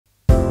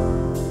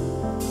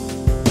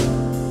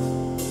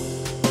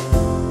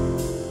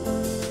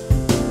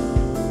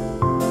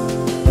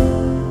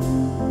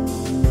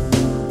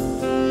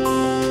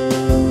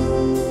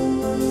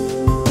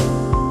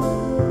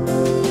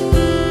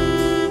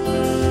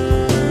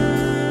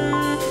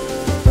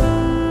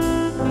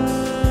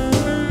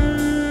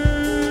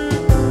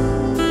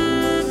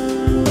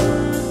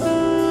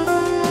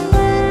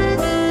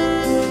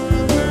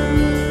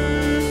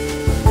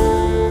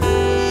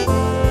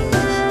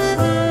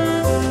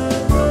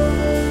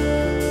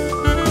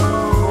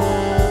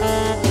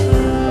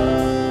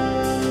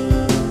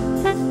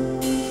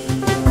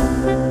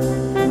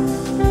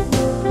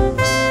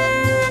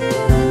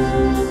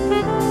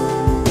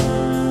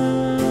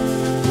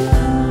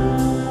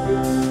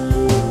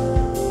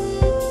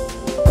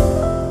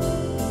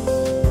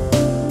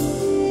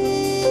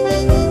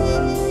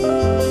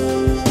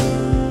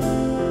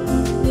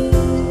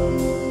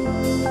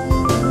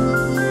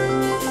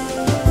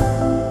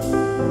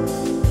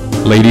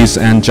Ladies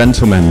and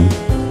gentlemen,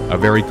 a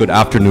very good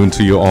afternoon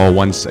to you all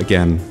once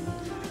again.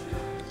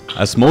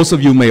 As most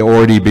of you may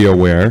already be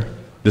aware,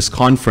 this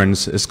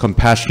conference is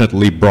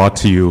compassionately brought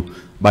to you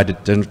by the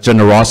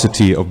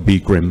generosity of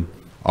BGRIM,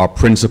 our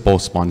principal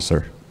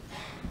sponsor.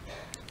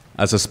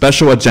 As a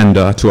special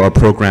agenda to our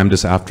program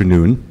this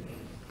afternoon,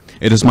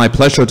 it is my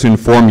pleasure to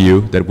inform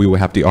you that we will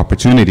have the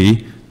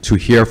opportunity to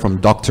hear from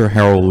Dr.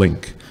 Harold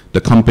Link, the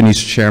company's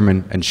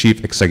chairman and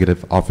chief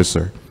executive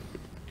officer.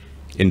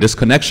 In this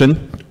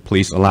connection,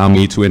 please allow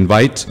me to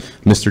invite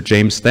Mr.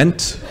 James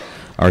Stent,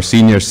 our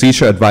senior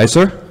CISA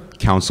advisor,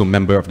 council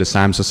member of the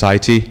Siam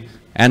Society,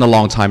 and a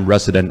longtime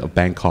resident of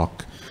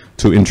Bangkok,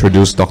 to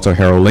introduce Dr.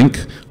 Harold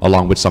Link,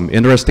 along with some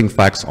interesting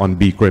facts on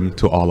BGRIM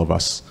to all of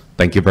us.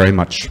 Thank you very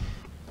much.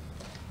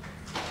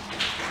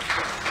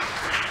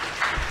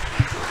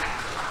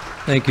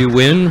 Thank you,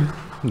 Win.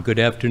 Good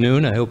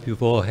afternoon. I hope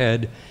you've all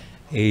had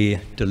a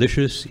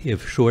delicious,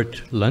 if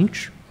short,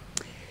 lunch.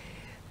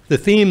 The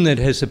theme that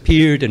has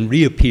appeared and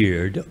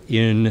reappeared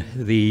in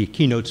the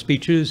keynote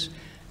speeches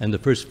and the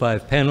first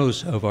 5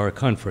 panels of our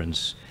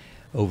conference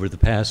over the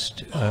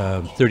past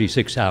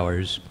 36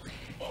 hours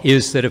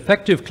is that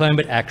effective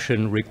climate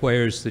action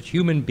requires that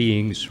human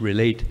beings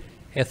relate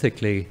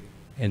ethically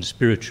and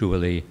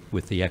spiritually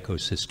with the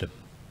ecosystem.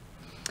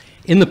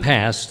 In the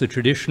past, the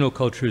traditional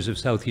cultures of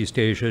Southeast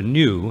Asia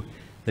knew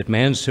that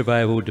man's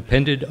survival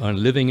depended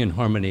on living in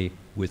harmony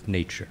with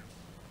nature.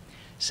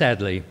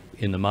 Sadly,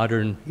 in the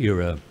modern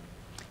era,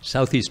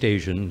 Southeast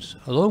Asians,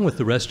 along with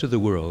the rest of the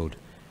world,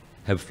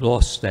 have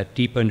lost that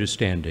deep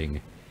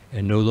understanding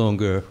and no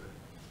longer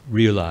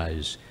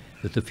realize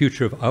that the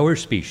future of our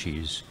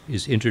species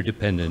is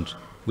interdependent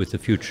with the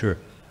future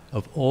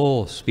of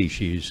all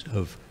species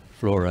of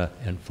flora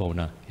and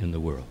fauna in the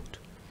world.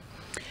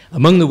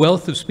 Among the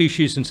wealth of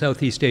species in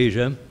Southeast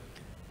Asia,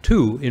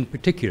 2 in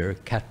particular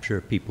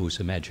capture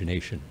people's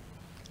imagination: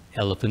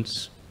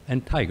 elephants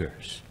and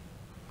tigers.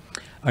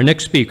 Our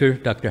next speaker,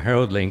 Dr.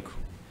 Harold Link,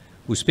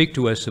 will speak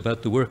to us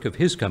about the work of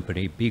his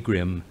company,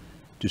 BGRIM,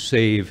 to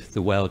save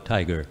the wild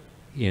tiger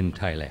in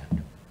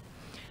Thailand.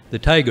 The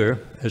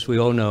tiger, as we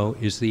all know,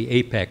 is the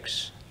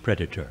apex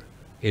predator.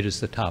 It is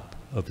the top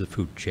of the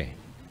food chain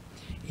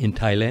in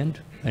Thailand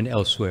and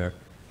elsewhere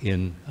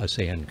in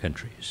ASEAN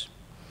countries.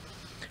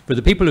 For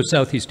the people of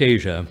Southeast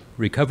Asia,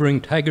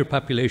 recovering tiger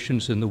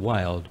populations in the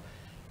wild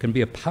can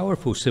be a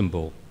powerful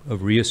symbol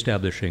of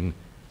reestablishing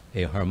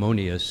a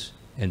harmonious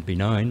and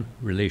benign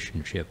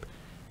relationship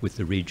with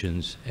the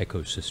region's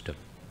ecosystem,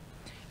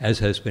 as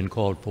has been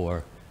called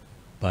for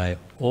by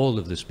all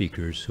of the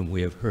speakers whom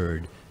we have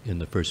heard in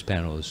the first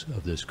panels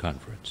of this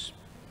conference.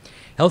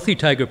 Healthy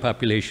tiger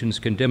populations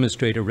can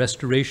demonstrate a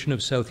restoration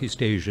of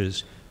Southeast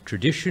Asia's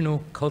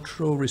traditional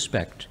cultural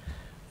respect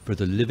for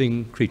the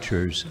living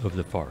creatures of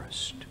the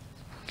forest.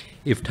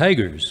 If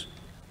tigers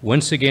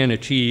once again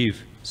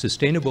achieve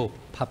sustainable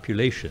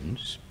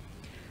populations,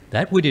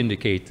 that would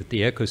indicate that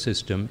the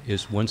ecosystem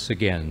is once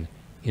again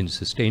in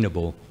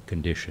sustainable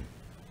condition.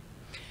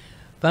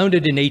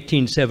 Founded in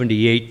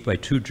 1878 by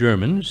 2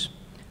 Germans,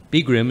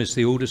 BGRIM is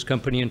the oldest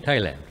company in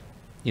Thailand.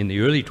 In the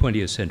early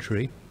 20th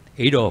century,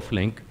 Adolf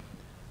Link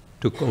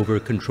took over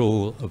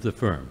control of the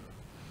firm.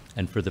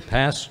 And for the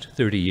past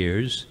 30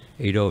 years,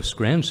 Adolf's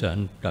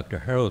grandson, Dr.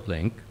 Harold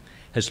Link,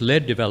 has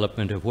led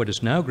development of what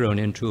has now grown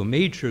into a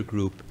major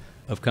group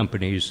of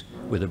companies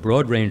with a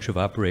broad range of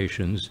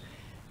operations,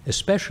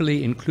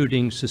 especially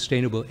including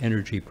sustainable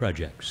energy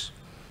projects.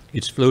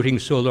 Its floating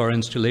solar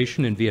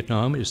installation in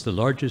Vietnam is the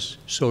largest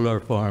solar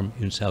farm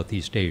in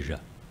Southeast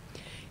Asia.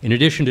 In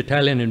addition to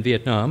Thailand and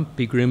Vietnam,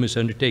 BGRIM is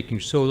undertaking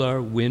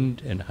solar,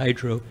 wind, and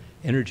hydro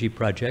energy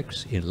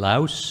projects in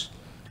Laos,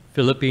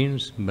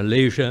 Philippines,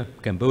 Malaysia,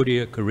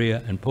 Cambodia,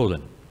 Korea, and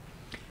Poland.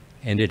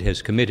 And it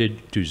has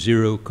committed to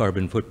 0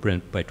 carbon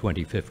footprint by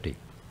 2050.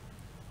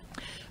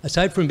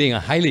 Aside from being a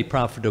highly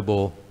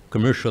profitable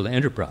commercial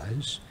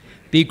enterprise,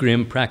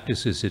 BGRIM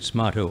practices its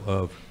motto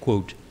of,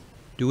 quote,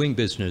 doing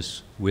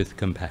business with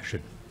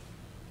compassion.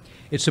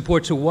 It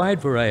supports a wide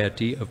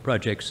variety of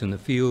projects in the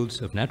fields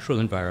of natural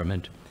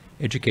environment,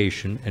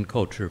 education, and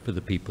culture for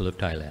the people of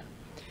Thailand.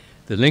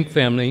 The Link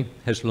family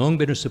has long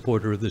been a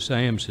supporter of the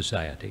Siam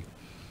Society.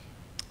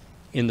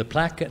 In the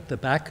plaque at the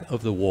back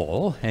of the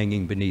wall,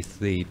 hanging beneath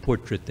the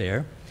portrait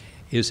there,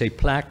 is a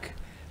plaque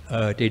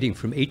dating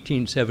from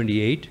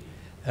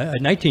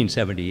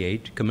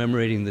 1978,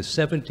 commemorating the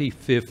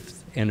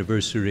 75th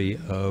anniversary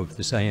of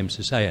the Siam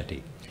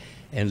Society,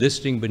 and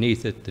listing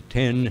beneath it the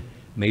 10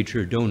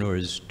 major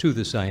donors to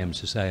the Siam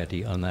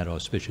Society on that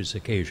auspicious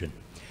occasion.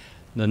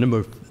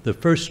 The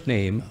first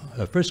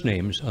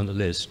names on the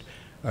list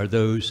are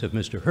those of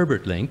Mr.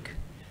 Herbert Link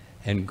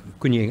and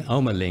Kunying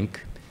Auma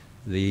Link,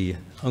 the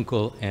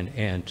uncle and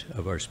aunt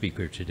of our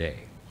speaker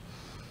today.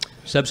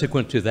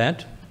 Subsequent to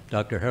that,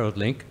 Dr. Harold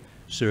Link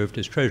served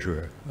as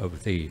treasurer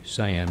of the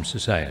Siam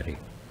Society.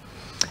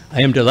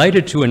 I am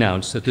delighted to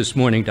announce that this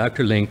morning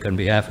Dr. Link, on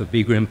behalf of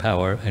BGRIM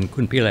Power and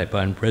Kun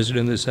Pilaipan,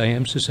 President of the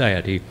Siam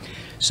Society,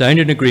 signed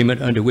an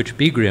agreement under which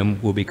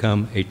BGRIM will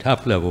become a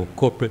top-level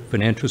corporate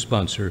financial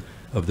sponsor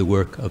of the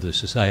work of the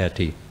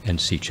Society and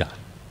Siang.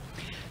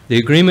 The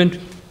agreement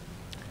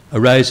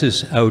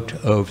arises out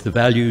of the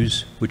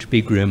values which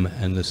BIGRIM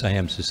and the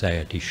Siam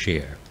Society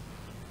share.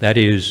 That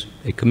is,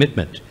 a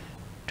commitment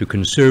to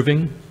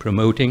conserving,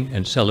 promoting,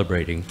 and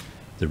celebrating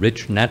the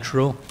rich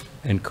natural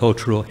and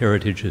cultural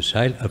heritage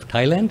of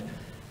Thailand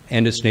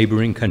and its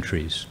neighboring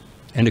countries,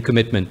 and a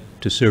commitment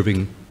to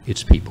serving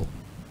its people.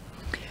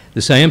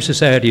 The Siam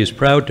Society is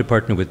proud to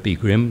partner with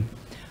BIGRIM.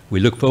 We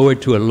look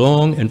forward to a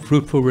long and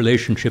fruitful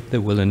relationship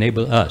that will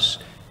enable us,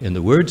 in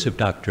the words of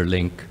Dr.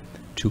 Link,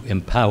 to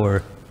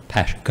empower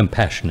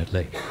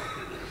compassionately.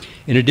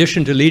 In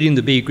addition to leading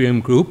the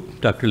BIGRIM group,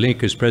 Dr.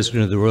 Link is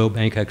president of the Royal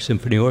Bangkok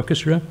Symphony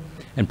Orchestra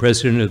and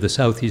president of the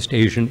Southeast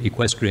Asian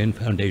Equestrian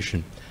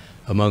Foundation,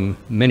 among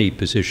many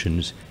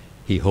positions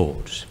he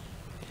holds.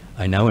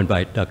 I now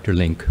invite Dr.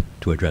 Link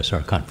to address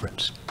our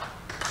conference.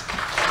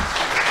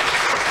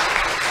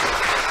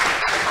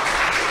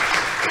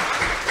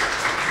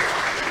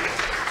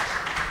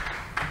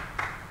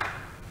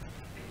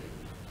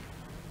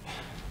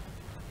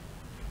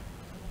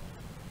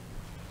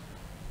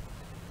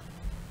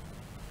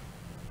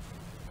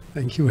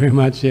 Thank you very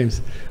much,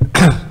 James.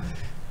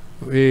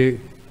 We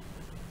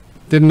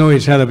didn't know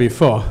each other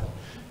before,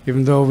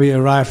 even though we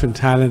arrived in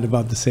Thailand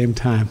about the same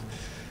time.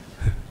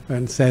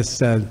 One says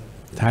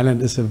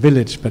Thailand is a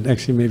village, but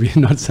actually maybe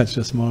not such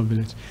a small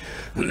village.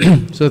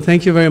 So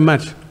thank you very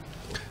much.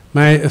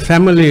 My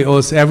family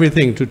owes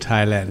everything to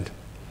Thailand.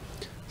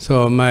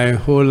 So my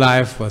whole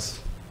life was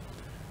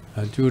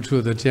due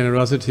to the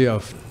generosity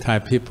of Thai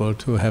people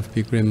to have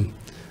BIGRIM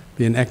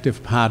be an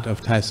active part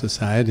of Thai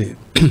society.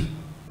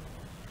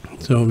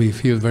 So we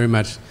feel very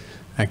much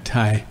like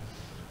Thai.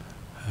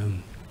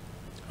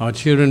 Our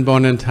children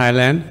born in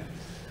Thailand,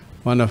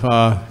 one of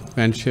our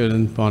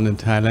grandchildren born in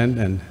Thailand,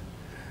 and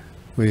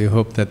we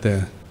hope that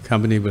the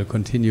company will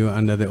continue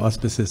under the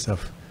auspices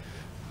of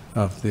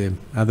the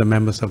other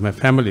members of my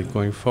family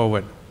going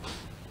forward.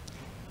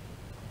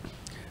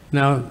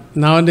 Now,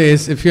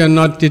 nowadays, if you are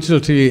not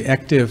digitally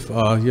active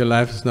or your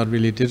life is not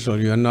really digital,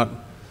 you're not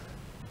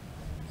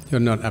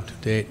up to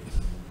date.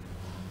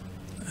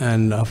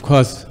 And of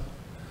course,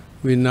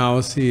 we now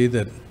see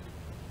that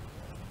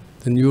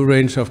the new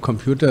range of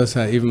computers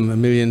are even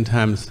 1 million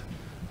times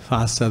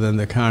faster than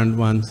the current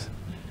ones.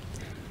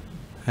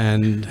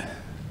 And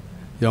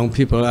young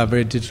people are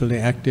very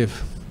digitally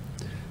active.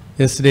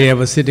 Yesterday I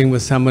was sitting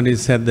with somebody who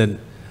said that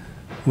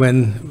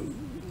when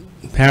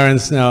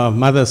mothers now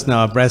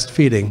are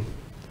breastfeeding,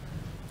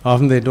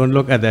 often they don't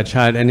look at their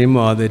child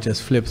anymore, they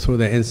just flip through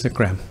their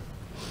Instagram.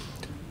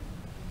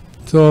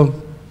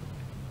 So,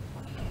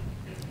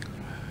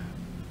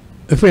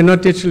 if we're not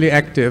digitally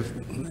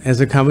active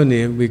as a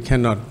company, we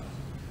cannot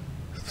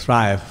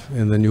thrive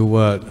in the new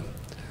world.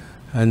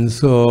 And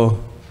so,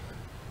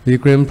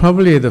 BIGRIM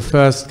probably the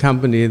first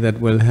company that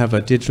will have a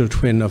digital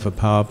twin of a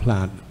power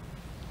plant,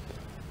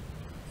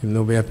 even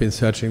though we have been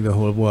searching the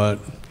whole world.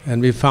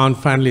 And we found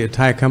finally a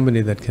Thai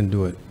company that can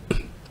do it,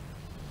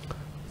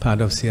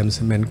 part of Siam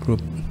Cement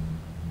Group.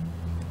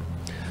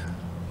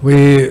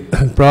 We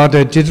brought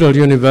a digital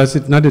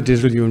university, not a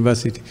digital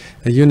university,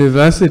 a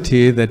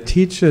university that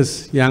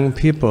teaches young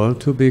people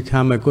to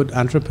become a good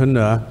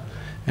entrepreneur,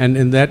 and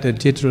in that a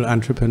digital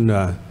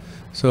entrepreneur.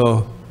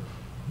 So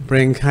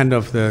bring kind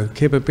of the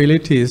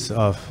capabilities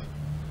of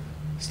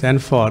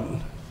Stanford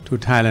to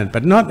Thailand,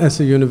 but not as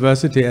a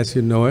university as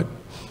you know it,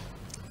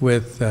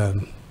 with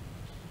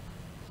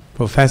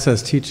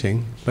professors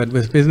teaching, but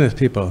with business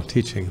people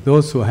teaching,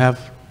 those who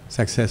have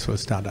successful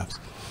startups.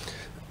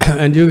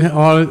 And you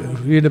all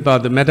read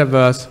about the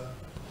metaverse.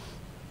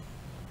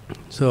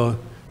 So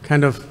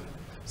kind of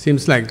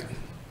seems like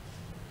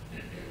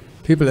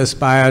people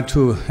aspire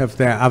to have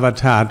their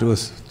avatar do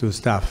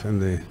stuff in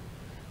the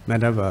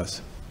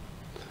metaverse.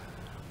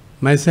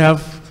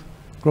 Myself,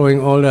 growing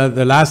older,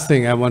 the last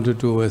thing I want to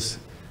do is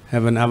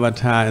have an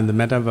avatar in the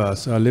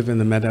metaverse, or live in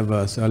the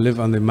metaverse, or live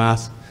on the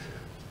Mars.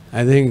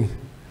 I think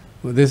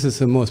this is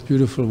the most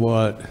beautiful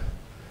world,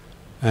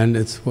 and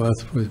it's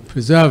worth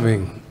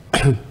preserving.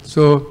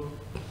 So,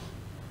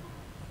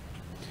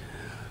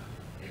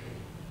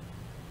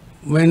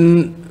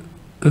 when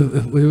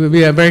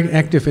we are very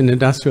active in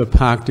industrial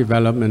park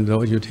development,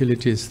 or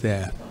utilities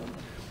there.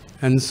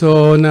 And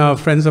so now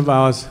friends of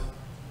ours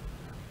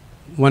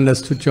want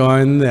us to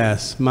join their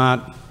smart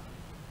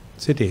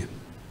city.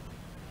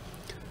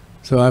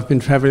 So I've been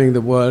traveling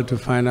the world to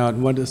find out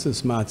what is a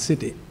smart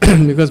city.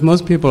 Because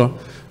most people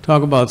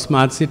talk about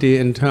smart city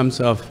in terms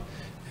of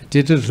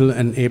digital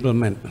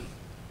enablement.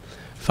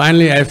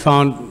 Finally, I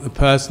found a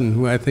person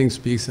who I think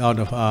speaks out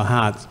of our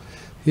hearts.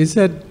 He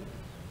said,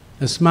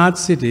 a smart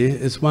city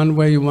is one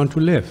where you want to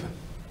live.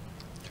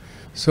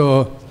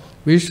 So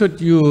we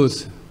should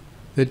use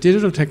the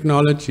digital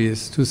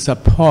technologies to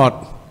support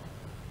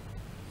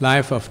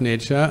life of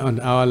nature and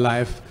our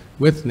life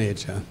with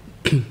nature.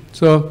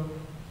 So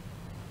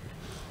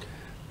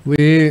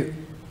we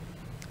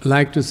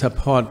like to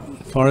support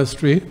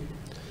forestry,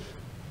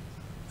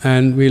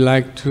 and we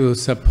like to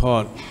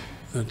support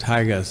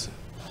tigers.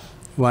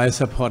 Why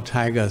support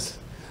tigers?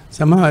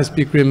 somehow as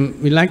Bikrim,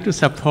 we like to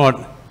support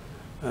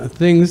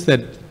things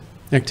that,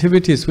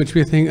 activities which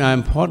we think are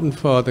important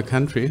for the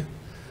country,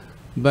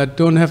 but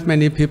don't have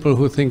many people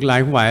who think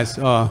likewise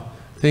or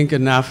think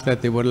enough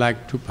that they would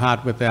like to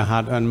part with their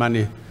hard-earned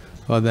money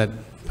for that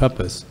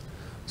purpose.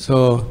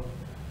 So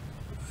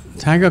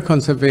tiger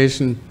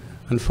conservation,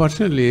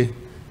 unfortunately,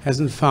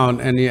 hasn't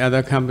found any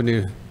other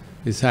company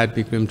beside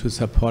Bikrim to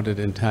support it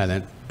in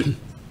Thailand.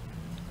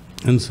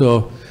 And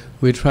so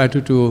we try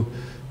to do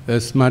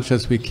as much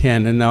as we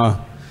can, and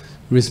now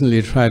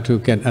recently try to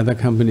get other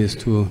companies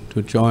to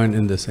join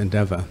in this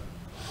endeavor.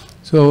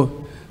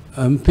 So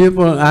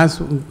people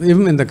ask,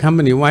 even in the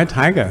company, why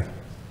tiger?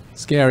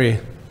 Scary.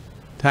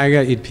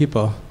 Tiger eat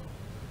people.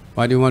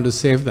 Why do you want to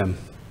save them?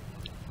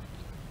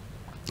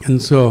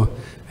 And so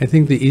I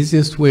think the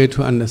easiest way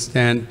to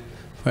understand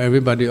for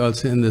everybody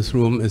also in this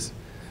room is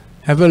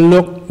have a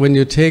look when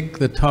you take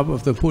the top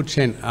of the food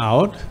chain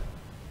out,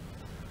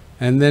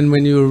 and then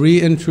when you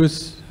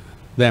reintroduce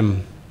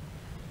them,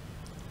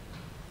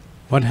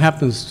 what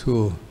happens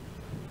to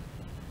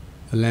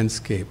the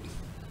landscape?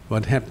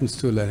 What happens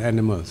to the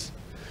animals?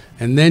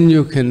 And then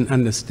you can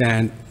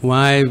understand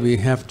why we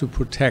have to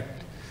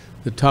protect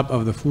the top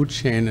of the food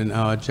chain in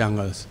our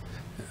jungles.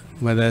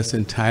 Whether it's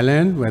in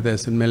Thailand, whether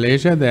it's in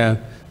Malaysia, there are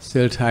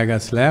still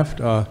tigers left,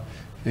 or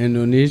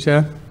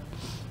Indonesia,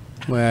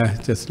 where I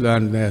just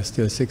learned there are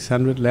still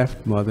 600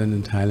 left, more than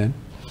in Thailand.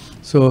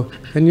 So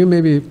can you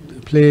maybe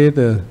play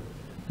the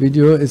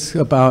video? It's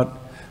about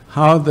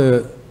how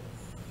the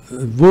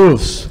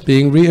wolves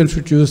being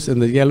reintroduced in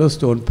the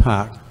Yellowstone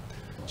Park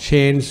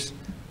changed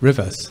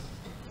rivers.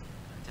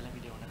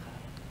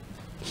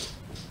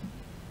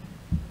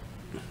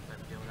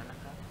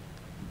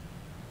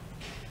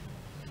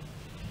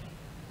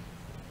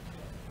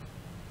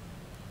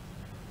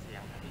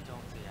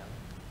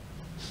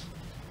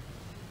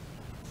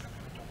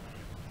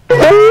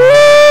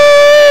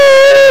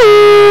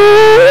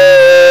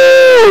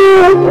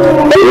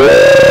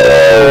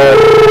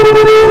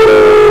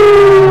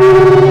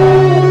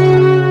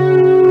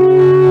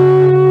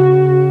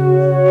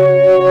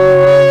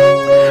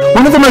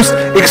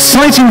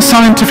 Exciting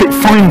scientific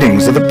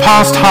findings of the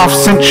past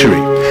half-century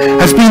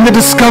has been the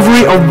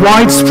discovery of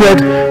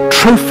widespread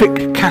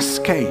trophic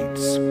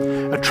cascades.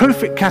 A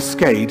trophic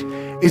cascade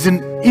is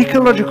an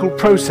ecological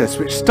process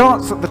which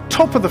starts at the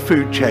top of the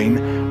food chain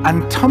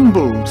and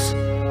tumbles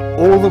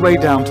all the way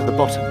down to the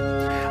bottom.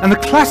 And the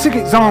classic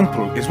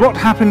example is what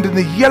happened in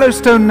the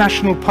Yellowstone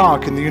National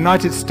Park in the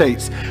United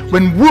States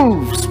when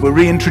wolves were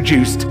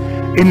reintroduced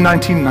in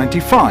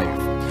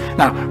 1995.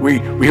 Now,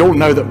 we all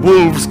know that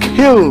wolves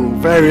kill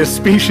various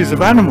species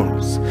of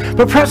animals,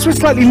 but perhaps we're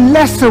slightly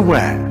less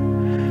aware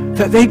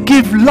that they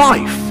give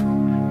life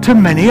to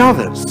many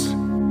others.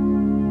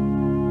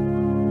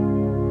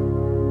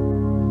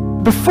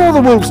 Before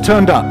the wolves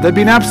turned up, they'd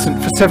been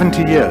absent for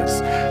 70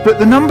 years, but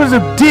the numbers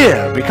of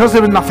deer, because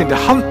there was nothing to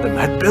hunt them,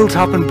 had built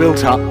up and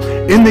built up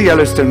in the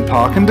Yellowstone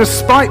Park, and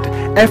despite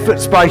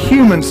efforts by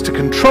humans to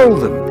control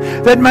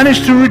them, they'd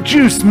managed to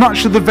reduce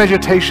much of the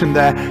vegetation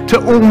there to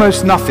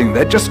almost nothing.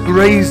 They'd just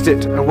grazed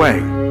it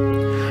away.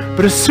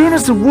 But as soon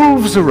as the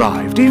wolves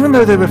arrived, even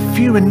though they were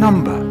few in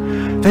number,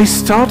 they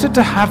started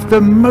to have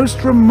the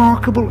most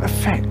remarkable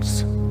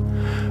effects.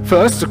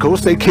 First, of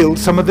course, they killed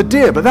some of the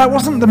deer, but that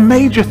wasn't the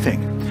major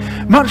thing.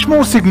 Much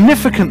more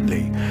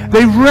significantly,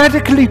 they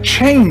radically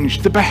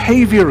changed the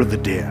behavior of the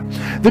deer.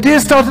 The deer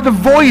started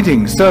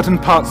avoiding certain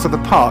parts of the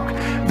park,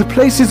 the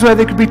places where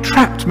they could be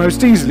trapped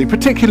most easily,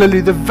 particularly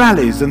the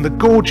valleys and the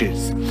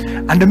gorges.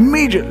 And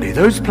immediately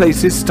those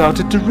places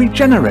started to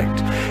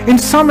regenerate. In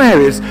some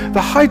areas,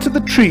 the height of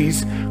the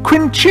trees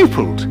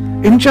quintupled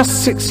in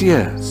just 6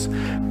 years.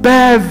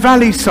 Bare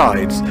valley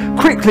sides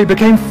quickly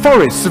became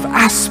forests of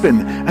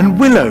aspen and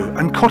willow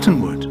and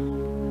cottonwood.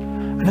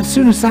 And as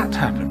soon as that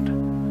happened,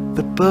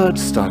 the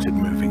birds started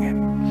moving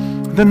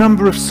in. The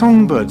number of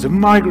songbirds, of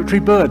migratory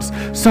birds,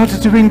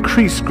 started to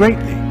increase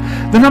greatly.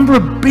 The number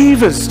of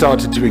beavers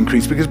started to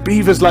increase because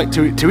beavers like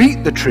to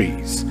eat the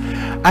trees.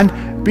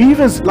 And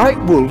beavers, like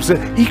wolves, are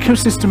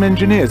ecosystem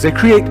engineers. They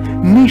create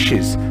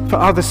niches for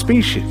other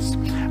species.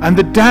 And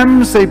the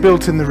dams they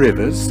built in the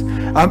rivers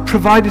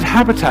provided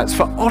habitats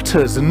for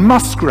otters and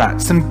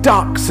muskrats and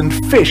ducks and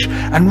fish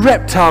and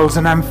reptiles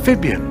and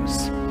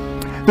amphibians.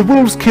 The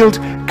wolves killed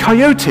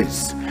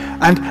coyotes,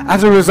 and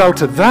as a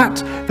result of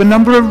that, the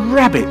number of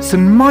rabbits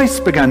and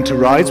mice began to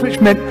rise, which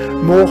meant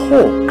more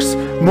hawks,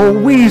 more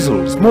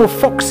weasels, more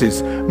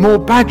foxes, more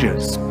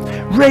badgers.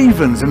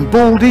 Ravens and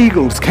bald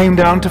eagles came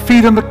down to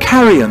feed on the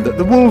carrion that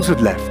the wolves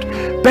had left.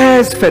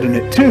 Bears fed on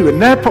it too,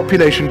 and their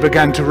population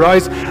began to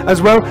rise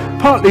as well,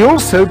 partly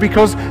also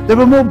because there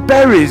were more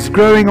berries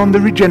growing on the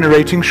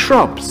regenerating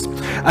shrubs.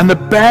 And the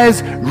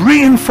bears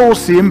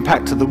reinforced the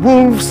impact of the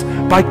wolves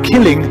by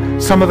killing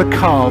some of the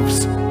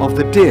calves of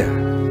the deer.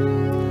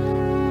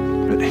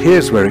 But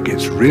here's where it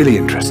gets really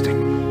interesting.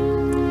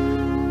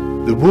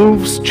 The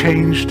wolves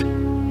changed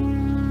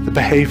the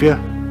behavior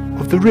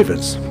of the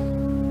rivers.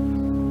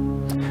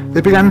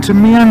 They began to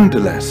meander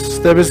less.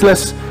 There was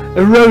less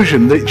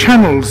erosion, the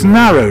channels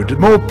narrowed,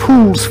 more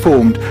pools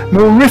formed,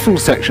 more riffle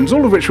sections,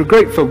 all of which were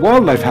great for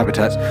wildlife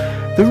habitats,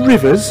 the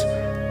rivers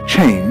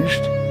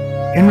changed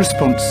in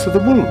response to the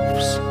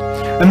wolves.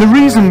 And the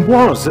reason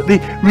was that the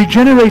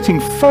regenerating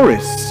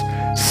forests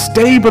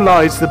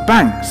stabilized the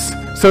banks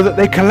so that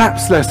they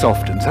collapsed less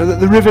often, so that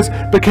the rivers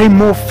became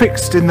more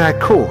fixed in their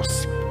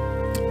course.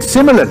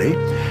 Similarly,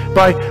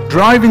 by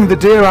driving the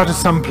deer out of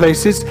some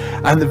places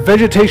and the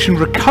vegetation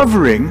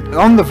recovering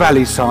on the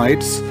valley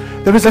sides,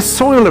 there was a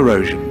soil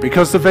erosion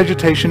because the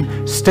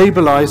vegetation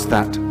stabilized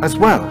that as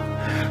well.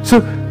 So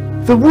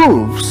the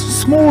wolves,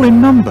 small in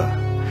number,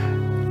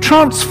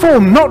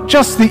 transformed not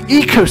just the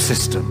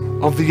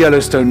ecosystem of the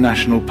Yellowstone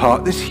National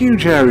Park, this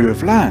huge area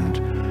of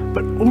land,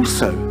 but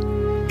also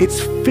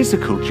its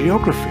physical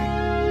geography.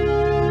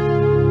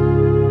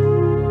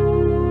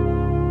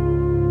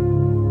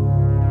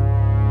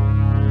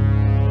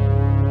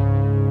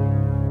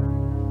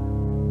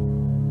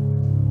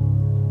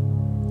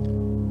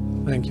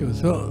 Thank you.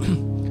 So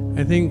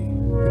I think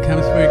it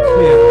becomes very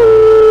clear.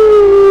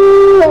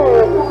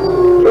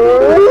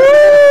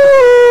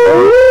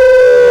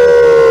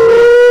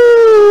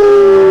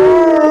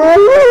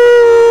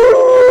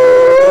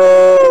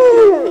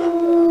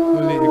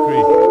 Fully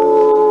agree.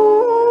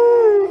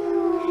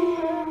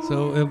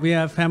 So we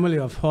are a family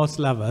of horse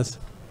lovers.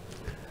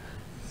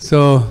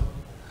 So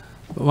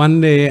one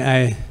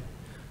day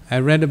I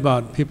read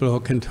about people who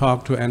can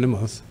talk to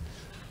animals,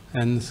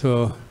 and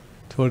so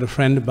told a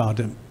friend about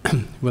him.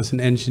 He was an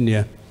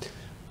engineer.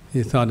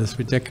 He thought it's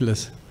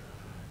ridiculous.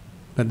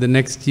 But the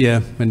next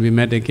year, when we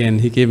met again,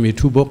 he gave me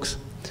 2 books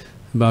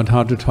about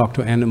how to talk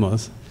to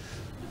animals.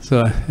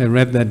 So I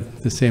read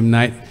that the same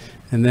night,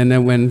 and then I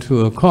went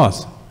to a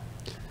course.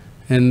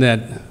 In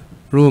that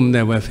room,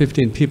 there were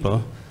 15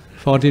 people,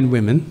 14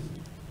 women,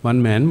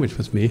 1 man, which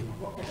was me.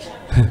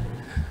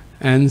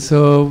 And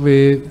so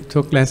we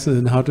took lessons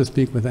on how to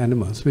speak with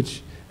animals,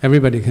 which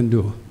everybody can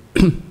do.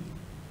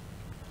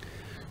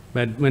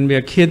 But when we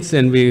are kids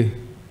and we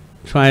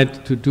try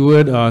to do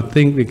it or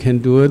think we can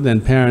do it, then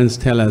parents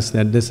tell us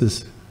that this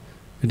is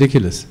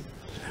ridiculous.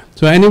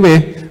 So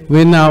anyway,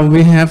 we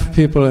have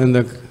people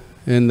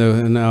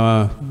in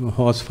our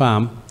horse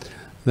farm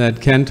that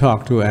can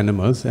talk to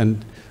animals,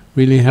 and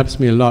really helps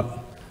me a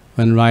lot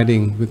when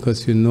riding,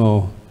 because you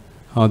know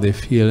how they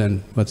feel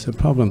and what's the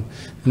problem.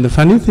 And the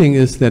funny thing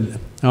is that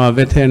our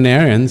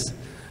veterinarians,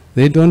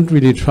 they don't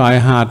really try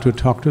hard to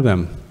talk to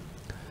them.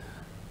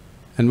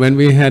 And when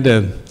we had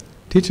a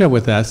teacher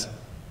with us,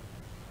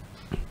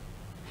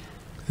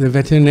 the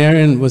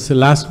veterinarian was the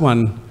last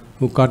one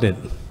who got it.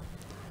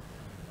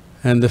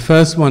 And the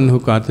first one who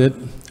got it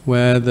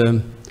were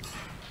the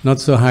not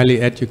so highly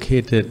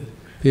educated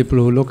people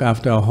who look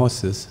after our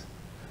horses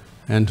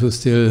and who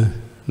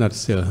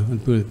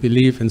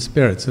believe in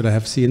spirits, so they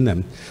have seen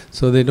them.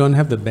 So they don't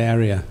have the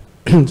barrier.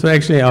 So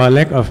actually our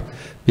lack of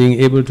being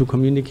able to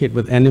communicate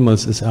with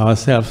animals is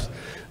ourselves,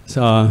 is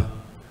our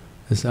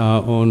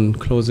own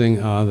closing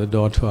the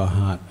door to our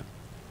heart.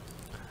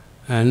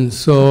 And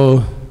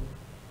so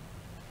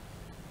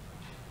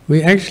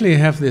we actually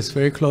have this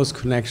very close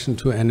connection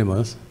to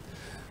animals.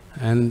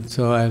 And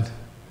so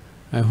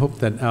I hope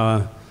that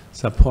our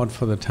support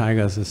for the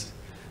tigers is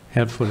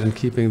helpful in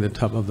keeping the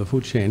top of the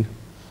food chain.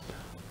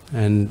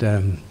 And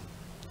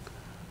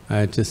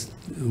I just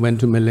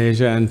went to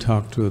Malaysia and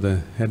talked to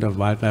the head of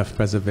wildlife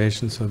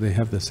preservation, so they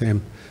have the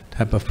same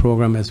type of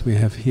program as we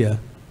have here.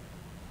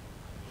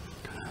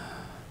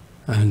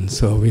 And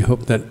so we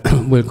hope that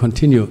will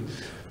continue.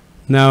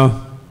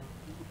 Now,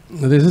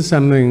 this is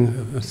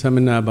a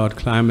seminar about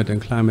climate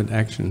and climate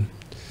action.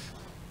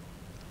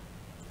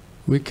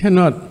 We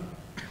cannot,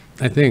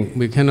 I think,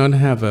 we cannot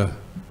have a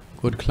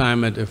good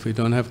climate if we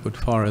don't have good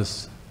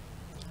forests.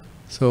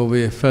 So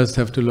we first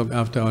have to look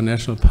after our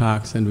national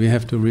parks, and we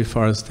have to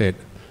reforestate.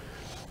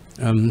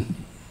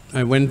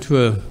 I went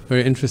to a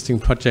very interesting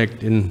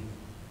project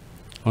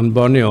on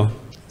Borneo,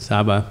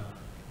 Sabah.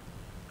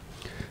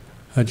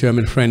 A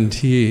German friend,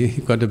 he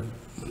got a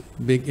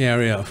big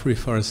area of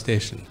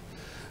reforestation.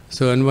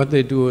 So, and what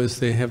they do is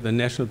they have the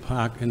national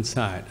park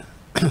inside.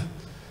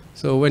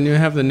 So when you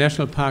have the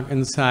national park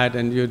inside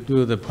and you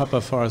do the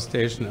proper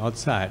forestation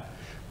outside,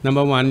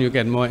 number one, you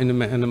get more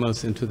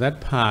animals into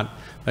that part,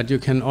 but you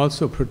can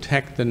also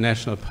protect the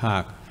national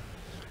park.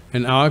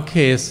 In our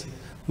case,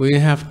 we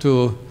have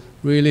to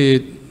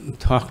really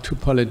talk to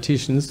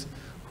politicians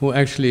who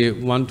actually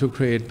want to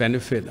create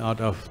benefit out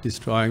of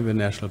destroying the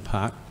national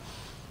park,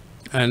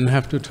 and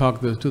have to talk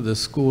to the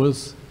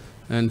schools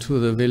and to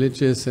the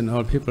villages and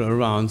all people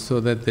around, so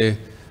that they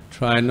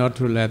try not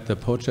to let the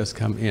poachers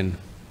come in.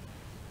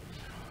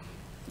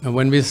 And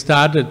when we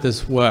started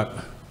this work,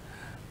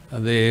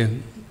 the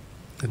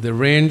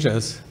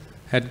rangers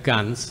had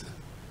guns,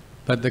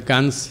 but the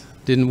guns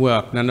didn't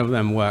work. None of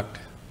them worked.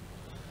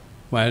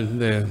 While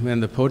when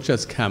the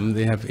poachers come,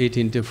 they have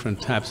 18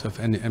 different types of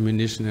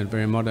ammunition and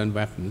very modern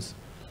weapons.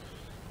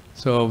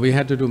 So we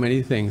had to do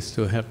many things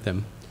to help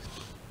them,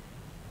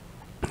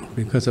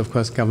 because of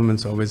course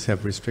governments always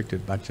have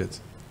restricted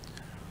budgets.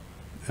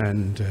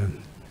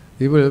 And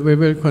we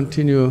will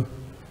continue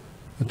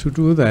to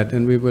do that,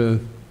 and we will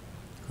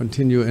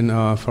continue in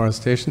our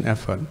forestation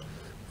effort,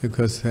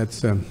 because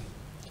that's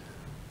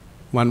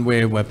one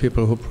way where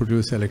people who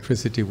produce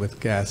electricity with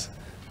gas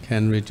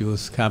can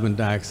reduce carbon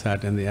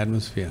dioxide in the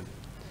atmosphere.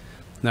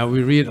 Now,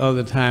 we read all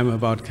the time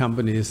about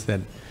companies that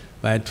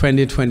by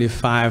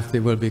 2025 they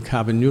will be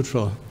carbon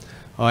neutral.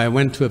 Or I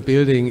went to a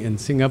building in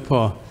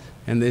Singapore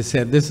and they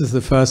said, this is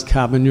the first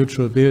carbon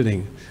neutral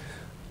building.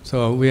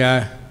 So we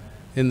are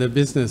in the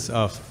business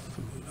of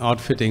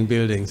outfitting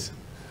buildings.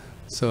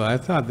 So I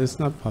thought this is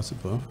not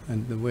possible,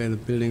 and the way the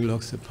building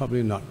looks,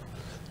 probably not.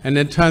 And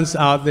it turns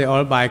out they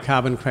all buy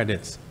carbon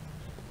credits.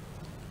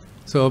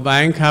 So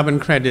buying carbon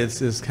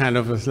credits is kind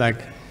of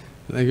like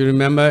you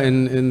remember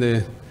in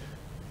the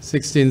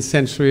 16th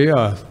century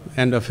or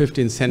end of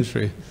 15th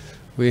century,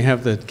 we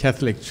have the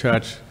Catholic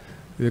Church,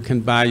 you can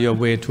buy your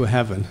way to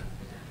heaven.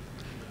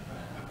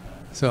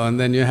 So, and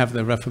then you have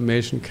the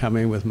Reformation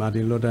coming with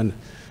Martin Luther,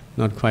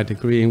 not quite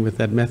agreeing with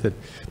that method.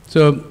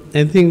 So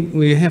I think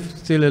we have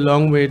still a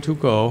long way to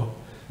go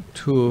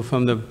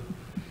from the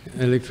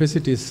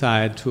electricity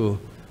side to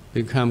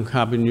become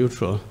carbon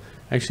neutral.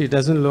 Actually, it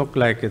doesn't look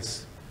like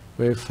it's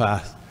very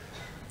fast,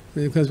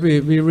 because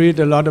we read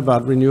a lot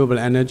about renewable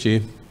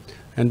energy,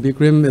 and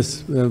Bigrim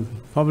is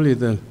probably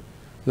the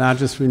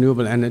largest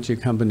renewable energy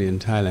company in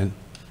Thailand,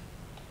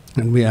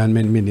 and we are in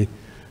many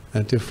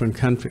different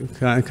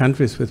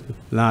countries with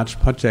large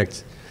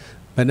projects.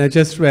 But I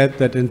just read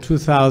that in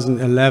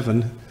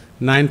 2011,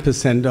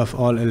 9% of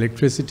all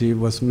electricity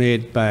was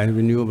made by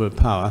renewable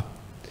power,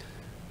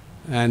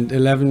 and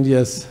 11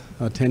 years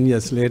or 10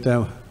 years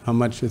later, how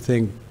much you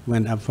think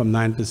went up from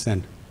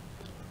 9%?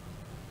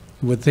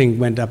 Would think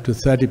went up to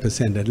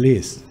 30% at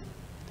least,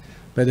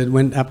 but it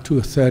went up to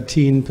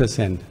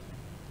 13%.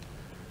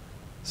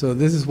 So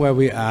this is where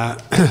we are.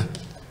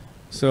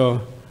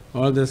 So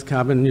all this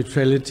carbon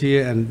neutrality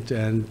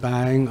and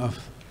buying of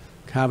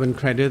carbon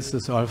credits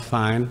is all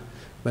fine,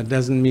 but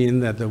doesn't mean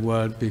that the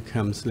world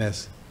becomes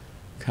less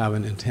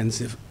carbon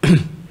intensive.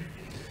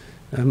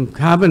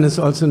 Carbon is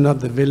also not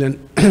the villain.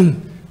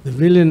 The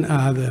villain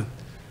are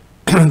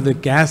the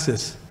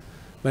gases.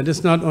 But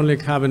it's not only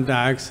carbon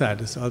dioxide,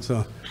 it's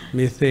also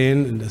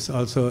methane, and there's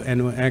also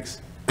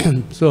NOx.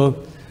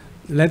 So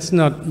let's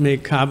not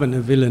make carbon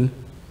a villain,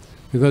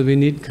 because we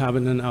need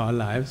carbon in our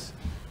lives.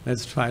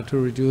 Let's try to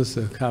reduce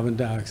the carbon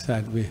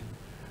dioxide we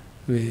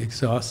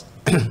exhaust.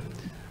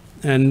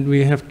 And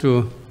we have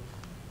to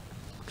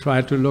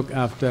try to look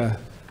after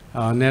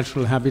our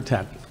natural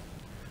habitat,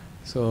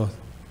 so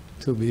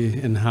to be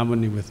in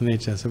harmony with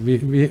nature. So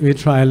we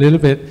try a little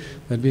bit,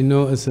 but we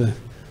know it's a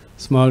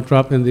small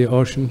drop in the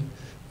ocean,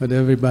 but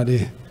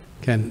everybody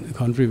can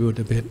contribute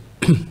a bit.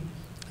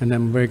 And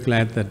I'm very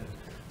glad that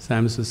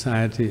Siam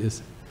Society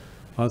is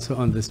also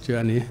on this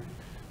journey.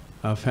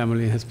 Our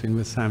family has been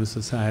with Siam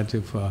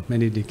Society for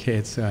many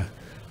decades, so I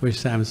wish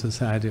Siam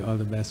Society all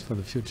the best for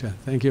the future.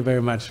 Thank you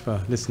very much for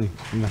listening.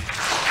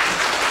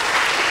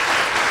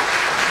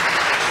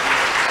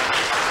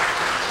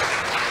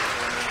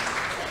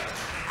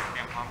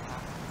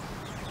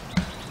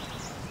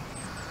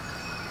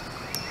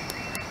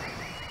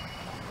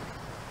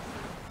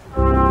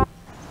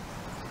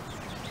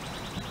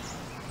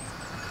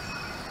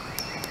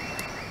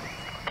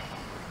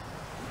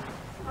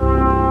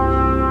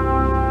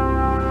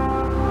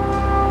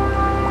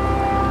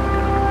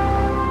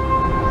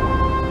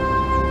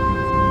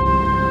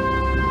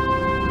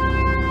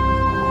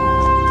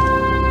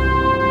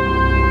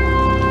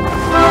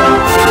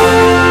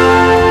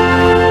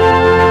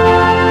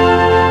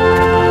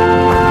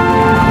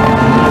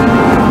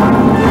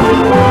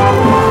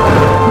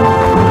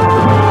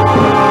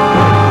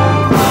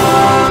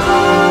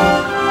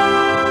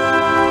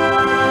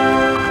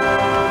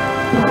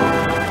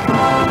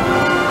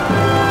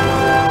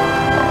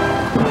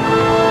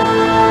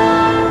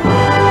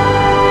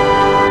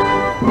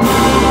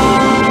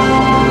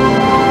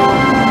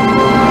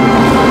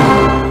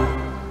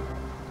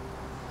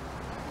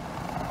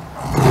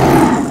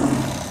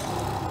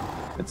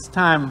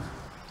 Time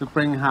to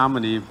bring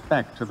harmony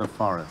back to the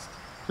forest.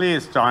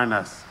 Please join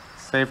us.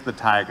 Save the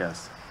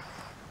tigers.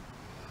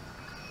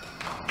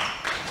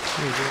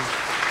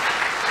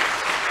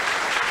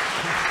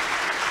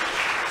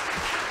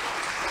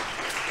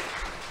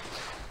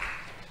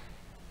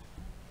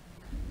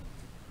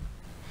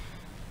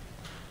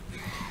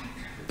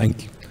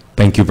 Thank you.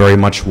 Thank you very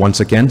much once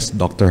again,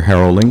 Dr.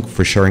 Harold,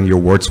 for sharing your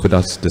words with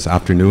us this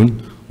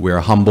afternoon. We are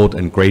humbled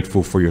and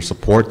grateful for your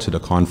support to the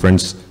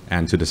conference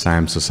and to the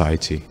Siam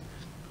Society.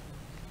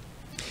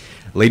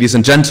 Ladies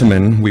and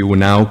gentlemen, we will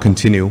now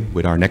continue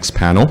with our next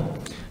panel,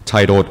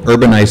 titled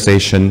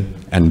Urbanization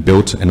and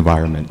Built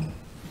Environment.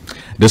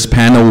 This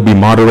panel will be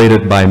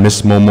moderated by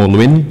Ms. Momo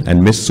Luin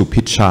and Ms.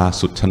 Supicha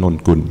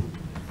Sutanonkun.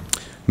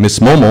 Ms.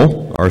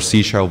 Momo, our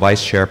Seychelles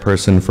Vice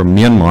Chairperson from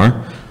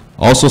Myanmar,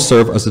 also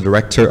served as the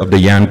Director of the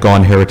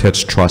Yangon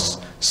Heritage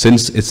Trust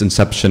since its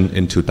inception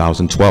in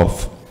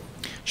 2012.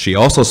 She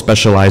also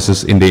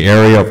specializes in the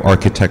area of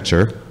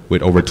architecture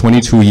with over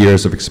 22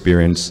 years of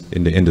experience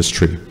in the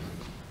industry.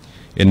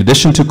 In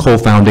addition to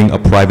co-founding a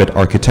private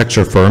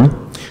architecture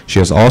firm, she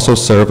has also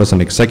served as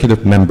an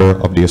executive member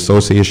of the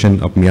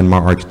Association of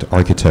Myanmar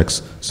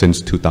Architects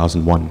since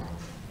 2001.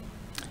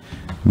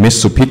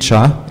 Ms.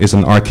 Supicha is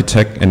an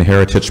architect and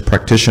heritage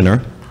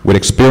practitioner with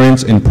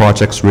experience in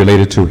projects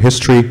related to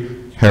history,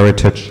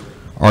 heritage,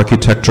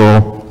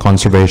 architectural,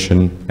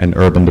 conservation, and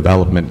urban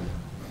development.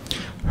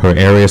 Her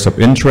areas of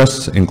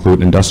interest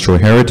include industrial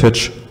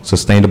heritage,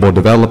 sustainable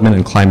development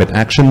and climate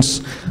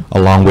actions,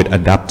 along with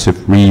adaptive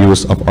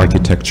reuse of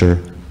architecture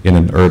in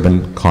an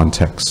urban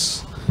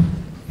context.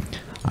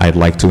 I'd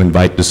like to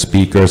invite the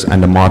speakers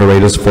and the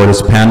moderators for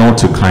this panel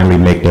to kindly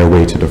make their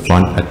way to the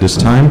front at this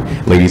time.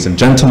 Ladies and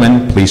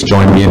gentlemen, please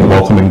join me in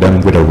welcoming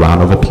them with a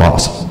round of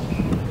applause.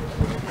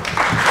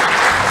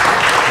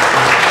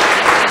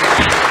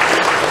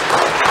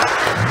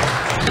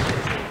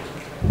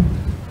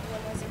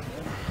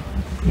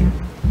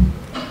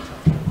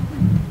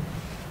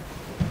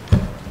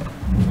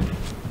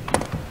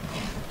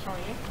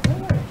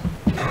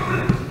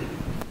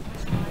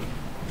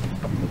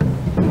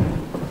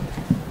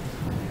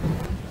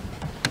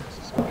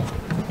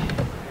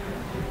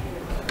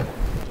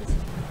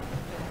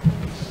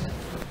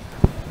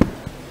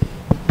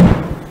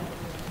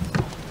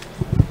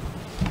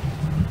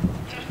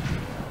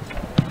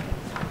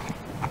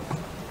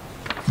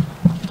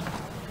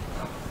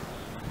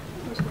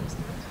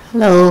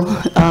 Hello,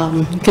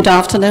 good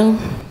afternoon,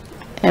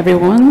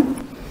 everyone.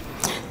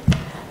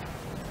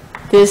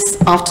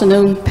 This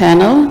afternoon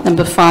panel,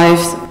 number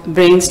 5,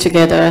 brings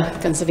together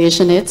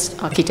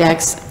conservationists,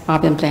 architects,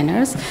 urban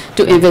planners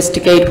to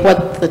investigate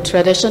what the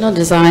traditional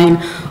design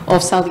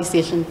of Southeast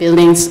Asian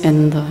buildings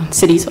in the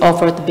cities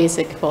offer the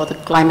basic for the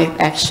climate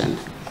action.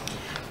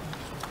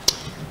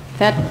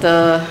 That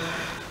the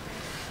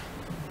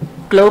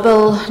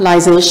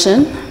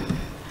globalization,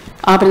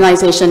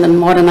 urbanization, and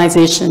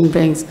modernization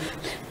brings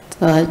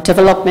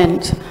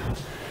development,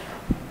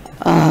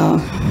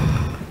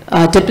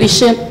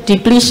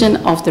 depletion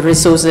of the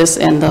resources,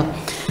 and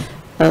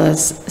the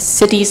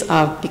cities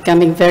are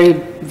becoming very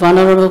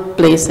vulnerable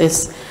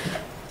places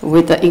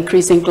with the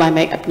increasing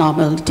climate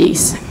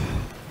abnormalities.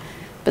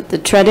 But the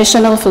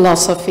traditional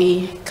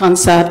philosophy,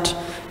 concept,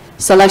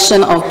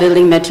 selection of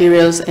building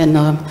materials,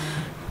 and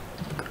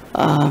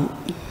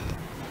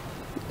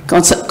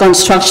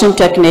construction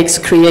techniques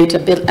create a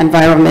built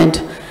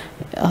environment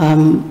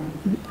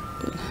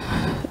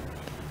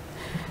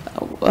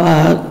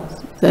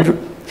the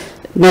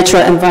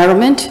natural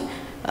environment,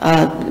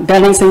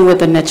 balancing with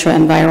the natural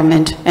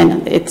environment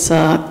and its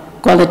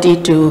quality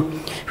to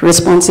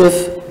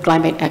responsive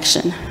climate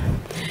action.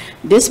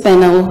 This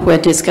panel will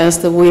discuss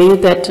the way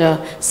that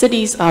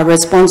cities are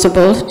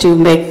responsible to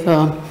make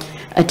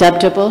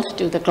adaptable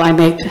to the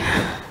climate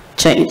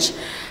change.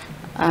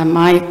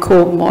 My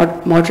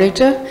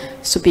co-moderator,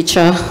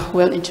 Supicha,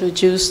 will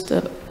introduce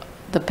the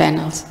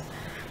panels.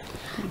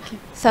 Thank you.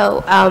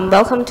 So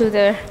welcome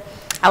to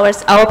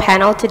our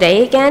panel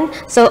today again.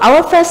 So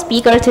our first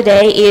speaker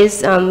today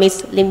is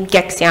Ms. Lim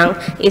Gaik Siang.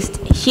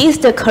 She's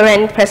the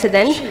current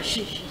president.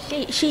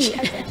 She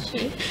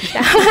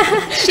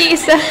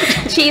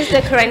is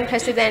the current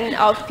president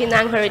of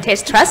Penang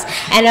Heritage Trust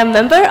and a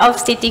member of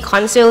City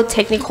Council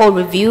Technical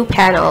Review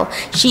Panel.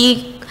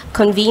 She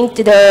convened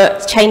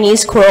the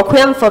Chinese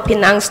colloquium for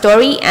Penang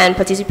Story and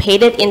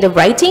participated in the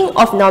writing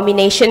of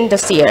nomination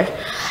this year,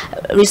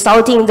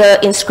 resulting in the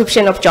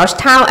inscription of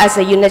Georgetown as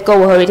a UNESCO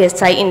World Heritage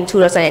Site in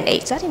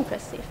 2008. That's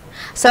impressive.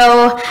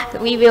 So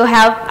we will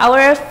have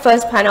our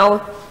first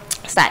panel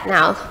start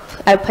now.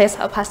 I'll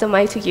pass the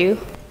mic to you.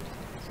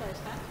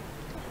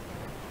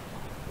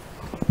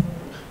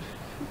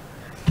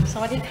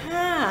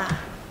 Sawadee-ka.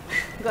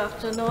 Good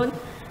afternoon.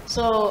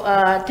 So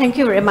thank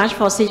you very much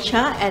for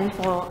Sicha and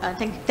for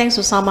thanks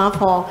to Sama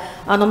for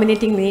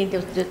nominating me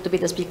to be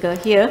the speaker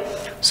here.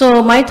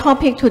 So my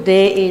topic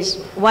today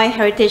is why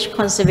heritage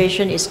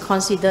conservation is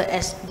considered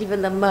as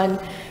development,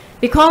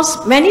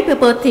 because many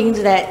people think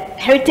that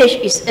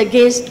heritage is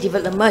against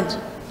development,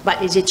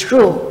 but is it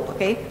true?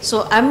 Okay,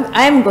 so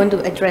I'm going to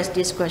address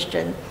this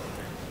question.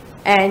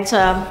 And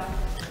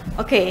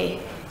okay,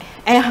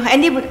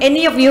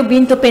 any of you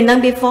been to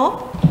Penang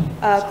before?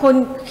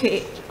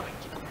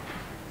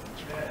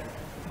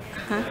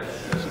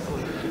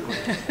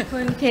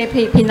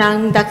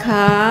 Penang,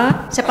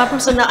 Dhaka. Siapa pun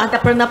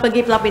pernah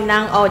pergi Pulau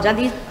Penang? Oh,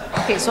 jadi,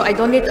 okay, so I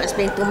don't need to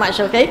explain too much,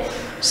 okay?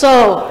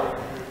 So,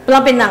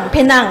 Pulau Penang.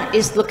 Penang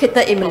is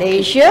located in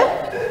Malaysia,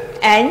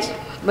 and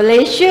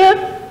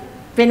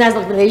Penang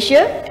is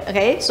Malaysia,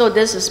 okay? So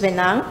this is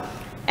Penang.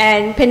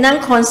 And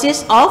Penang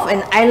consists of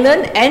an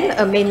island and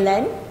a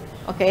mainland,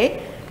 okay?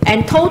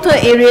 And total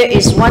area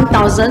is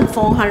 1,448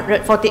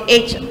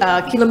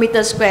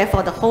 kilometers square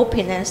for the whole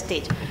Penang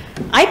state.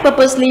 I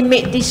purposely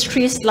made these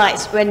 3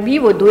 slides when we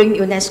were doing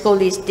UNESCO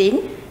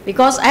listing,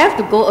 because I have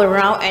to go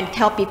around and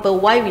tell people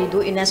why we do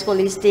UNESCO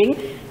listing.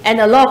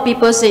 And a lot of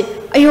people say,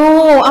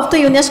 "Ayo,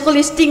 after UNESCO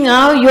listing,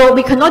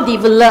 we cannot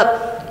develop."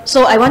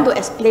 So I want to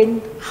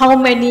explain how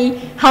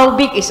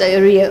big is the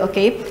area,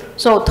 okay?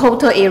 So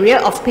total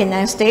area of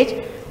Penang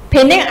state,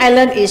 Penang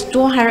Island is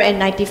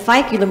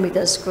 295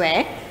 kilometers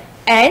square,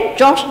 and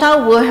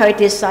Georgetown World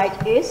Heritage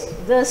Site is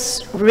the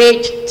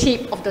red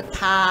tip of the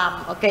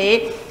thumb,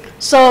 okay?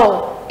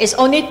 So it's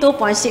only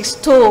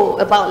 2.62,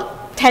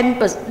 about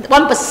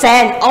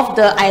 1% of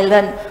the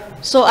island.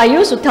 So I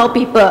used to tell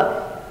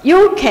people,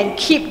 you can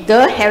keep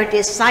the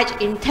heritage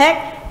site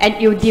intact and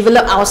you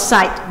develop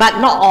outside, but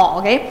not all,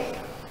 okay?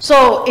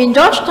 So in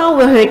Georgetown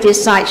World Heritage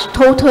Site,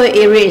 total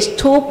area is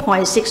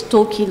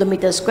 2.62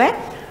 kilometers square.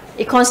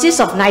 It consists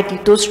of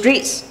 92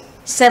 streets,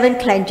 7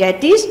 clan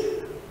jetties,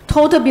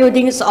 total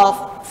buildings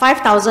of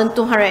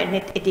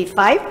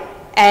 5,285,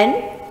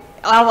 and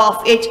out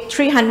of it,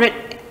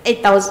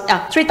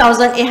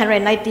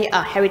 3,890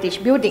 are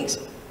heritage buildings.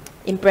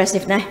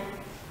 Impressive, nah?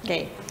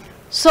 Okay.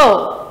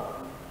 So,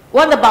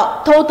 what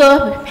about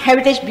total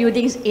heritage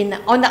buildings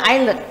on the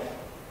island?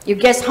 You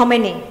guess how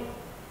many?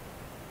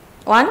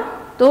 1,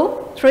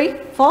 2, 3,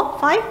 4,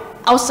 5?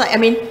 Outside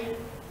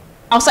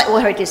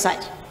World Heritage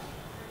Site.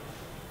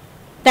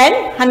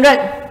 10, 100?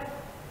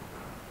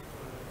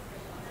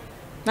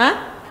 Huh?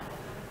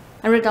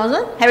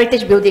 100,000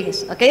 heritage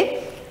buildings,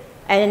 okay?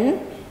 And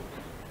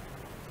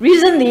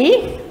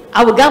recently,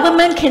 our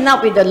government came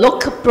up with a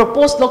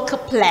proposed local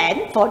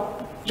plan for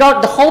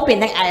the whole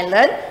Penang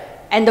Island,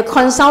 and the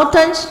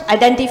consultants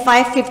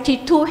identified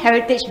 52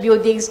 heritage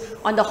buildings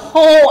on the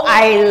whole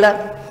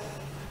island.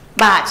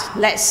 But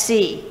let's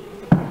see,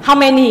 how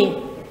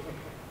many?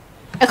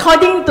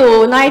 According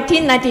to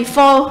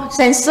 1994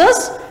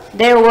 census,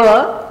 there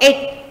were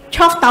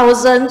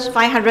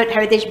 12,500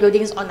 heritage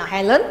buildings on the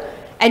island,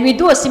 and we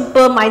do a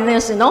simple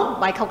minus,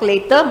 by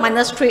calculator,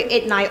 minus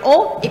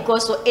 3890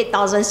 equals to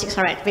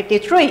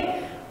 8,653.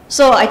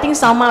 So I think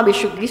Salma, we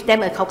should give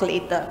them a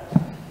calculator.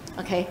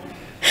 Okay.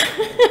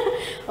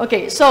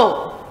 Okay,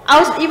 so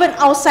even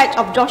outside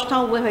of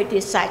Georgetown World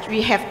Heritage Site,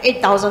 we have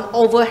 8,000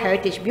 over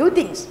heritage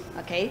buildings.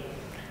 Okay.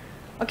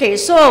 Okay,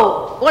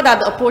 so what are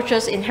the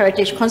approaches in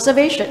heritage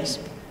conservation?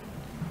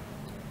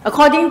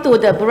 According to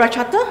the Burra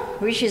Charter,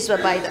 which is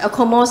by the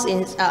ACOMOS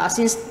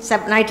since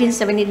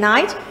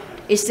 1979,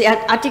 it's the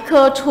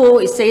Article 2,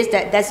 it says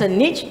that there's a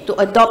need to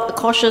adopt a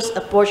cautious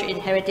approach in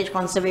heritage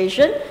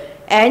conservation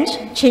and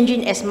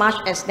changing as much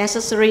as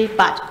necessary,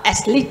 but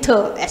as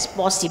little as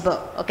possible,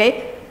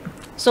 okay?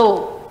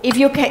 So if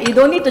you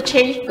don't need to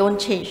change, don't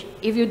change.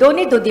 If you don't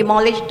need to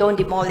demolish, don't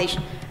demolish.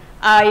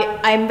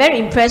 I'm very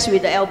impressed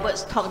with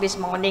Albert's talk this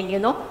morning,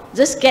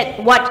 just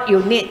get what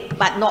you need,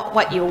 but not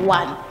what you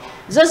want.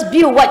 Just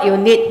build what you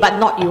need, but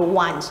not you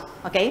want,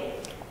 okay?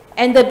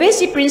 And the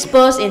basic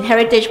principles in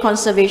heritage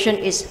conservation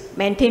is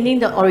maintaining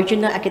the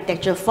original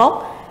architecture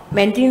form,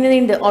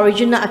 maintaining the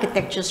original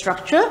architecture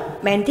structure,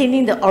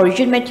 maintaining the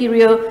origin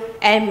material,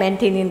 and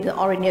maintaining the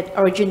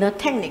original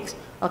techniques,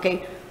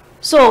 okay?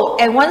 So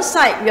at one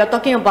side, we are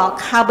talking about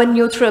carbon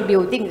neutral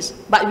buildings,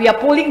 but we are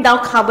pulling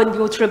down carbon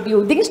neutral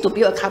buildings to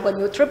build carbon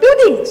neutral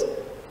buildings.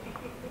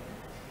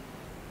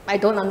 I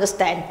don't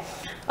understand.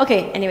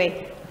 Okay,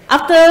 anyway.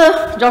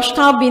 After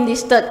Georgetown being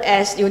listed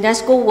as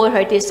UNESCO World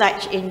Heritage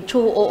Site in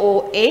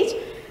 2008,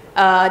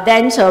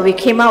 then we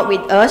came out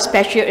with a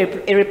special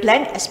area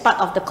plan as part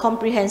of the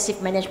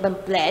comprehensive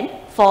management plan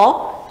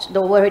for the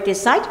World Heritage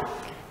Site.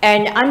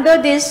 And under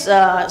this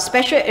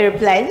special area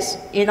plans,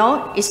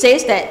 it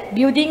says that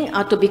buildings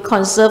are to be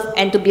conserved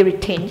and to be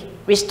retained,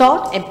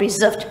 restored and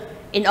preserved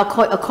in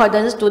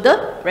accordance to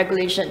the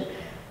regulation.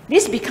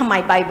 This become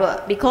my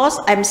Bible because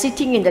I'm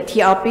sitting in the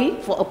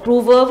TRP for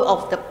approval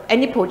of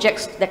any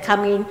projects that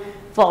come in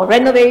for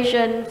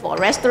renovation, for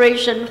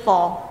restoration,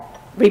 for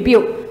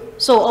rebuild.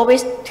 So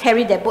always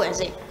carry that book and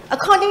say,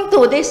 according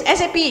to this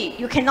SAP,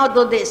 you cannot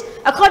do this.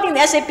 According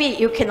to SAP,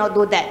 you cannot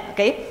do that,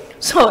 okay?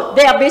 So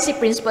there are basic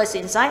principles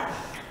inside.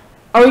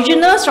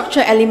 Original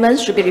structural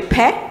elements should be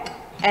repaired,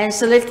 and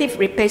selective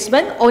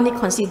replacement only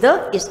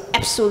considered is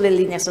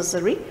absolutely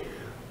necessary.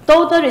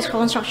 Total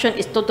reconstruction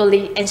is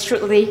totally and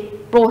strictly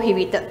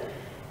prohibited.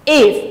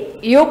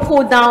 If you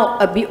pull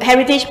down a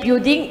heritage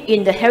building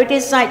in the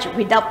heritage site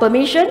without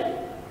permission,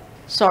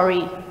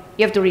 sorry,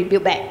 you have to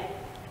rebuild back.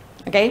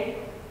 Okay?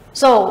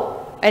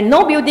 So, and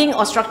no building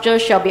or structure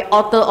shall be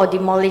altered or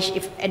demolished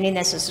if any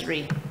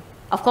necessary.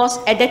 Of course,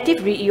 adaptive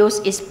reuse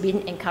is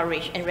being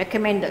encouraged and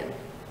recommended.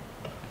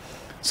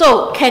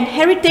 So, can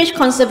heritage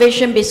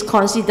conservation be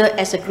considered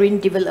as a green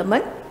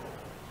development?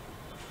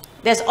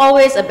 There's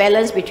always a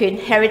balance between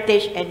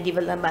heritage and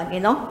development,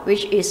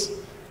 which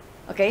is,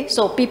 okay,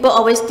 so people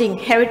always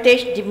think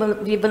heritage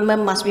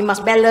development we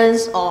must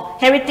balance, or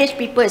heritage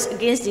people is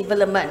against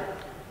development.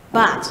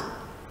 But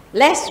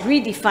let's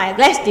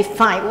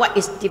define what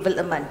is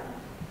development.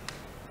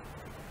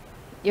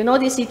 You know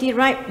this city,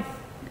 right?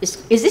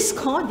 Is this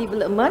called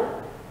development?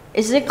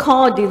 Is it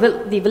called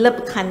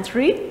developed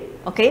country?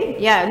 Okay,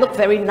 yeah, look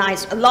very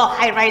nice, a lot of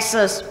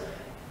high-rises.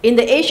 In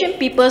the Asian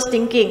people's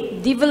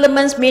thinking,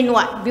 developments mean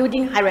what?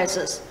 Building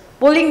high-rises,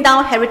 pulling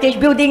down heritage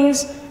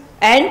buildings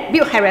and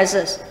build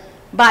high-rises.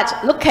 But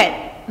look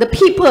at the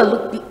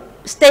people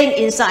staying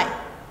inside.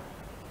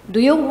 Do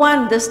you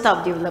want this type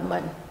of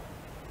development?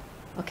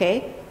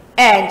 Okay,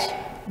 and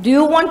Do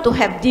you want to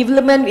have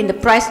development in the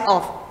price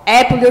of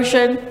air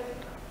pollution,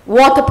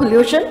 water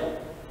pollution,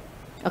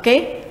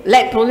 okay,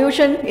 lead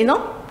pollution, you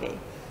know? Okay.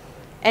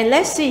 And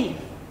let's see,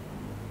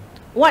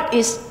 what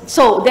is,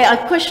 so there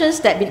are questions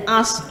that have been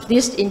asked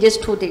in these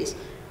 2 days.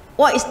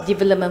 What is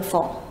development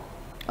for?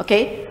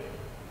 Okay,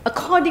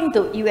 according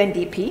to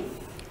UNDP,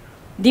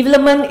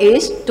 development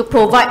is to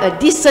provide a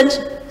decent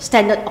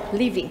standard of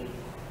living.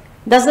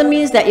 Doesn't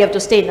mean that you have to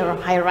stay in a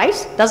high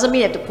rise, doesn't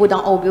mean you have to pull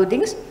down old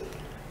buildings,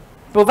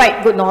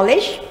 provide good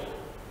knowledge,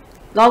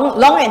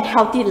 long and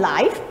healthy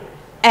life,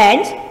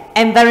 and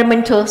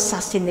environmental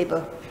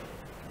sustainable.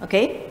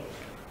 Okay,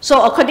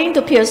 so according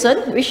to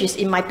Pearson, which is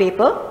in my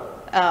paper,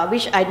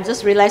 which I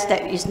just realized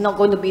that is not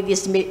going to be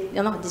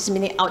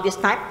disseminated out this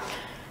time,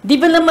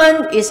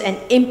 development is an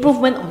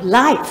improvement of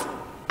life,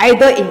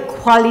 either in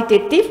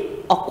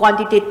qualitative or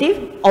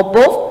quantitative or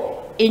both,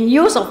 in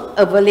use of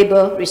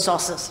available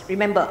resources.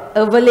 Remember,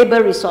 available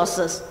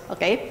resources,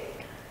 okay?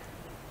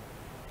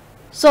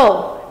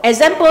 So,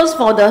 examples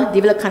for the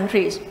developed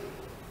countries.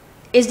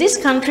 Is this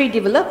country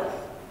developed?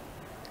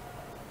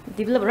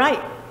 Developed, right?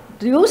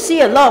 Do you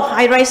see a lot of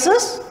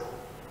high-rises?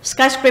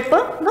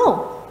 Skyscraper?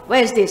 No.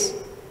 Where is this?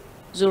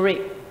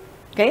 Zurich,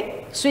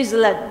 okay?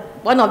 Switzerland,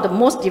 one of the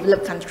most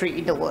developed countries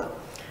in the world.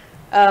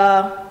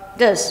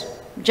 This,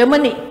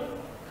 Germany,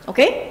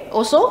 okay?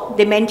 Also,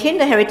 they maintain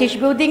the heritage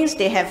buildings,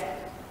 they have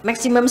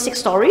maximum 6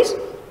 stories,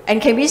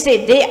 and can we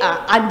say they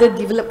are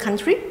underdeveloped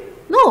country?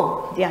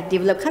 No, they are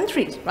developed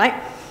countries, right?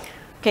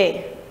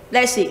 Okay,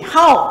 let's see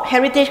how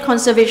heritage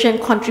conservation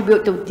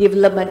contribute to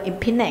development in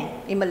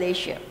Penang, in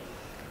Malaysia.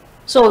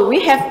 So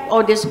we have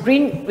all these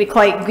green, we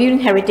call it green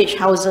heritage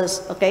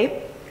houses,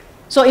 okay?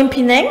 So in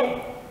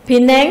Penang,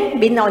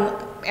 being on,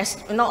 as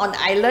you know, on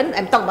the island,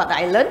 I'm talking about the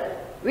island,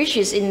 which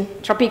is in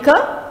tropical,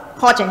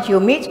 hot and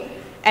humid,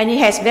 and it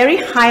has very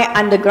high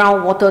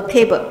underground water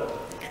table.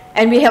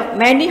 And we have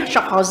many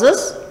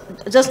shophouses.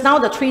 Just now,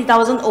 the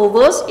 3,000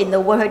 overs in the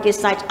World Heritage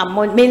Site are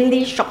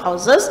mainly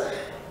shophouses,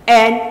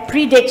 and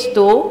predates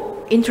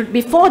to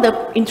before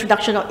the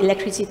introduction of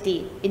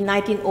electricity in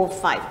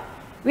 1905,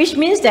 which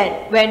means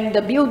that when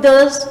the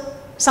builders,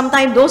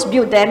 sometimes those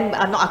build them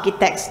are not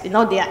architects, you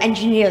know, they are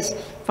engineers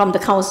from the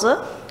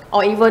council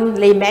or even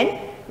laymen.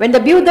 When the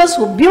builders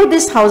who built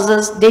these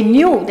houses, they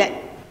knew that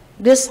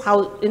this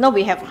house, you know,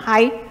 we have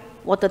high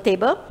water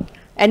table.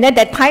 And at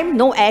that time,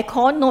 no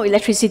aircon, no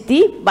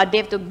electricity, but they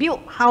have to build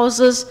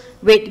houses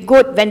with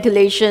good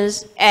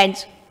ventilations and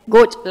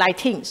good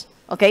lightings,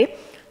 okay?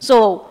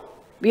 So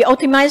we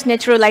optimize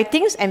natural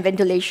lightings and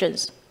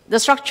ventilations. The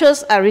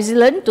structures are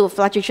resilient to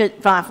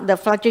the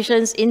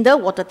fluctuations in the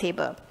water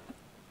table.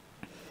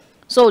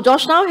 So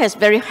Georgetown has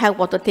very high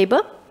water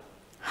table.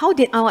 How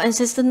did our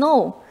ancestors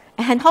know?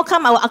 And how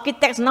come our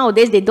architects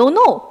nowadays, they don't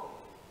know?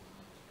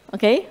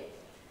 Okay?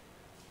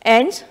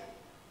 And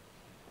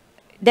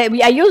that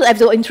I have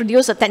to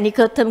introduce a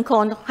technical term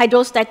called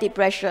hydrostatic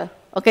pressure,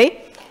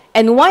 okay?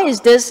 And why is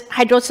this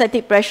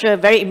hydrostatic pressure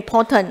very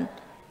important?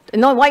 You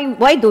know,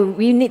 why do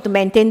we need to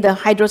maintain the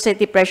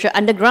hydrostatic pressure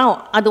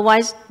underground?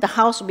 Otherwise, the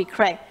house will be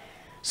cracked.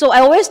 So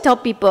I always tell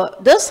people,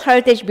 this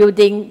heritage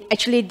building,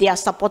 actually, they are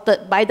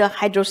supported by the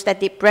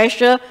hydrostatic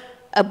pressure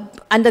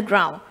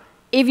underground.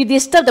 If you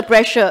disturb the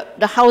pressure,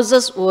 the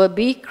houses will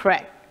be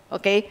cracked,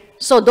 okay?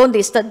 So don't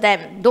disturb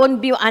them.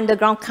 Don't build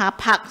underground car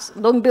parks.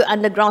 Don't build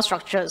underground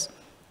structures.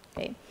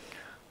 Okay.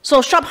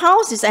 So shop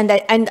house is an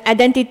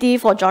identity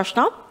for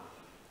Georgetown.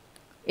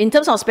 In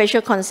terms of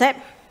spatial concept,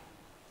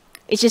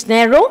 it is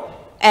narrow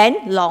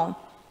and long.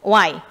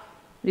 Why?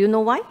 Do you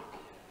know why?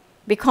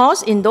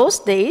 Because in those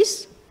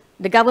days,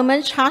 the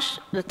government charged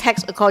the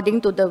tax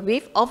according to the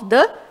width of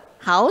the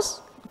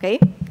house, okay?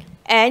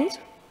 And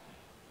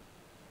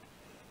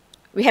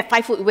we have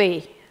 5-foot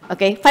way,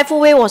 okay? 5-foot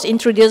way was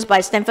introduced by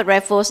Stamford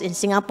Raffles in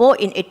Singapore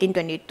in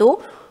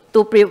 1822.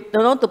 To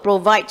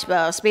provide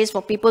space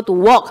for people to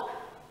walk.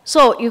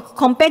 So you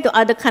compare to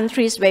other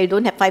countries where you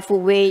don't have 5-foot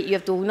way, you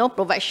have to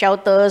provide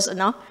shelters,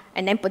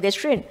 and then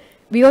pedestrian.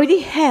 We already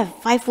have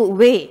 5-foot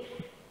way.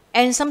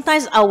 And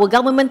sometimes our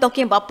government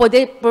talking about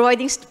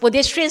providing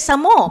pedestrians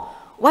some more.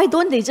 Why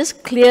don't they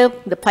just clear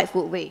the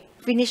 5-foot way?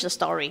 Finish the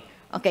story,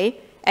 okay?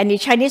 And in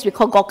Chinese, we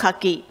call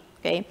gokaki,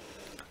 okay?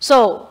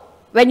 So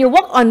when you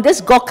walk on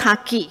this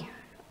gokaki,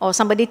 or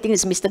somebody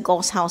thinks it's Mr.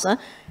 Go's house,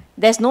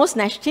 there's no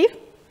snatch thief,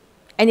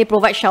 and it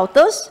provides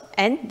shelters,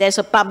 and there's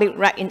a public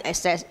right in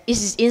access. It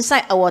is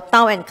inside our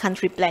Town and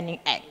Country Planning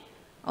Act,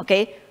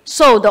 okay?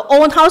 So the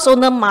house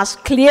owner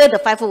must clear the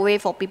 5-foot way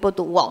for people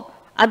to walk.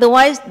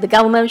 Otherwise, the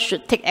government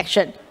should take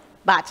action.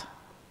 But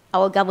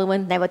our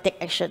government never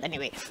take action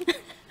anyway,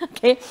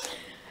 okay?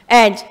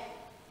 And,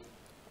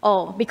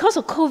 because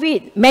of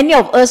COVID, many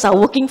of us are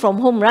working from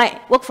home, right?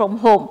 Work from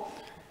home.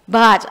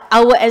 But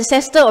our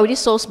ancestors already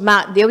so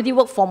smart, they already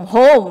work from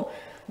home.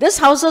 These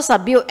houses are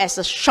built as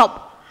a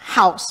shop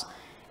house.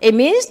 It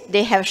means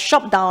they have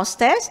shop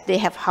downstairs, they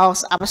have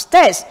house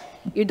upstairs.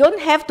 You don't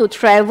have to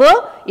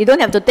travel, you don't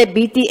have to take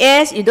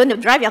BTS, you don't have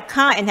to drive your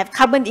car and have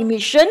carbon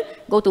emission,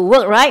 go to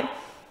work, right?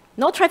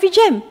 No traffic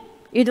jam.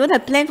 You don't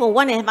have plan for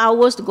 1.5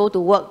 hours to go to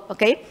work,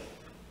 okay?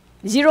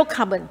 zero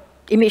carbon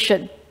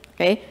emission,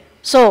 okay?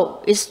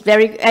 So it's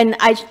very, and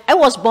I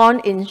was born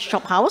in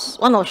shop house,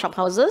 one of the shop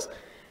houses.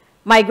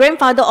 My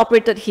grandfather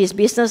operated his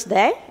business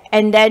there,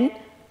 and then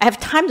I have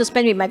time to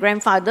spend with my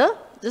grandfather.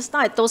 Just now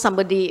I told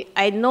somebody,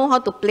 I know how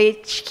to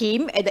play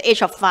scheme at the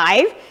age of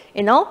 5,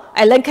 you know.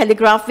 I learned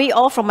calligraphy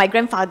all from my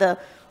grandfather,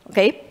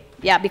 okay?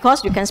 Yeah,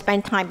 because you can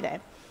spend time there.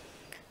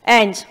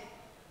 And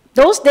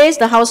those days,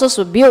 the houses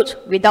were built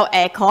without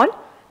aircon,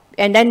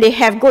 and then they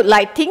have good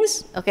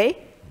lightings, okay?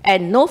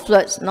 And no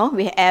floods, no?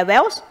 We have air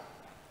wells.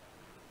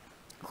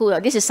 Cool,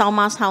 this is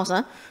Salma's house,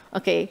 huh?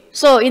 Okay,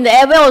 so in the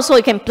air well also,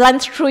 you can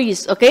plant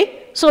trees,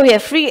 okay? So we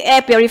have free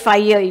air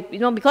purifier, you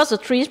know, because the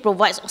trees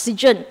provides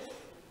oxygen,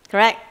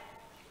 correct?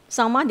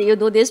 Salma, did you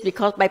do this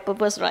because by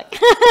purpose, right?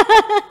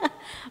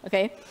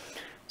 Okay,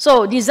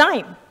 so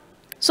design.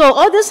 So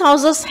all these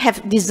houses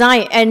have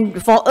design,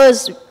 and for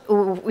us,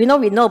 we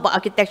know about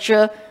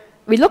architecture.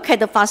 We look at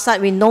the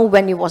facade, we know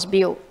when it was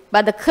built.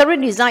 But the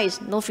current design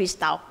is no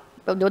freestyle.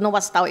 We don't know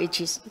what style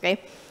it is,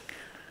 okay?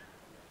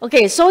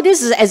 Okay, so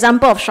this is an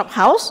example of shop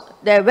house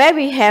where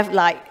we have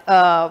like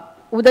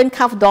wooden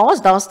carved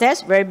doors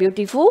downstairs, very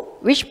beautiful,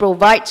 which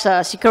provides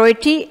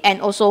security,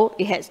 and also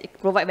it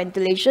provides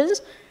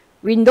ventilations.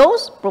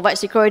 Windows provide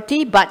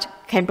security, but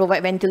can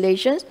provide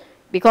ventilations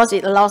because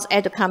it allows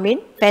air to come in.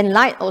 Fan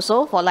light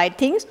also for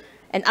lightings.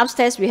 And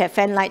upstairs we have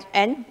fan light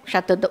and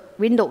shuttered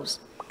windows.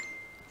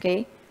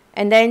 Okay,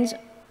 and then,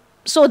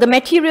 so the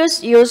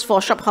materials used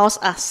for shop house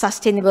are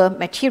sustainable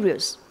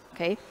materials.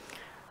 Okay,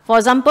 for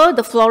example,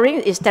 the flooring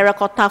is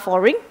terracotta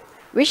flooring,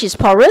 which is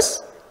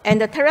porous,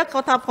 and the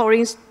terracotta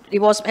flooring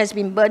has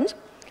been burnt.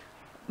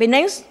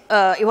 Penang,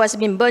 it has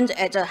been burnt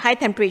at a high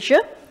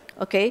temperature.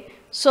 Okay,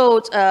 so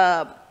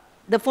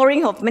the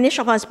flooring of many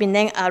shop houses in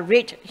Penang are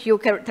red hue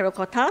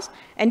terracottas,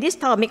 and this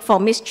style make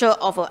from mixture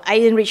of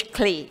iron-rich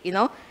clay, you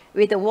know,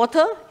 with the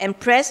water and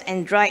press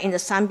and dry in the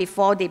sun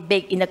before they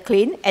bake in the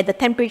kiln at the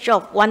temperature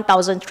of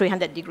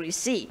 1,300 degrees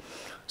C.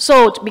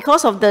 So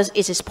because of this,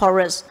 it is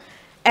porous.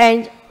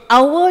 And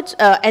our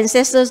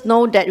ancestors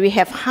know that we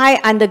have high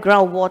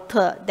underground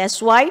water.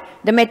 That's why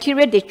the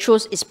material they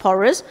choose is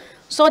porous,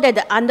 so that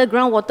the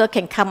underground water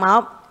can come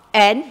out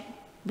and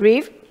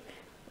breathe.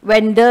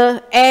 When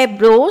the air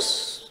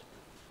blows,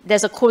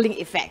 there's a cooling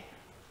effect.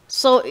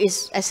 So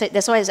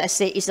that's why I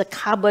say it's a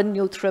carbon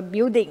neutral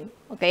building,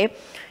 okay?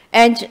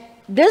 And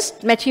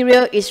this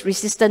material is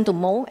resistant to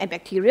mold and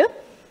bacteria.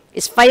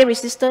 It's fire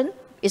resistant,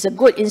 it's a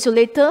good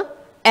insulator,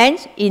 and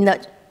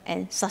inert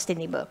and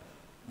sustainable,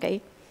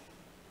 okay?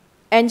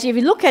 And if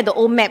you look at the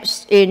old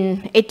maps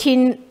in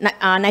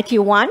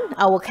 1891,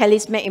 our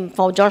Kelly's map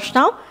for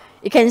Georgetown,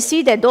 you can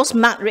see that those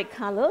marked red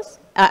colors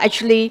are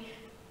actually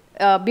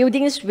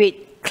buildings with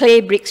clay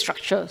brick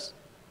structures.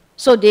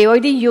 So they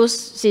already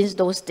used since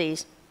those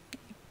days.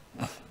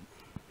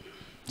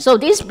 So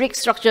this brick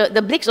structure,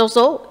 the bricks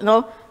also, you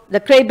know, the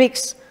clay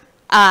bricks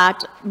are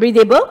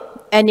breathable,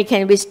 and it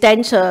can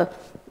withstand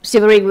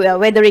severe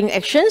weathering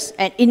actions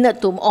and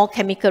inert to all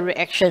chemical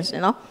reactions, you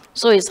know.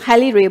 So it's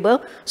highly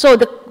durable. So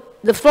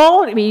the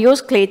floor, we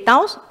use clay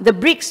tiles. The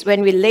bricks,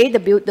 when we lay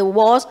the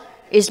walls,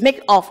 is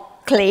made of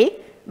clay,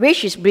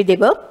 which is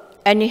breathable,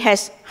 and it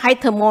has high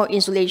thermal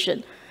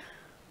insulation.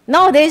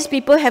 Nowadays,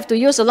 people have to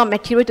use a lot of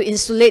material to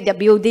insulate their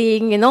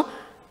building, you know.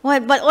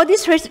 But all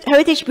these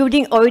heritage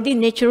building already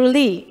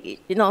naturally,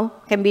 you know,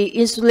 can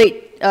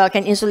insulate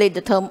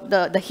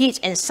the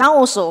heat and sound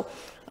also,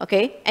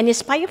 okay. And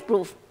it's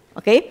fireproof,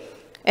 okay.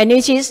 And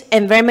it is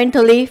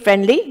environmentally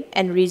friendly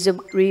and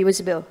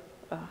reusable.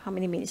 How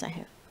many minutes I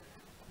have?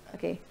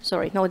 Okay,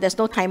 sorry, no, there's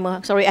no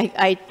timer. Sorry,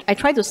 I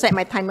tried to set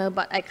my timer,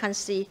 but I can't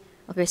see.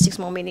 Okay, 6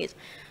 more minutes.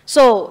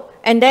 So,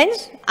 and then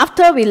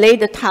after we lay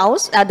the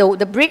tiles,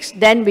 the bricks,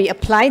 then we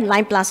apply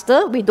lime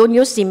plaster. We don't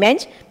use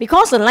cement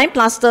because the lime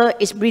plaster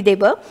is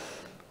breathable.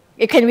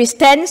 It can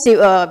withstand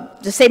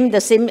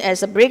the same as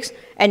the bricks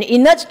and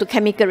inert to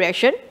chemical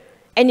reaction,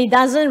 and it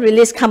doesn't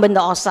release carbon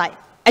dioxide.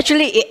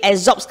 Actually, it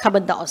absorbs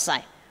carbon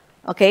dioxide.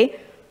 Okay,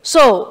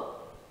 so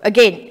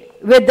again,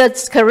 with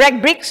the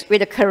correct bricks,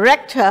 with the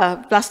correct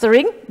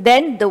plastering,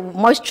 then the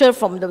moisture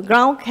from the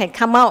ground can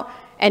come out,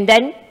 and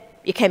then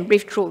it can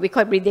breathe through. We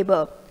call it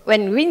breathable.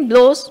 When wind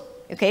blows,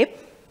 okay,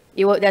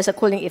 there's a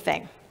cooling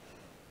effect.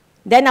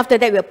 Then after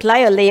that, we apply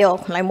a layer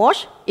of lime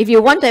wash. If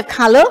you want to have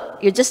color,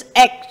 you just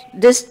add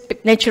this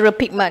natural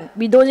pigment.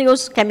 We don't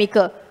use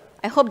chemical.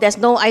 I hope there's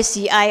no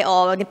ICI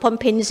or Nippon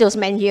Paint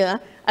salesman here.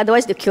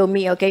 Otherwise, they'll kill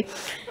me, okay?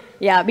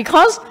 Yeah,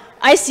 because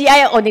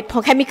ICI or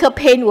Nippon chemical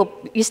paint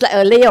is like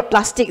a layer of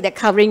plastic that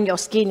covering your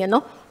skin, you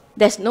know.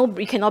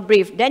 You cannot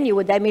breathe. Then you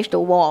will damage the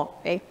wall,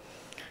 okay?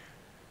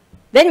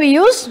 Then we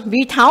use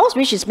V-tiles,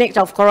 which is made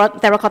of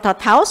terracotta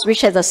tiles,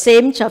 which has the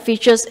same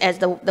features as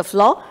the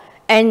floor.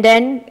 And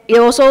then it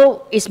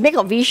also is made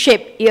of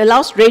V-shape. It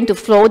allows rain to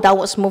flow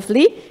downwards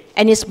smoothly,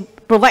 and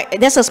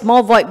there's a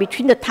small void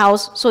between the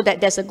tiles so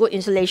that there's a good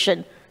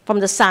insulation from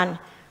the sun.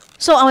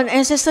 So our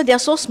ancestors, they are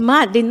so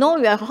smart. They know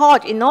we are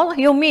hot, you know,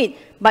 humid,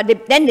 but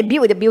then they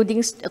build the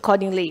buildings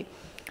accordingly.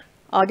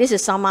 This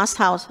is Salma's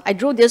house. I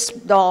drew this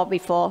door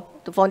before.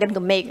 for them to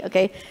make,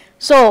 okay?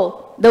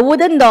 So the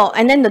wooden door,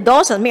 and then the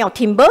doors are made of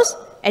timbers,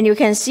 and you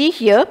can see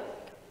here,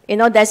 you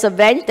know, there's a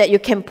vent that you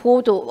can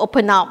pull to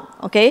open up,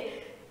 okay?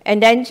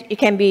 And then it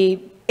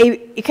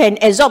can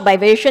absorb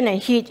vibration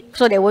and heat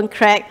so they won't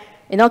crack.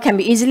 You know, can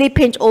be easily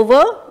painted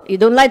over. You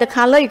don't like the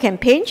color, you can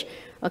paint,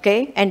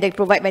 okay? And they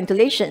provide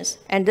ventilations.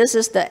 And this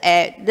is the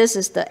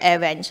air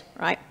vent,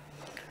 right?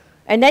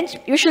 And then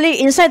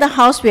usually inside the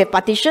house we have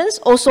partitions,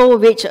 also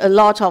with a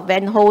lot of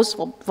vent holes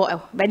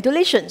for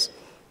ventilations.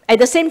 At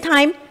the same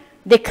time,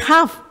 they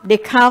carve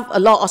a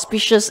lot of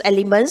auspicious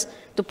elements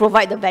to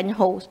provide the vent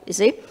holes, you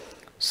see?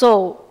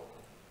 So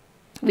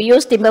we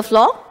use timber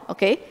floor,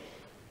 okay?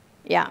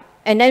 Yeah.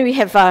 And then we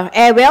have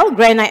air well,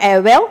 granite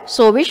air well,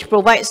 so which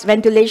provides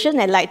ventilation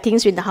and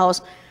lightings in the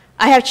house.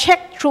 I have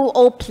checked through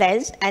all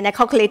plans and I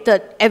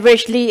calculated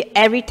averagely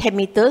every 10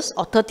 meters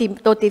or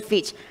 30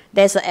 feet,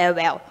 there's an air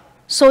well.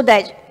 So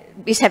that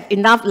we have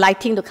enough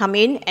lighting to come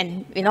in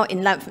and, you know,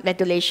 enough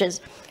ventilations.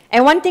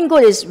 And one thing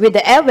good is with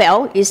the air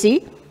well, you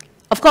see,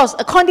 of course,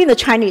 according to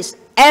Chinese,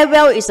 air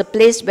well is a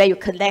place where you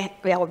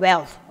collect your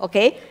wealth,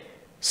 okay?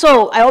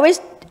 So I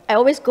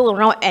always go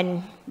around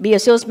and be a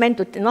salesman,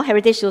 to, you know,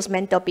 heritage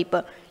salesman, tell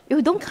people,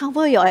 you don't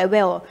cover your air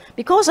well,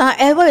 because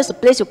air well is a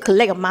place you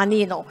collect your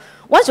money, you know.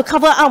 Once you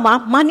cover out,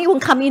 money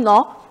won't come in,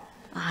 no?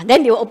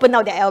 Then you open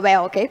out the air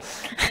well, okay?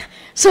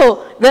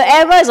 So the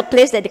air well is a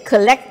place that they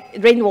collect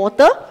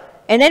rainwater,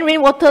 and then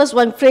rainwaters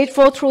when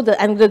flow through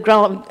the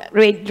underground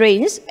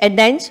drains, and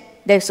then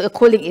there's a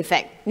cooling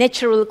effect,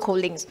 natural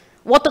coolings.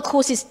 Water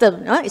cool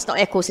system, it's not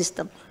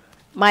ecosystem.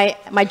 My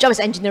job is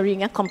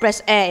engineering,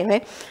 compressed air,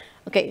 okay?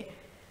 Okay.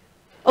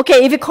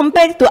 Okay, if you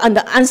compare it to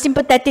under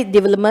unsympathetic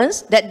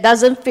developments, that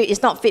doesn't fit,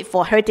 it's not fit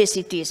for heritage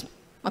cities.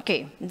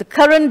 Okay, the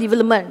current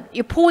development,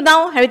 you pull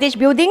down heritage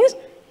buildings,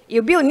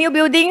 you build new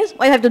buildings,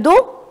 what you have to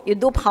do? You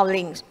do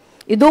pilings,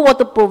 you do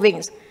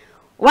waterproofings.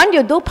 When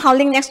you do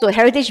piling next to a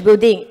heritage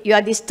building, you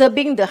are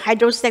disturbing the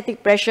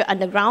hydrostatic pressure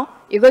underground,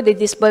 you're going to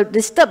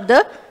disturb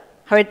the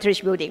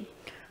heritage building.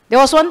 There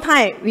was one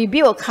time, we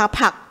built a car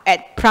park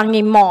at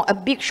Penang Mall, a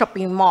big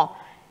shopping mall,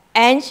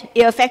 and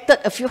it affected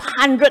a few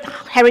hundred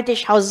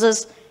heritage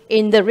houses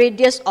in the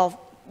radius of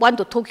 1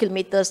 to 2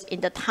 kilometers in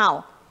the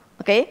town,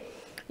 okay?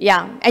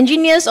 Yeah,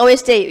 engineers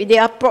always say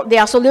there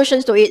are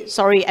solutions to it.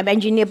 Sorry, I'm an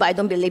engineer, but I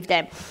don't believe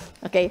them,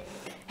 okay?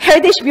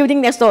 Heritage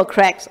building next door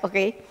cracks,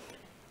 okay?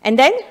 And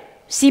then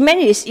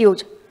cement is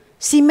used.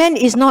 Cement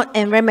is not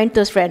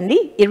environmental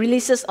friendly. It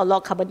releases a lot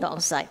of carbon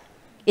dioxide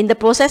in the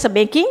process of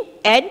making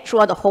and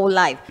throughout the whole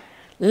life.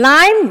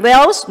 Lime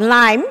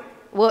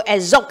will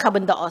absorb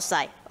carbon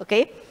dioxide,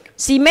 okay?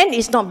 Cement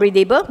is not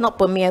breathable, not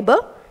permeable.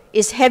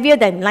 It's heavier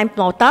than lime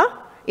mortar.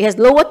 It has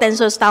lower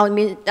tensile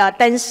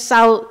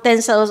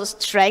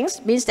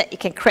strength, means that it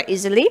can crack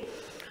easily.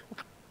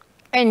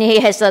 And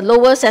it has a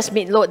lower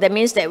seismic load. That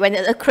means that when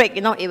it crack,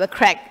 you know, it will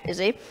crack, you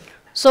see.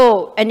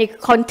 So, and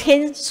it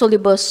contains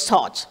soluble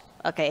salt,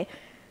 okay?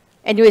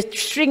 And it will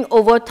shrink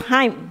over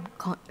time,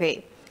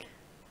 okay?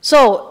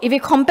 So, if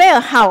you compare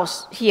a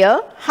house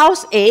here,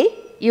 house A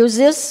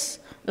uses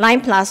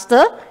lime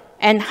plaster,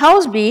 and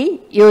house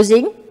B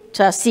using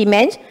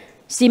cement.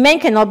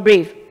 Cement cannot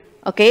breathe,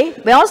 okay?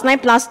 Whereas lime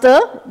plaster,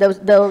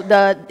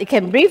 it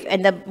can breathe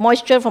and the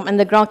moisture from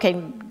underground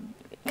can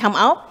come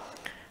out.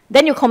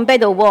 Then you compare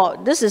the wall.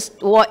 This is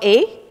wall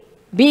A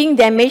being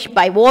damaged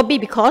by wall B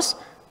because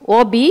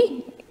wall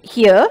B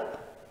here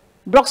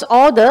blocks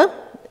all the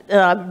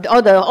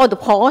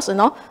pores, you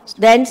know.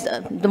 Then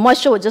the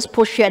moisture will just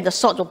push here and the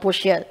salt will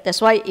push here.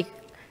 That's why it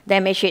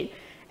damaged it.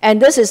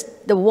 And this is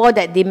the wall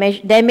that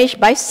damaged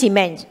by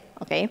cement,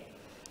 okay?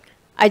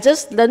 I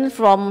just learned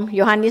from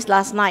Johannes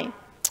last night.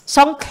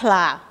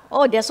 Songkla,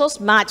 oh, they're so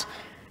smart.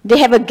 They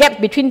have a gap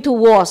between two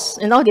walls,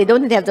 you know, they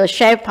don't have the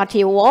shared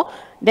party wall.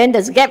 Then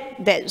there's a gap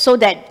so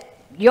that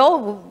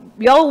your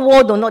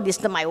wall do not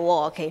disturb my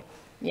wall, okay?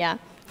 Yeah.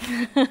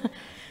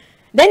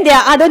 Then there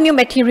are other new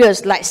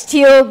materials like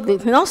steel.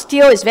 You know,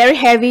 steel is very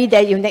heavy,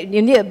 that you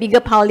need a bigger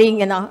piling,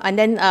 you know, and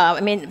then,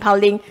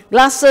 piling.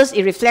 Glasses,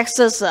 it reflects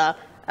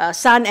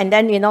sun, and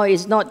then, you know,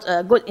 it's not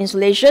good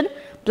insulation.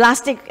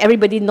 Plastic,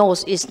 everybody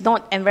knows, is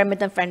not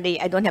environmental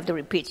friendly. I don't have to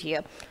repeat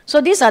here.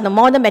 So these are the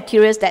modern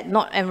materials that are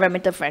not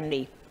environmental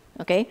friendly,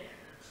 okay?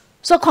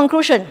 So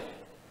conclusion,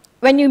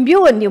 when you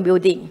build a new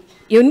building,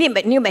 you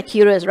need new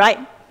materials, right?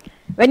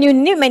 When you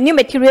need new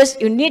materials,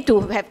 you need to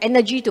have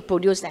energy to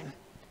produce them.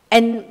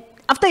 And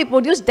after you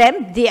produce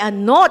them, they are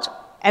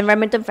not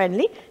environmental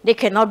friendly. They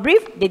cannot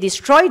breathe. They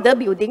destroy the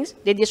buildings.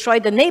 They destroy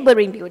the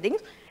neighboring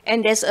buildings.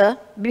 And there's a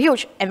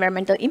huge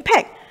environmental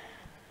impact.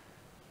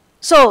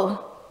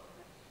 So,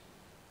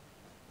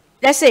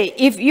 let's say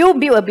if you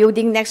build a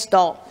building next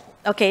door,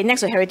 okay,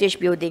 next to a heritage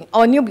building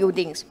or new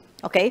buildings,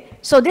 okay,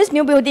 so this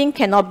new building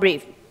cannot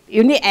breathe.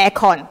 You need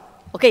aircon,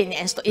 okay,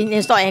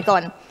 install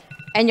aircon.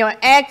 And your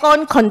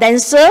aircon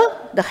condenser,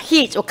 the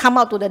heat will come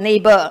out to the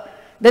neighbor.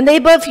 The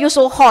neighbor feels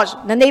so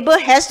hot, the neighbor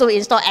has to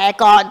install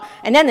aircon,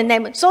 and then the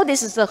neighbor, so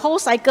this is the whole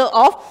cycle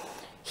of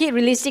heat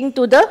releasing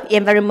to the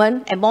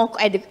environment, and more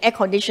air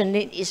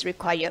conditioning is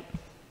required,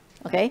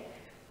 okay?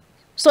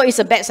 So it's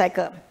a bad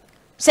cycle.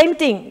 Same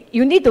thing,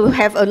 you need to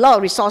have a lot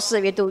of resources.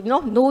 You have to,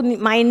 no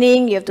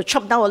mining, you have to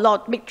chop down a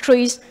lot of big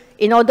trees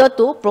in order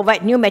to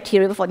provide new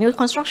material for new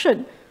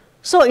construction.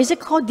 So is it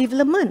called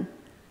development?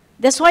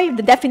 That's why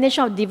the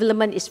definition of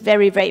development is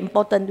very, very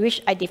important,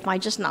 which I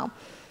defined just now.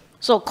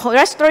 So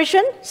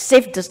restoration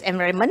saves the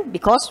environment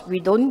because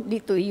we don't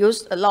need to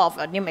use a lot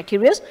of new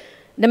materials.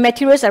 The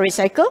materials are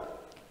recycled,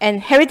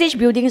 and heritage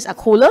buildings are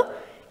cooler.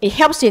 It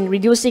helps in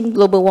reducing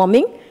global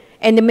warming,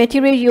 and the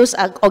material used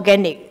are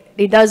organic.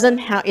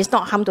 It's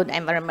not harm to the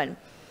environment.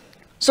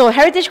 So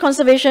heritage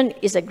conservation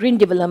is a green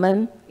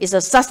development, it's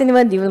a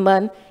sustainable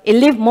development. It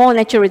leaves more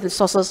natural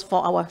resources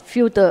for our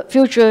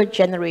future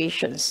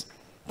generations.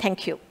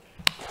 Thank you.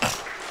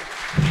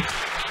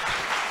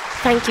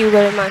 Thank you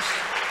very much.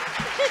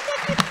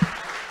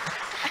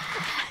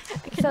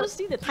 I cannot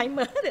see the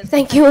timer.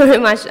 Thank you very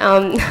much,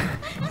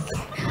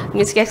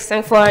 Ms.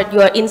 Gaik, for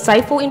your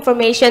insightful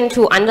information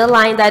to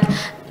underline that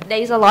there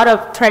is a lot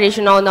of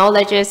traditional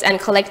knowledges and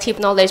collective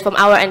knowledge from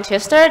our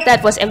ancestors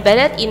that was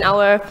embedded in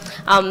our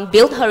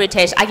built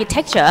heritage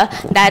architecture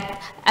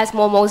that, as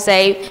Momo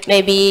say,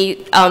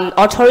 maybe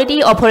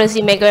authority or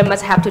policymaker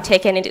must have to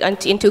take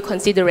into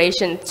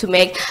consideration to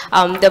make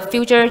the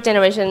future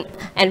generation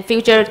and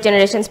future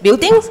generations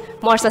buildings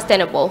more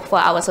sustainable for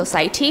our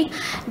society.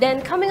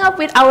 Then coming up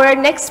with our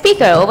next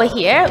speaker over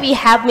here, we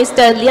have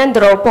Mr.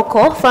 Leandro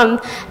Poco from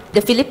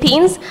the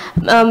Philippines.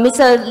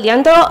 Mr.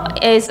 Leandro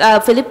is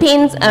a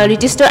Philippines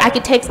registered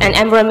architect and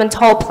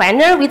environmental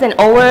planner with an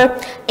over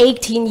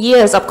 18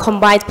 years of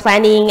combined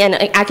planning and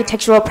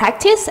architectural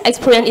practice,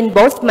 experience in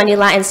both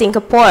Manila and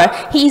Singapore.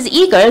 He is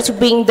eager to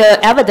bring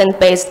the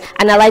evidence-based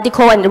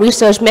analytical and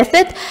research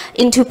method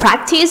into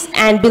practice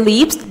and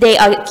believes they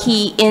are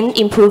key in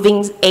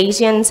improving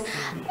Asians'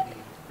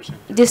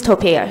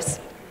 dystopias.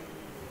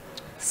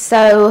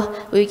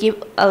 So we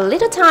give a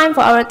little time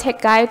for our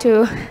tech guy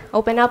to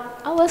open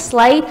up our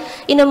slide.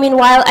 In the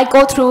meanwhile, I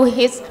go through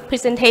his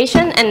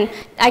presentation, and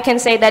I can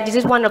say that this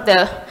is one of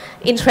the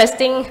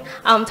interesting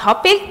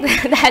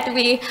topics that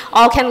we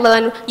all can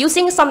learn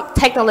using some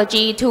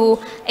technology to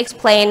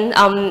explain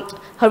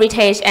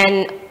heritage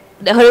and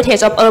the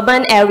heritage of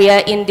urban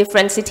area in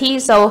different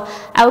cities. So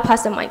I will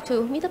pass the mic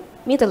to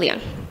Mr. Leon.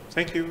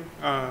 Thank you.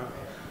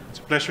 It's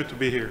a pleasure to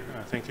be here.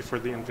 Thank you for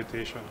the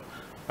invitation.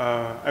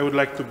 I would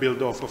like to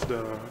build off of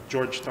the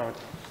Georgetown.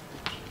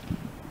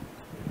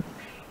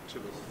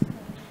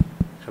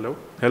 Hello?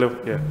 Hello?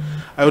 Yeah.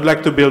 I would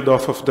like to build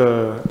off of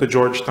the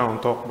Georgetown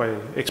talk by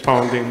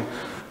expounding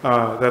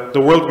that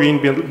the World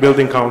Green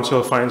Building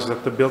Council finds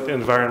that the built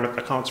environment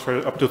accounts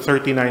for up to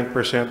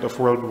 39% of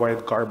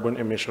worldwide carbon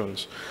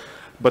emissions.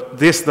 But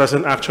this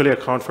doesn't actually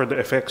account for the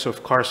effects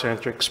of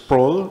car-centric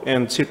sprawl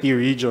and city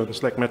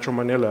regions like Metro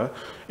Manila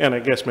and I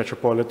guess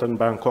metropolitan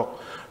Bangkok.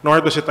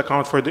 Nor does it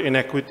account for the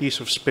inequities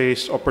of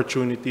space,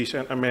 opportunities,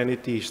 and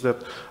amenities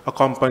that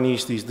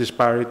accompanies these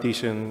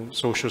disparities in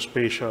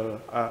socio-spatial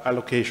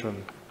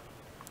allocation.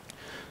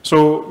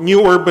 So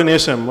new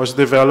urbanism was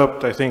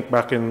developed, I think,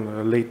 back in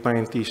the late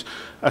 90s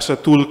as a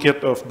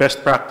toolkit of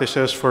best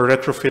practices for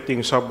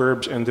retrofitting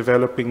suburbs and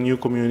developing new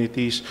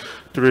communities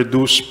to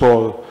reduce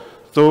sprawl.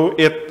 Though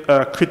it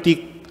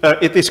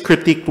is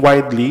critiqued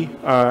widely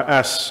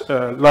as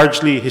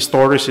largely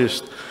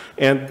historicist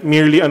and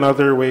merely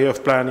another way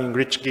of planning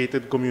rich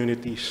gated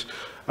communities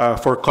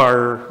for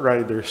car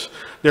riders,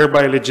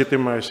 thereby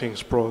legitimizing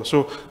sprawl.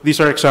 So these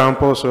are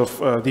examples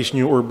of these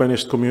new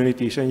urbanist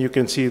communities, and you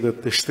can see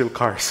that there's still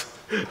cars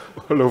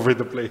all over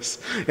the place.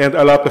 And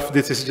a lot of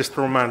this is just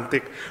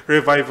romantic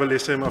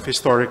revivalism of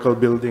historical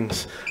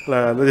buildings.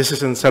 This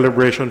is in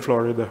Celebration,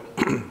 Florida.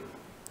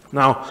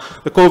 Now,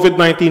 the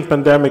COVID-19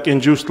 pandemic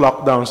induced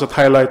lockdowns that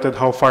highlighted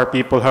how far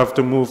people have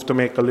to move to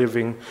make a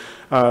living.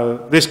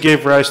 This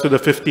gave rise to the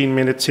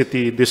 15-minute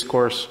city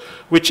discourse,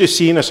 which is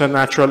seen as a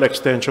natural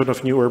extension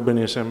of new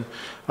urbanism.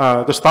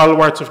 The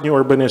stalwarts of new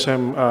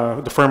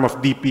urbanism, the firm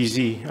of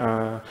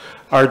DPZ,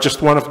 are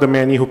just one of the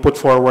many who put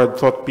forward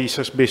thought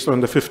pieces based on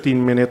the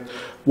 15-minute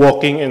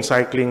walking and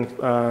cycling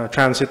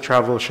transit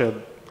travel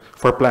shed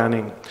for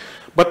planning.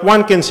 But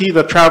one can see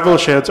that travel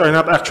sheds are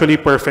not actually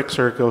perfect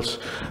circles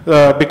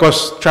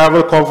because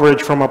travel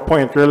coverage from a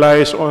point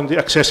relies on the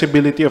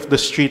accessibility of the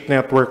street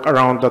network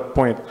around that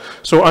point.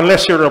 So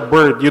unless you're a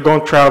bird, you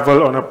don't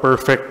travel on a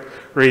perfect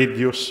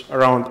radius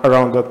around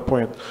that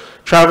point.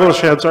 Travel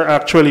sheds are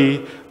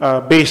actually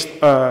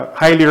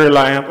highly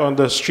reliant on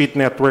the street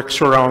network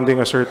surrounding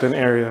a certain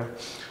area.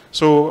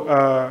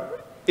 So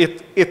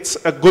it's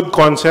a good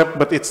concept,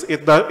 but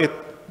it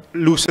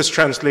loses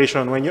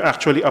translation when you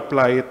actually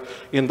apply it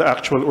in the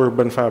actual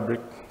urban fabric.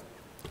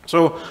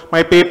 So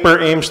my paper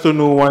aims to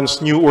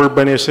nuance new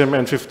urbanism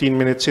and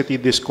 15-minute city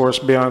discourse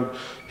beyond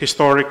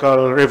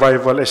historical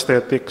revival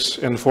aesthetics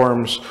and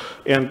forms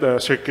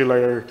and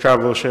circular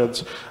travel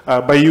sheds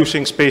by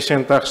using space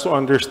syntax to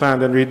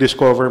understand and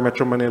rediscover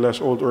Metro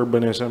Manila's old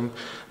urbanism.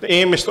 The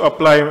aim is to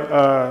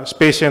apply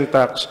space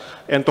syntax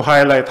and to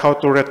highlight how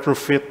to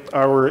retrofit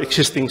our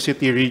existing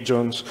city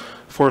regions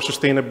for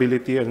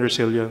sustainability and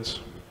resilience.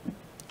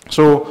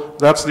 So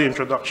that's the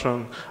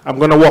introduction. I'm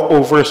going to walk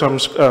over some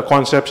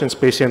concepts in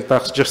space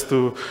syntax just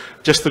to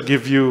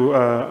give you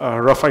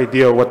a rough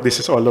idea of what this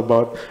is all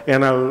about,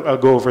 and I'll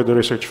go over the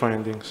research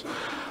findings.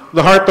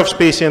 The heart of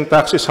space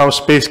syntax is how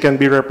space can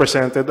be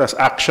represented as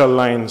axial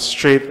lines,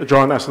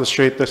 drawn as the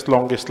straightest,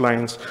 longest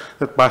lines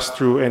that pass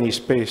through any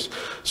space.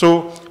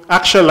 So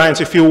axial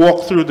lines, if you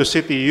walk through the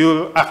city,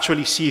 you'll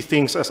actually see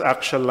things as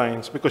axial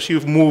lines because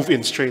you move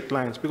in straight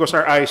lines, because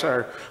our eyes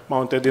are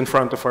mounted in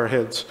front of our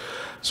heads.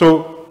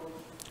 So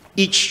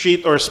each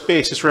street or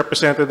space is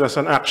represented as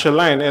an axial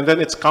line, and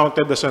then it's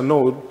counted as a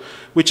node,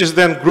 which is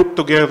then grouped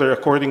together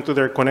according to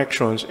their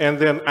connections and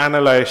then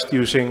analyzed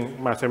using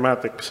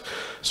mathematics.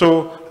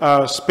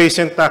 So space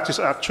syntax is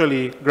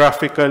actually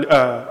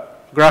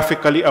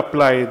graphically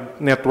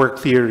applied network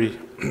theory.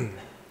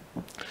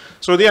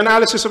 So the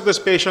analysis of the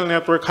spatial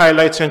network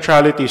highlights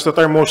centralities that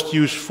are most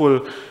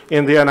useful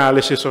in the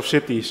analysis of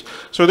cities.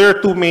 So there are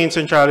two main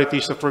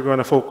centralities that we're going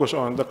to focus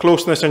on: the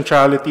closeness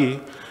centrality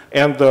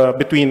and the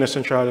betweenness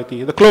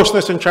centrality. The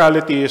closeness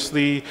centrality is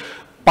the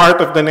part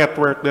of the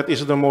network that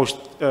is the most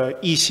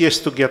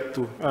easiest to get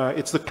to.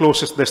 It's the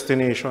closest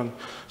destination.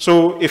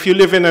 So if you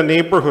live in a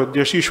neighborhood,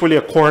 there's usually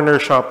a corner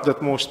shop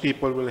that most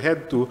people will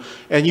head to,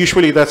 and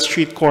usually that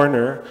street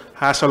corner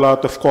has a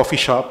lot of coffee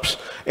shops,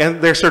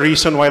 and there's a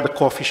reason why the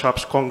coffee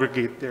shops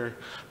congregate there,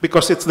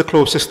 because it's the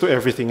closest to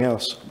everything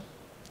else.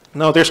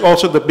 Now, there's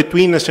also the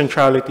betweenness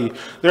centrality.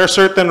 There are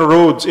certain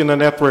roads in a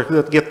network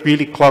that get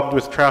really clogged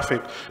with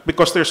traffic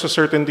because there's a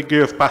certain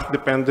degree of path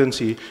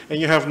dependency, and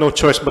you have no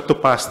choice but to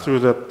pass through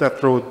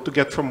that road to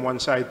get from one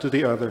side to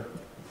the other.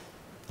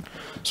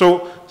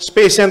 So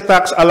space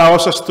syntax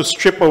allows us to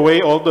strip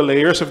away all the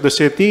layers of the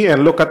city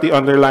and look at the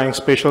underlying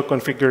spatial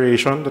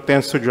configuration that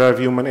tends to drive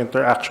human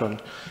interaction.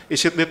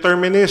 Is it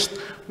determinist?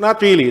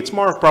 Not really. It's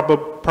more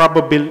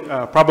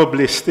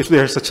probabilist, if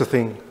there's such a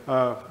thing.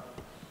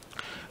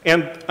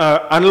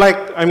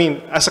 Unlike, I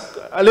mean, as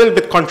a little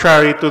bit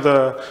contrary to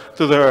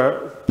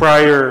the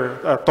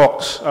prior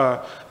talks,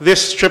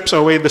 this strips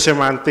away the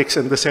semantics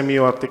and the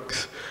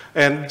semiotics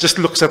and just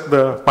looks at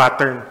the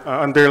pattern,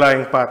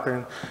 underlying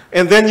pattern.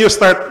 And then you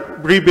start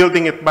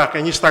rebuilding it back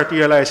and you start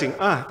realizing,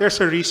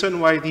 there's a reason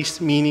why these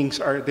meanings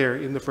are there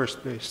in the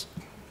first place.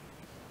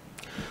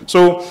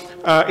 So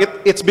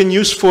it's been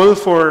useful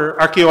for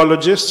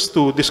archaeologists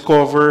to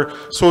discover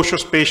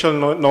socio-spatial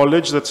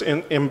knowledge that's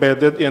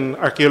embedded in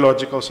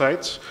archaeological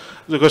sites,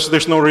 because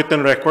there's no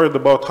written record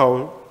about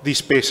how these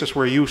spaces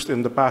were used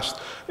in the past.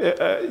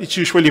 It's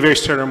usually very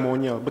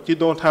ceremonial, but you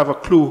don't have a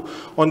clue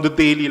on the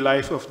daily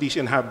life of these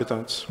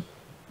inhabitants.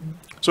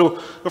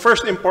 So the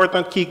first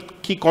important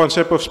key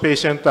concept of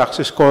space syntax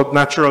is called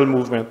natural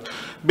movement.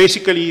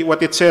 Basically,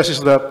 what it says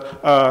is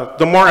that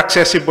the more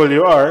accessible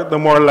you are, the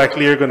more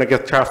likely you're going to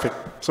get traffic.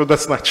 So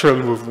that's natural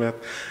movement.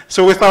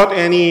 So without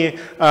any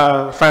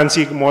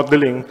fancy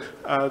modeling,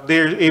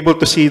 they're able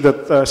to see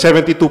that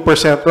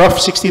 72%, rough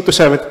 60 to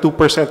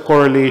 72%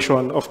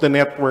 correlation of the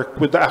network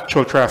with the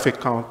actual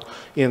traffic count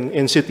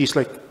in cities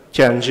like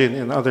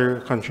Tianjin and other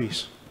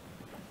countries.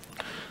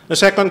 The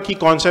second key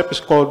concept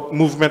is called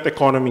movement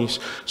economies.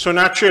 So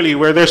naturally,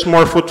 where there's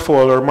more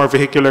footfall or more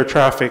vehicular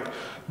traffic,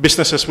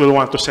 businesses will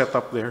want to set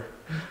up there.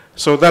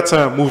 So that's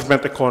a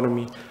movement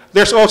economy.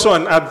 There's also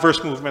an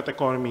adverse movement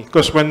economy,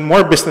 because when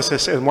more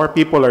businesses and more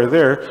people are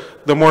there,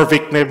 the more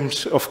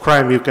victims of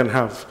crime you can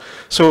have.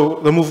 So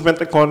the movement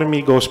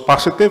economy goes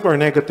positive or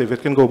negative.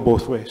 It can go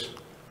both ways.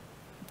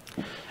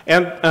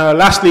 And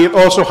lastly, it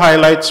also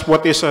highlights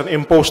what is an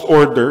imposed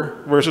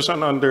order versus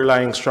an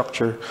underlying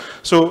structure.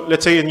 So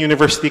let's say in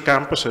university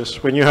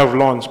campuses, when you have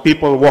lawns,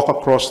 people walk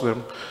across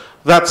them.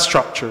 That's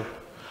structure.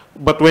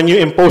 But when you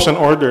impose an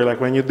order,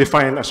 like when you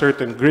define a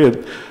certain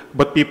grid,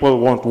 but people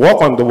won't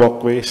walk on the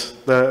walkways,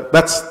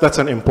 that's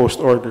an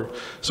imposed order.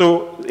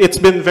 So it's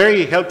been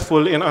very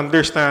helpful in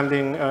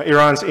understanding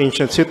Iran's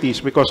ancient cities,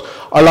 because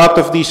a lot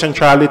of these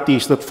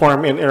centralities that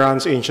form in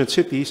Iran's ancient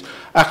cities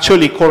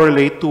actually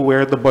correlate to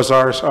where the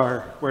bazaars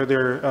are, where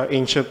their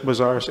ancient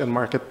bazaars and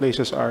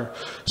marketplaces are.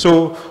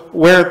 So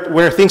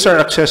where things are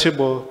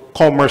accessible,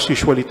 commerce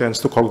usually tends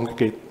to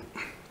congregate.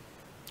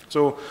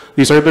 So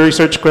these are the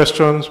research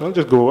questions. I'll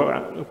just go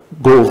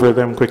over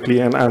them quickly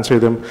and answer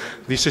them.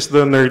 This is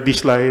the nerdy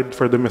slide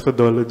for the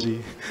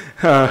methodology.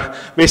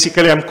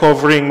 Basically, I'm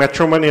covering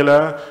Metro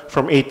Manila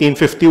from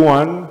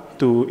 1851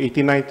 to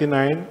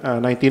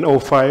 1899,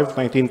 1905,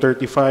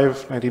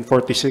 1935,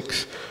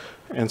 1946,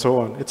 and so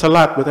on. It's a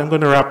lot, but I'm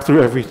going to wrap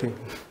through everything.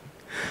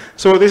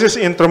 So this is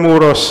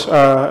Intramuros.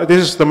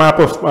 This is the map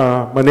of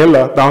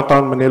Manila,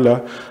 downtown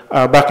Manila,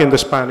 back in the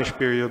Spanish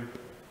period.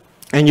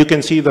 And you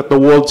can see that the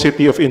walled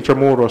city of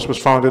Intramuros was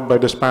founded by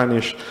the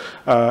Spanish.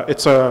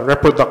 It's a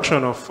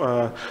reproduction of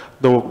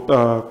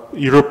the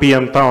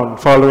European town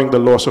following the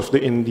laws of the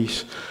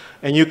Indies.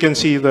 And you can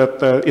see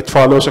that it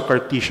follows a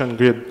Cartesian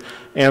grid.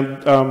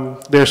 And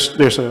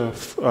there's a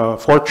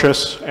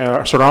fortress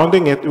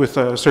surrounding it with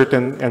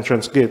certain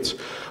entrance gates.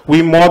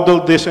 We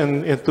modeled this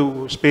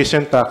into space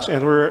syntax,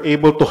 and we're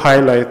able to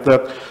highlight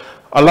that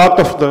a lot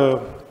of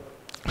the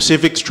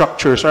civic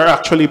structures are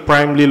actually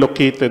primarily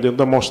located in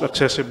the most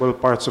accessible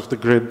parts of the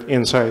grid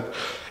inside.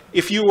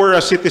 If you were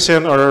a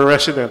citizen or a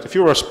resident, if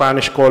you were a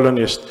Spanish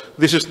colonist,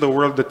 this is the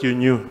world that you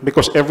knew,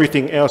 because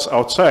everything else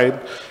outside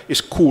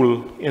is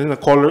cool, in a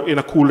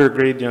cooler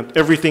gradient.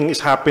 Everything is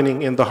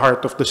happening in the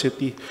heart of the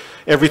city.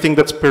 Everything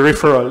that's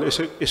peripheral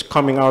is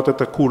coming out at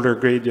a cooler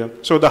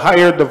gradient. So the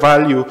higher the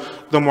value,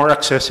 the more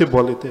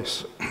accessible it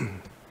is.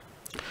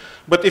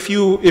 But if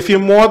you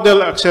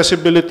model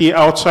accessibility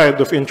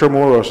outside of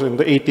Intramuros in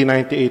the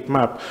 1898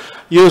 map,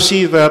 you'll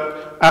see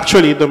that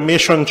actually the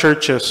mission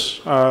churches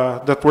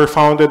that were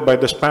founded by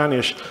the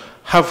Spanish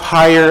have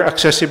higher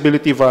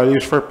accessibility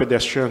values for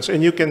pedestrians.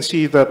 And you can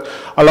see that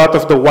a lot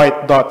of the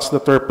white dots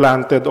that are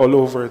planted all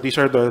over, these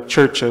are the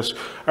churches,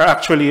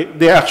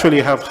 they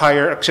actually have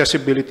higher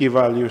accessibility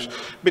values,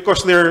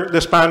 because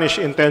the Spanish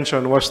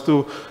intention was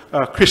to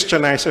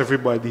Christianize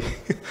everybody.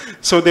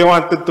 So they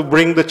wanted to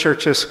bring the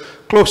churches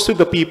close to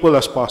the people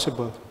as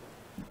possible.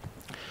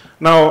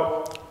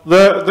 Now,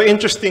 the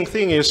interesting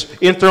thing is,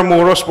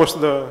 Intramuros was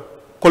the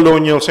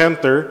colonial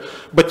center,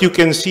 but you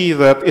can see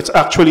that it's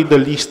actually the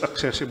least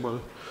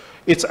accessible.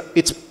 It's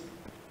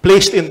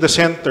placed in the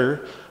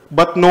center,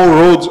 but no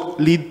roads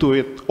lead to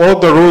it. All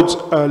the roads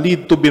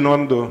lead to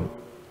Binondo,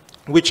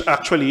 which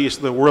actually is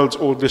the world's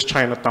oldest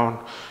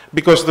Chinatown.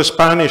 Because the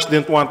Spanish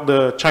didn't want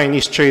the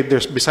Chinese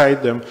traders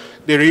beside them,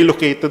 they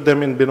relocated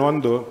them in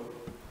Binondo.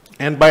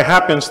 And by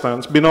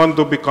happenstance,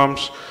 Binondo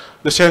becomes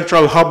the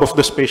central hub of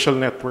the spatial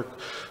network.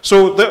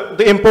 So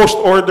the imposed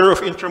order of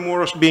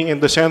Intramuros being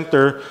in the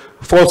center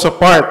falls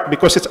apart,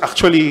 because it's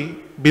actually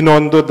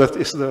Binondo that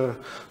is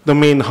the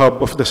main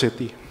hub of the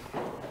city.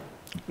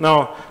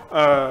 Now,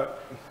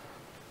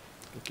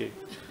 okay.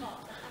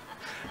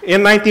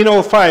 In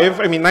 1905,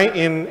 I mean,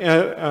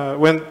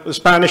 when the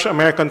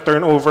Spanish-American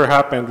turnover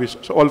happened,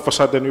 so all of a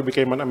sudden we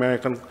became an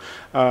American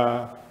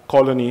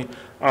colony,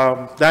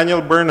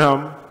 Daniel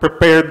Burnham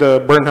prepared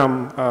the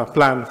Burnham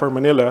Plan for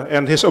Manila,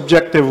 and his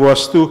objective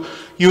was to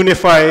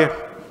unify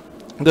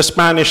the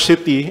Spanish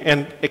city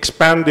and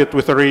expand it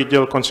with a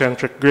radial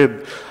concentric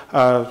grid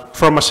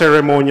from a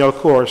ceremonial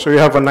core. So you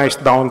have a nice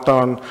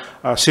downtown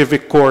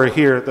civic core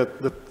here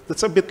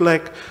that's a bit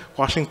like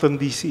Washington,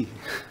 D.C.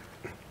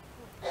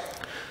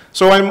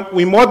 So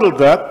we modeled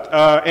that,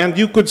 and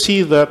you could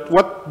see that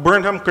what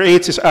Burnham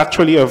creates is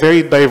actually a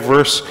very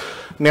diverse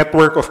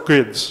network of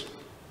grids.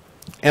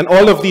 And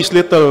all of these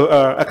little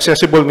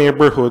accessible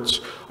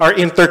neighborhoods are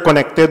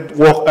interconnected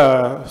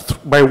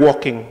by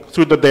walking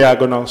through the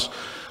diagonals.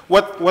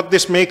 What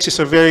this makes is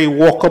a very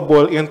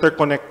walkable,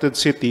 interconnected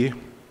city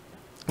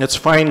that's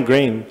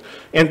fine-grained.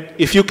 And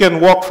if you can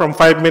walk from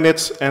 5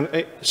 minutes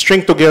and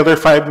string together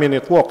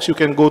 5-minute walks, you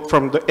can go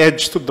from the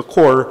edge to the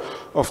core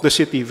of the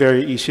city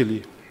very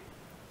easily.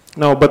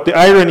 Now, but the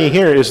irony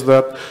here is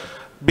that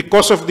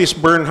because of this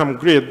Burnham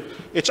grid,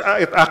 it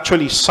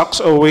actually sucks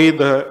away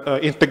the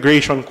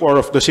integration core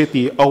of the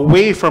city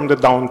away from the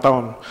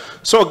downtown.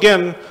 So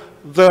again,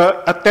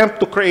 the attempt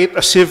to create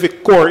a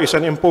civic core is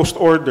an imposed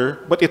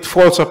order, but it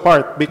falls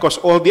apart because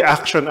all the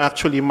action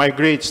actually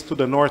migrates to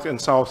the north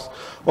and south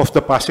of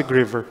the Pasig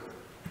River,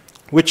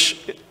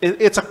 which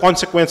it's a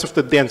consequence of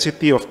the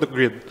density of the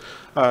grid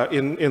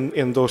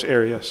in those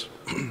areas.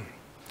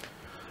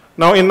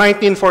 Now, in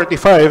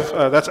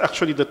 1945, that's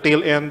actually the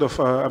tail end of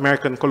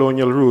American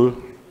colonial rule.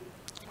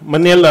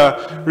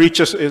 Manila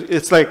reaches,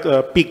 it's like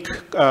a peak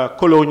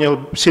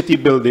colonial city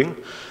building,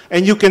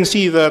 and you can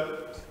see that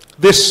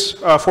this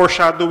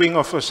foreshadowing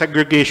of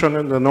segregation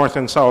in the north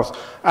and south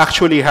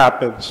actually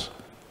happens.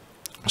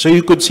 So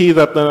you could see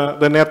that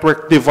the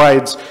network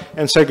divides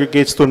and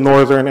segregates to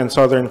northern and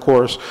southern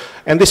cores.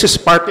 And this is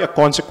partly a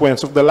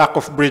consequence of the lack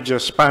of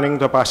bridges spanning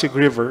the Pasig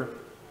River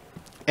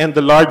and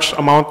the large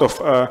amount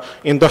of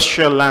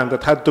industrial land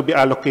that had to be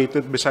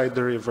allocated beside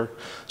the river.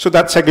 So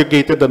that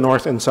segregated the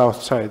north and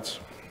south sides.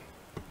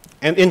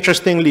 And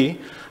interestingly,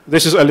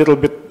 this is a little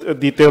bit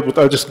detailed, but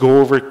I'll just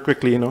go over it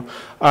quickly.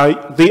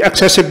 The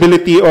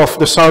accessibility of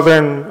the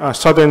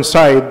southern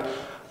side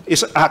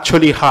is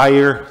actually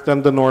higher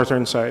than the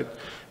northern side.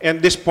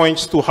 And this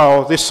points to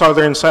how this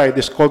southern side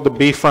is called the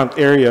Bayfront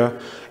area.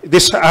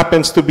 This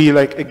happens to be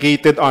like a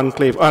gated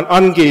enclave, an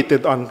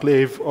ungated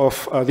enclave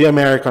of the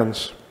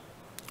Americans.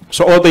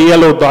 So all the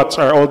yellow dots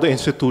are all the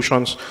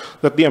institutions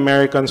that the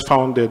Americans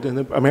founded and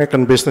the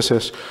American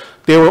businesses.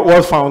 They were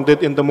all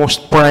founded in the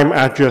most prime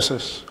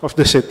addresses of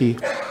the city.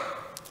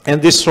 And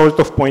this sort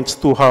of points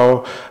to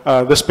how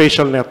the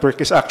spatial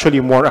network is actually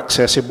more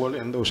accessible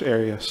in those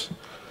areas.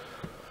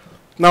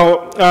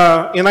 Now,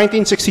 in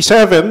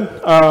 1967,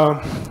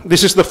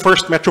 this is the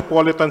first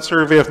metropolitan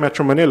survey of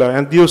Metro Manila,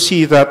 and you'll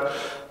see that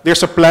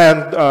there's a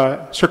planned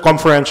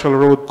circumferential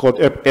road called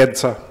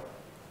EDSA.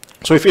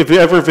 So if you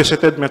ever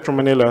visited Metro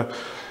Manila,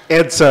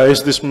 EDSA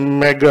is this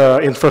mega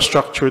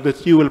infrastructure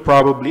that you will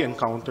probably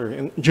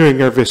encounter during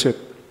your visit.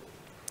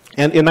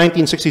 And in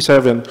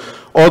 1967,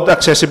 all the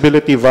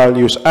accessibility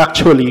values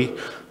actually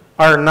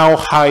are now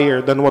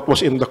higher than what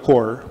was in the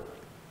core.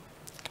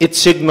 it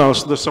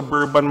signals the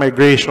suburban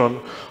migration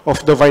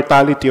of the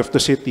vitality of the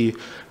city,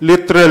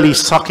 literally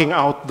sucking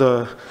out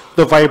the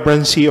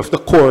vibrancy of the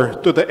core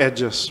to the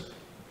edges.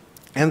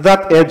 And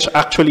that edge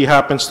actually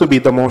happens to be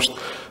the most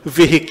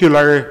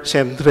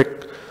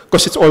vehicular-centric,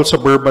 because it's all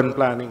suburban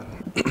planning.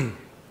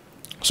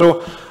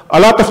 So a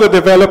lot of the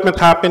development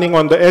happening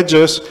on the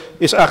edges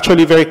is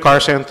actually very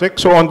car-centric.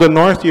 So on the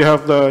north, you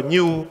have the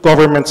new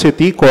government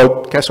city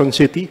called Quezon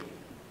City.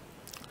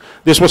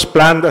 This was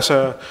planned as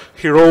a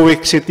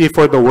heroic city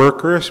for the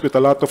workers with a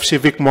lot of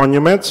civic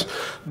monuments.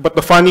 But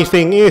the funny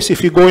thing is,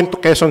 if you go into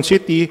Quezon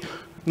City,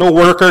 no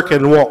worker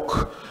can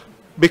walk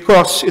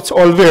because it's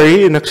all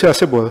very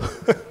inaccessible.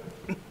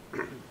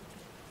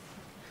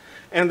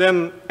 And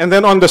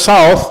then on the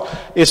south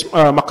is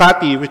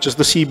Makati, which is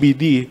the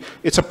CBD.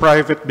 It's a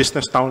private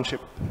business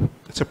township.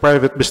 It's a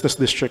private business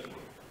district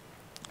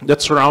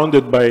that's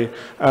surrounded by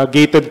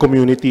gated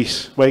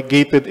communities, by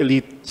gated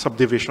elite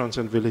subdivisions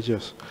and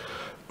villages.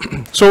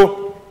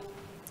 So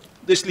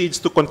this leads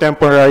to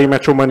contemporary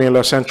Metro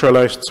Manila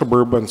centralized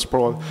suburban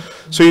sprawl.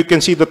 So you can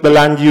see that the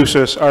land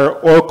uses are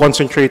all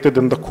concentrated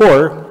in the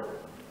core,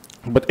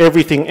 but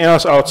everything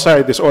else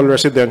outside is all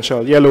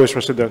residential. Yellow is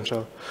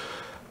residential.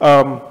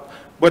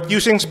 But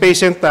using space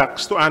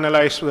syntax to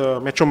analyze the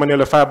Metro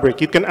Manila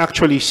fabric, you can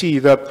actually see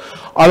that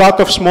a lot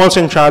of small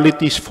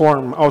centralities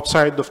form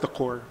outside of the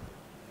core.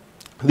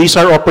 These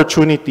are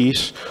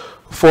opportunities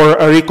for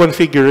a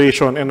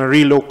reconfiguration and a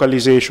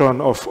relocalization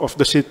of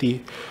the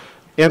city.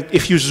 And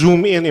if you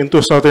zoom in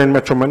into southern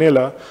Metro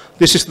Manila,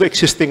 this is the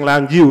existing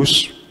land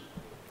use.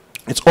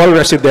 It's all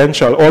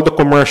residential. All the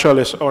commercial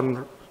is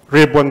on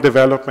ribbon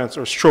developments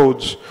or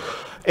stroads.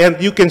 And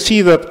you can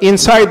see that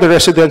inside the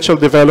residential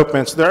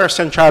developments, there are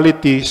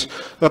centralities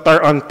that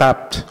are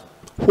untapped.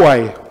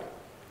 Why?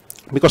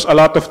 Because a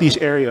lot of these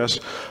areas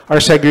are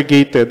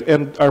segregated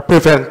and are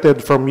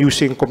prevented from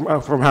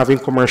having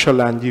commercial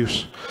land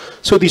use.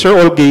 So these are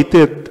all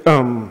gated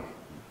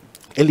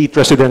elite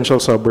residential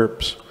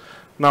suburbs.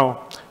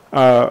 Now,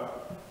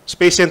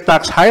 space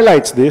syntax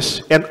highlights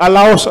this and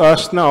allows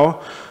us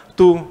now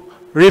to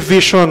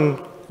revision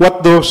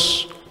what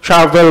those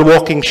travel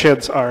walking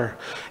sheds are.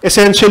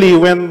 Essentially,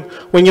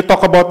 when you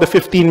talk about the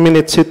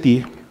 15-minute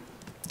city,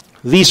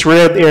 these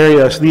red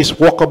areas, these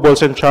walkable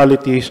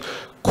centralities,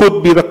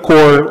 could be the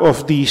core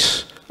of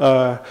these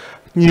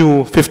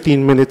new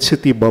 15-minute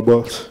city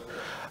bubbles.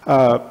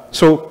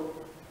 So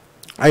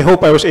I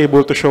hope I was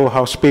able to show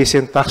how space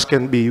syntax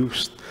can be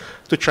used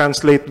to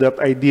translate that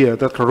idea,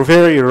 that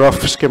very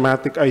rough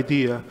schematic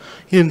idea,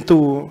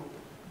 into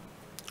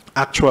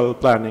actual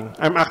planning.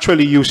 I'm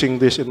actually using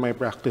this in my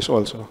practice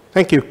also.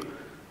 Thank you.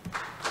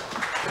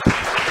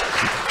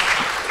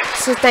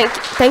 So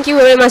thank you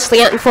very much,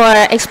 Leon, for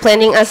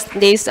explaining us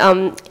these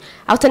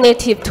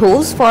alternative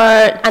tools for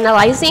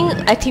analyzing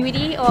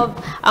activity of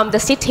the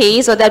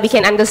city so that we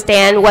can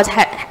understand what's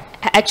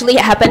actually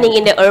happening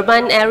in the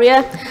urban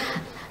area.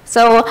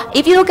 So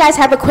if you guys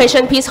have a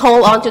question, please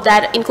hold on to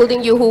that,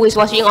 including you who is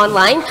watching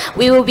online.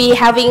 We will be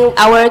having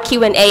our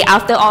Q&A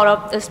after all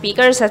of the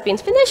speakers have been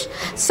finished.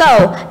 So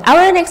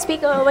our next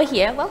speaker over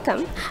here,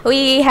 welcome.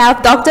 We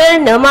have Dr.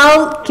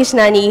 Nirmal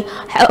Krishnani,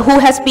 who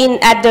has been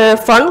at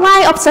the front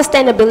line of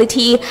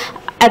sustainability,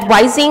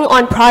 advising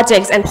on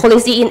projects and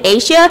policy in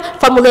Asia,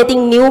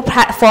 formulating new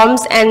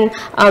platforms and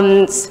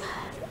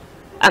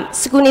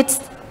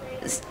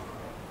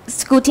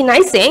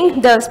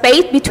scrutinizing the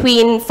space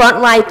between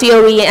frontline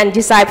theory and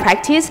design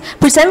practice.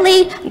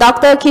 Presently,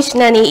 Dr.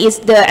 Krishnani is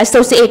the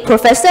associate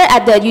professor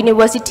at the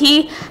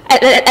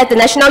the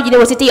National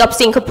University of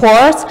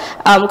Singapore's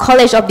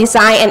College of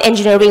Design and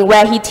Engineering,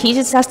 where he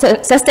teaches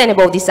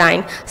sustainable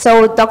design.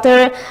 So,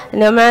 Dr.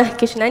 Nirmal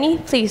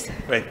Krishnani, please.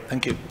 Great,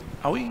 thank you.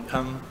 Are we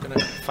going to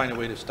find a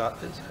way to start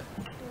this?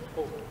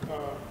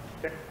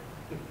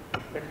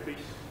 Please.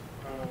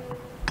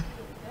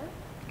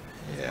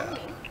 Yeah.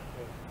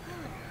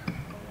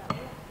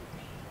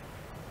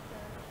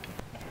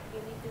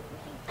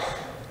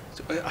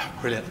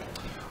 Brilliant.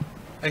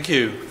 Thank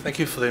you. Thank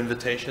you for the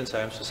invitation,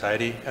 Siam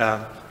Society.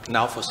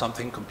 Now for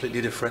something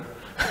completely different.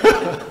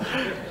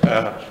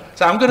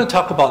 So I'm going to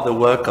talk about the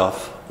work of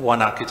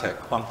one architect,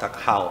 Hoang Tak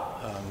Hao,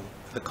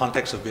 in the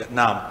context of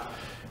Vietnam.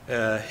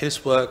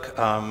 His work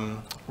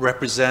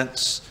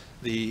represents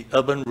the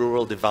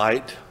urban-rural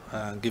divide,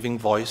 giving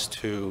voice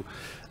to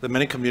the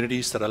many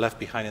communities that are left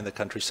behind in the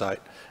countryside.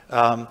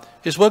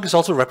 His work is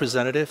also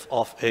representative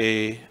of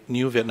a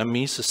new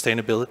Vietnamese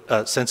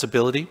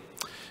sensibility.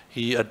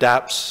 He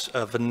adapts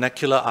a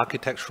vernacular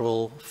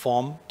architectural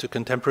form to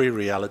contemporary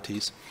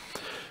realities.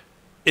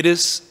 It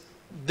is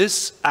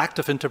this act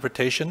of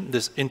interpretation,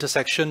 this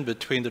intersection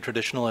between the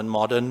traditional and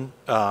modern,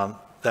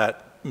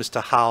 that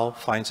Mr. Hao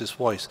finds his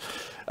voice.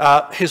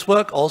 His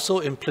work also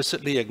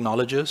implicitly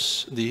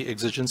acknowledges the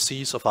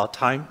exigencies of our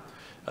time,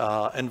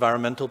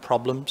 environmental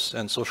problems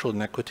and social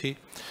inequity.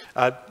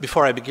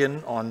 Before I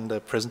begin on the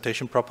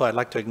presentation proper, I'd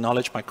like to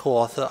acknowledge my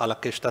co-author,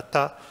 Alakesh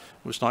Datta,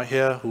 who's not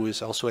here, who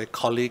is also a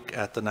colleague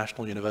at the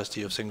National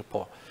University of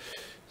Singapore.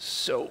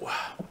 So,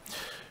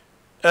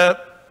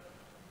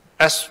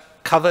 as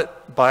covered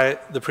by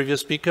the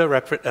previous speaker,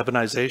 rapid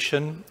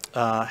urbanization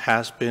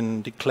has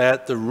been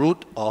declared the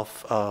root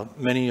of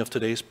many of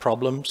today's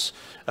problems.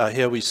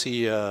 Here we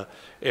see an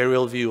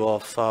aerial view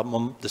of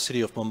the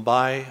city of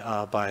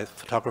Mumbai by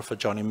photographer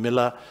Johnny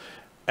Miller,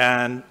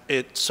 and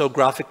it so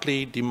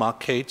graphically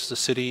demarcates the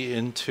city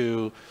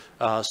into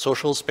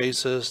social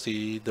spaces.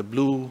 The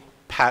blue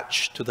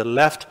patch to the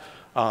left,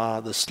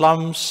 the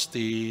slums,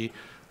 the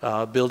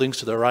buildings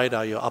to the right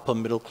are your upper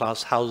middle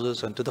class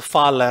houses, and to the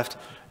far left,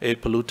 a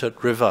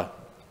polluted river.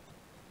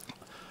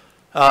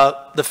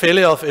 The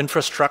failure of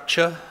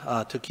infrastructure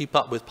to keep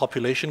up with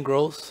population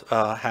growth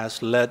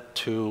has led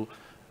to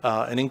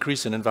an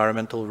increase in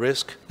environmental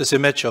risk. This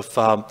image of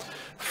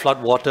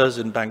floodwaters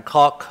in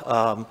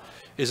Bangkok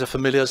is a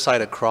familiar sight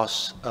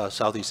across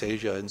Southeast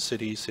Asia in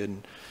cities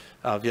in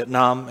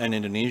Vietnam and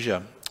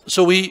Indonesia.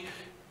 So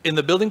in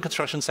the building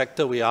construction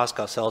sector, we ask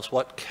ourselves,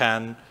 what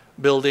can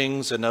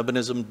buildings and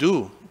urbanism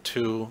do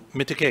to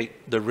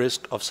mitigate the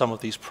risk of some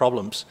of these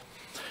problems?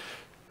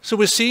 So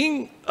we're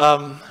seeing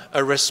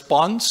a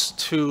response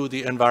to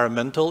the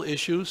environmental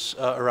issues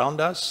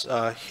around us.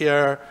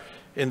 Here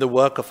in the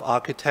work of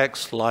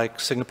architects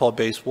like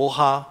Singapore-based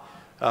Woha,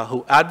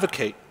 who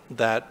advocate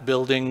that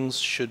buildings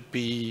should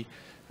be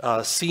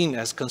seen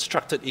as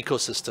constructed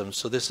ecosystems.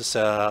 So this is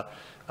a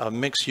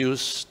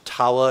mixed-use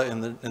tower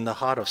in the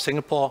heart of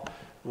Singapore,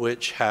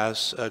 which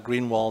has a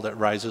green wall that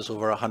rises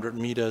over 100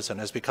 meters and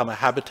has become a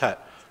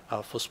habitat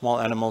for small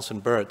animals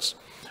and birds.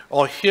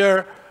 Or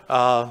here,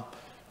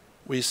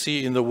 we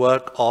see in the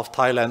work of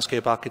Thai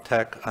landscape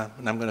architect,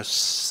 and I'm going to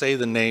say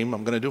the name,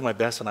 I'm going to do my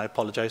best, and I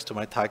apologize to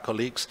my Thai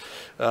colleagues,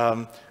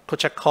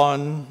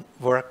 Kochakon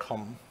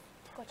Vorakom.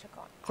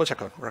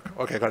 Kochakon,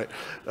 okay, got it.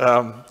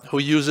 Who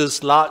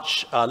uses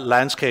large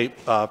landscape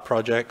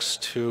projects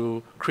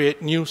to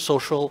create new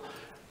social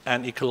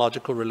and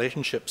ecological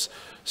relationships.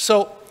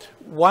 So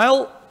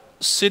while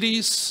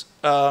cities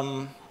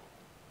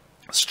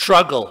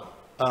struggle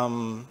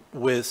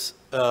with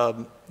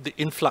the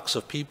influx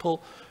of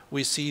people,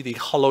 we see the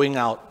hollowing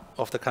out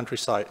of the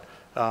countryside,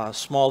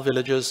 small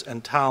villages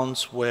and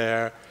towns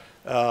where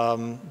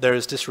there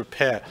is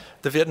disrepair.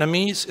 In the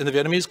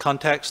Vietnamese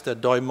context, the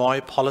Doi Moi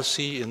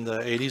policy in the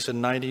 80s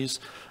and 90s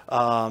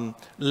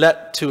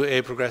led to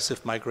a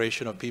progressive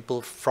migration of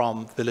people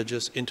from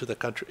villages into the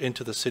country,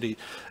 into the city.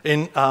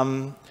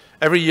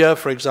 Every year,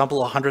 for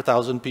example,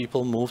 100,000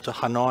 people move to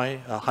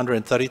Hanoi,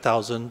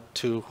 130,000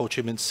 to Ho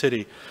Chi Minh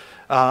City.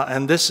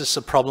 And this is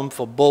a problem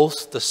for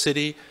both the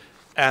city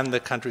and the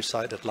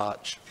countryside at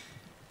large.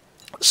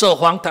 So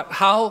Huang Tak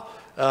Hao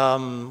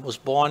was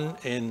born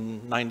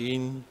in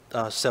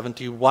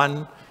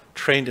 1971,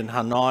 trained in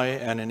Hanoi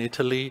and in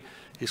Italy.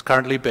 He's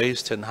currently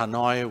based in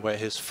Hanoi, where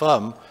his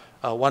firm,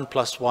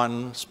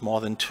 1+1 is more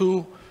than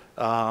 2,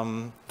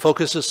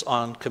 focuses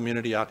on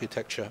community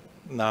architecture.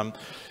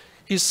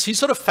 He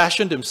sort of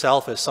fashioned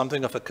himself as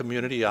something of a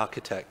community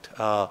architect,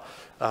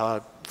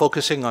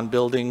 focusing on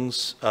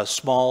buildings,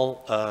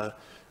 small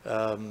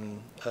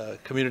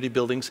community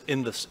buildings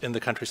in the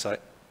countryside.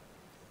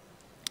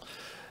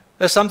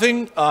 There's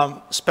something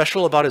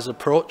special about his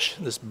approach,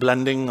 this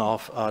blending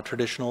of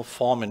traditional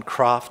form and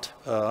craft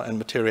and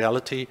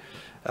materiality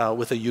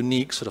with a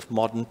unique sort of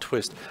modern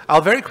twist.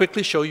 I'll very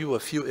quickly show you a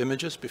few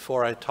images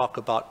before I talk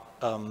about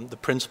the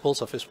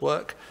principles of his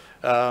work.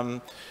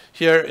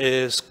 Here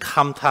is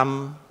Cam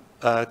Tham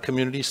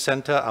Community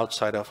Center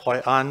outside of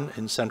Hoi An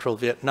in central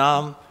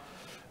Vietnam.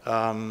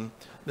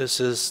 This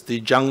is the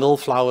Jungle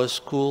Flower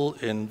School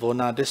in Vo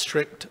Na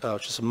District,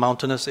 which is a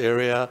mountainous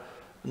area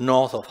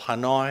north of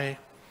Hanoi.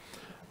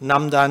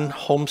 Nam Dan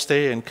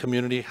Homestay and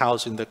Community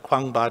House in the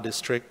Quang Ba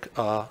District,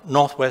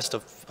 northwest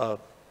of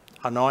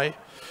Hanoi,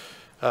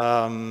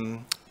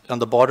 on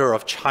the border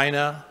of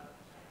China,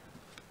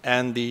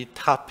 and the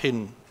Ta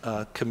Pin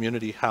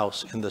Community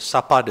House in the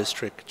Sapa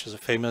District, which is a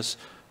famous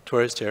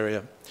tourist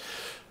area.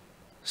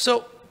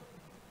 So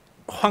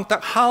Huang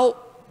Tak Hao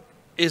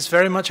is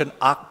very much an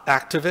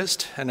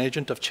activist, an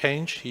agent of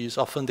change. He's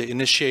often the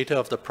initiator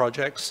of the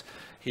projects.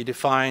 He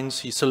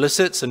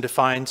solicits and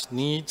defines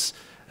needs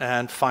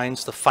and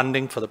finds the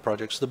funding for the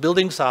projects. The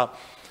buildings are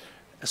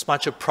as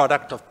much a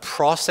product of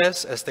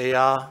process as they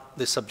are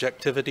the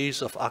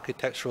subjectivities of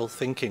architectural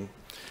thinking.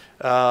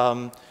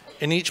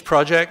 In each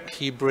project,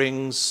 he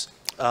brings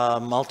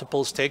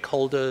multiple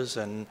stakeholders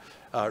and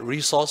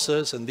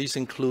resources, and these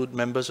include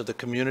members of the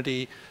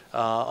community.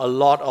 A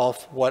lot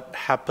of what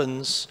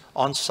happens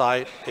on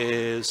site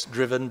is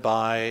driven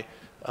by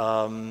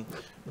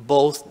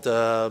both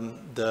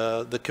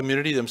the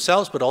community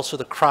themselves, but also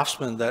the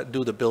craftsmen that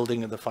do the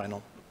building in the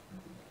final.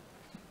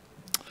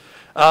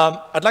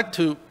 I'd like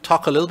to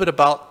talk a little bit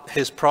about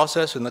his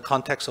process in the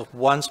context of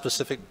one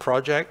specific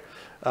project,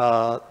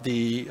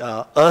 the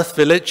Earth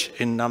Village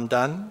in Nam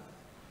Dan.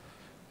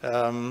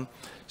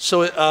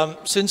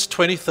 Since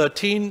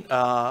 2013,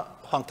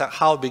 Huang Tak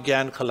Hao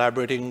began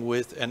collaborating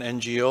with an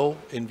NGO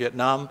in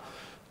Vietnam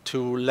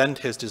to lend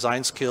his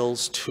design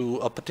skills to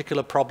a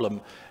particular problem.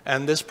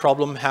 And this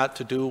problem had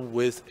to do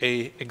with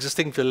an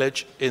existing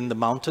village in the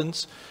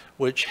mountains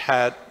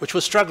which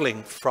was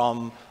struggling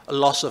from a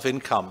loss of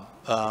income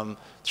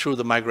through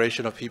the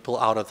migration of people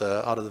out of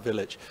the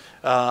village.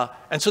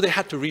 And so they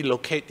had to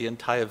relocate the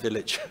entire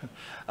village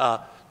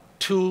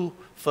to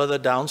further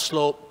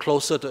downslope,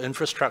 closer to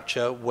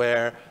infrastructure,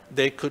 where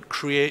they could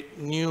create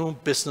new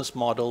business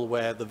model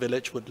where the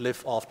village would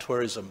live off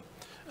tourism.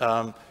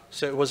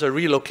 So it was a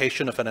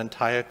relocation of an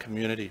entire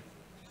community.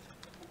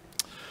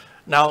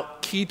 Now,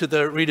 key to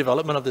the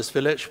redevelopment of this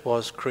village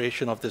was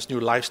creation of this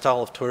new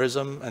lifestyle of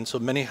tourism, and so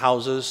many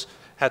houses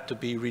had to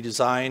be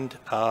redesigned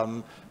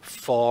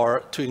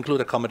to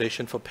include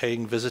accommodation for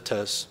paying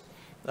visitors.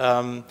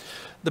 The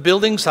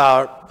buildings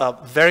are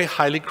very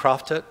highly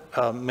crafted,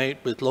 made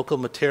with local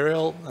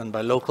material and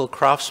by local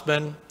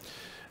craftsmen.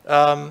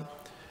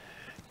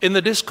 In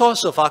the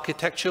discourse of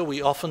architecture,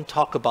 we often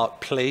talk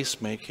about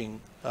place making.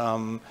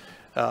 The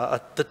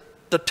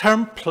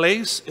term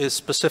place is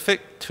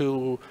specific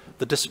to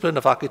the discipline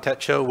of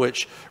architecture,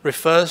 which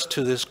refers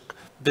to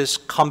this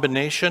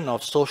combination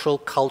of social,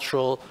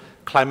 cultural,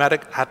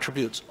 climatic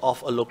attributes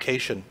of a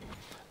location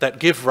that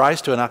give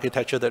rise to an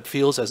architecture that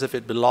feels as if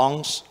it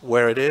belongs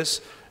where it is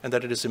and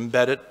that it is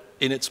embedded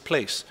in its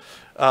place.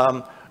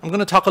 I'm going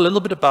to talk a little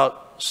bit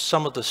about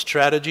some of the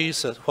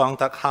strategies that Huang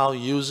Tak Hao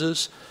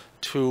uses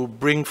to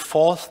bring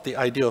forth the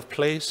idea of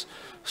place,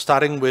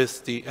 starting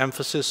with the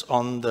emphasis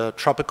on the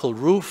tropical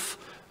roof.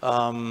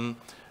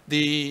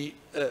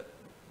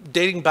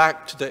 Dating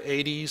back to the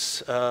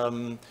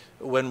 80s,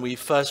 when we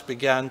first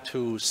began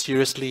to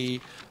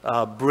seriously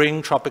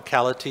bring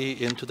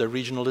tropicality into the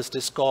regionalist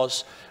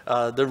discourse,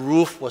 the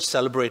roof was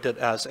celebrated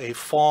as a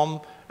form,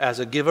 as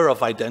a giver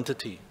of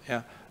identity.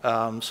 Yeah?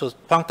 So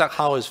Huang Tak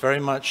Hao is very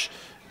much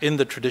in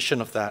the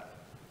tradition of that.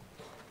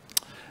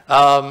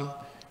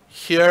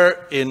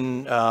 Here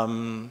in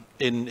the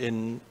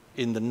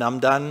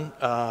Namdan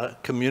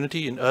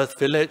community in Earth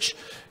Village,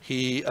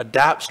 he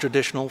adapts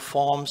traditional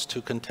forms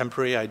to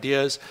contemporary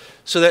ideas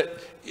so that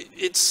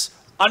it's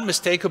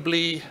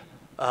unmistakably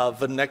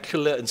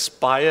vernacular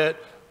inspired,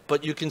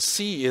 but you can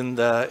see in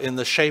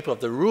the shape of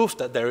the roof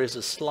that there is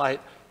a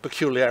slight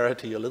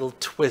peculiarity, a little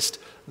twist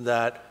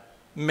that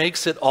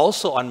makes it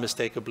also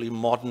unmistakably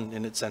modern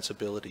in its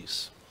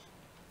sensibilities.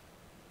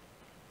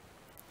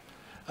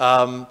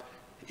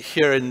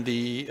 Here in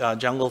the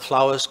Jungle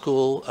Flower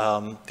School,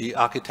 the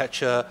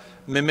architecture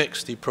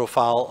mimics the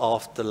profile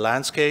of the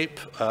landscape.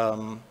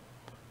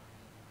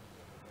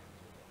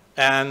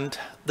 And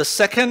the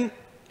second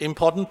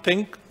important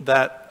thing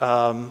that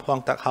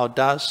Huang Tak Hao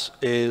does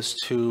is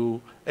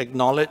to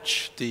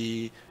acknowledge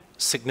the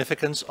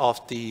significance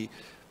of the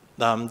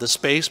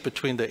space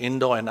between the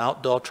indoor and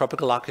outdoor.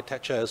 Tropical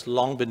architecture has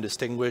long been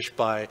distinguished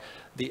by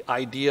the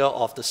idea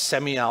of the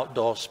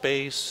semi-outdoor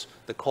space,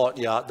 the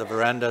courtyard, the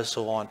veranda,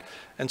 so on.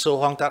 And so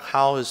Huang Tak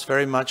Hao is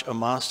very much a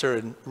master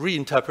in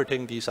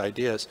reinterpreting these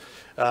ideas.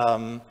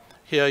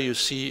 Here you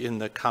see in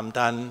the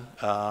Kamdan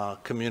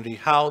community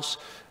house,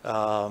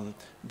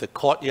 the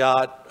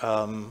courtyard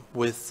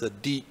with the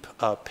deep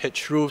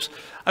pitch roofs.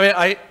 I mean,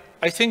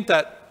 I think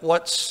that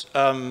what's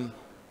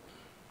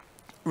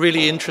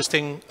really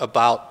interesting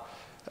about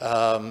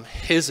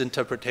his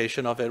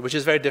interpretation of it, which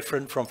is very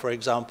different from, for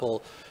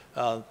example,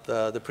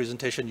 the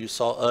presentation you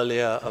saw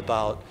earlier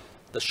about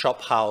the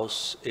shop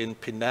house in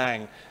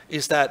Penang,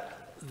 is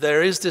that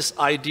there is this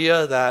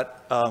idea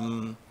that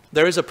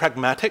there is a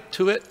pragmatic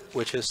to it,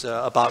 which is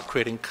about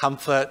creating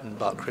comfort and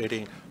about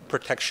creating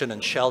protection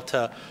and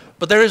shelter.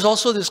 But there is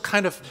also this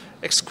kind of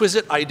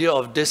exquisite idea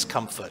of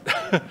discomfort,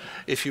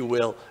 if you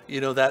will. You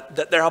know,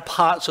 that there are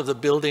parts of the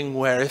building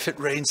where if it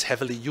rains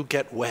heavily, you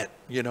get wet.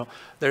 You know,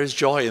 there is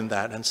joy in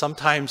that. And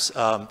sometimes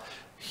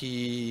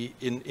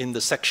in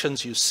the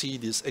sections, you see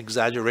this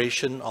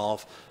exaggeration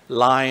of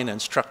line and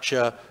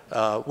structure,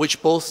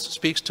 which both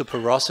speaks to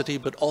porosity,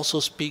 but also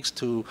speaks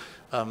to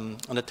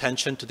an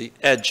attention to the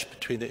edge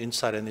between the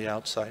inside and the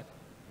outside.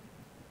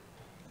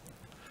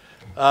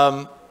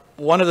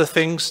 One of the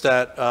things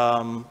that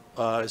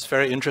is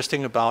very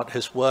interesting about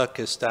his work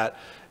is that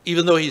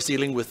even though he's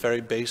dealing with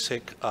very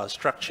basic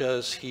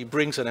structures, he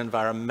brings an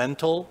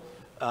environmental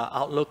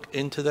outlook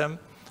into them.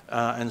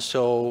 And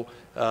so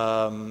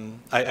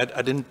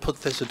I didn't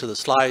put this into the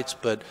slides,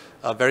 but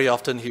very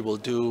often he will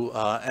do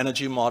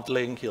energy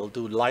modeling, he'll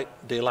do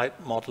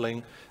daylight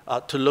modeling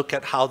to look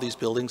at how these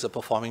buildings are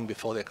performing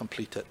before they're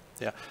completed.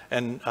 Yeah.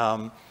 And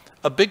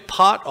a big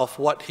part of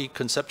what he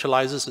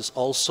conceptualizes is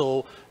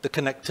also the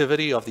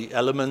connectivity of the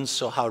elements,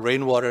 so how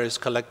rainwater is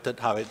collected,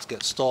 how it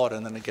gets stored,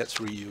 and then it gets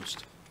reused.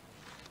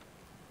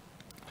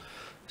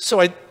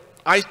 So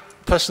I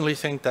personally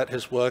think that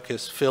his work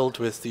is filled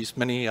with these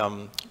many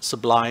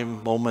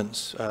sublime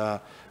moments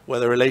where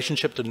the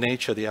relationship to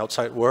nature, the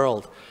outside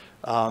world,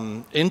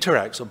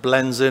 interacts or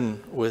blends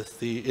in with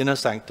the inner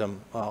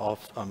sanctum of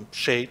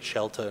shade,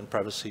 shelter, and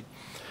privacy.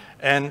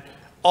 And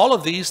all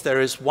of these,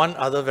 there is one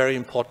other very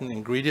important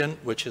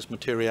ingredient, which is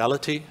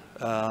materiality.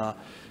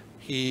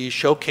 He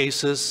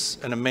showcases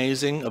an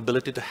amazing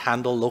ability to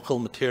handle local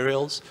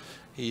materials.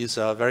 He's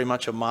very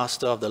much a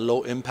master of the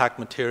low-impact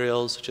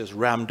materials, such as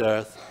rammed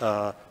earth,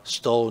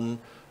 stone,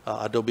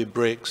 adobe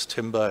bricks,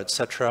 timber,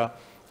 etc.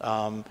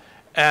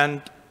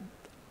 And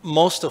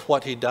most of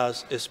what he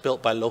does is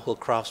built by local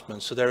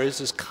craftsmen. So there is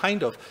this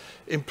kind of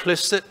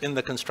implicit in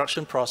the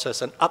construction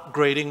process an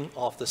upgrading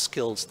of the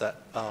skills that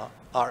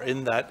are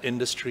in that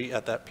industry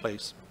at that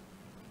place.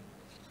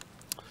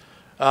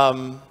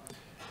 I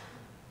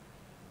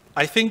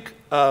think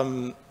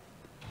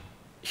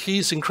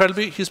he's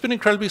been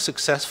incredibly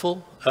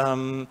successful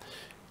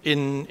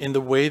in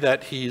the way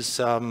that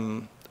he's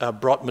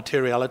brought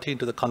materiality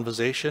into the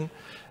conversation.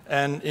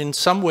 And in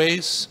some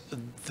ways,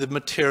 the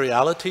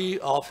materiality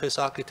of his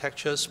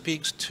architecture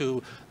speaks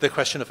to the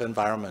question of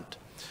environment.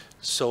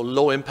 So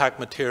low impact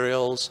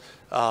materials,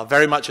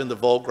 very much in the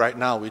vogue right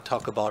now. We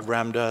talk about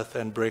rammed earth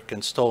and brick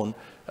and stone,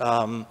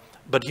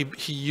 but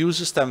he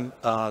uses them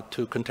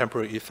to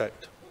contemporary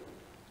effect.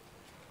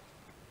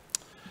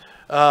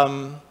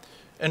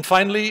 And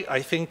finally,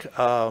 I think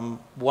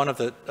one of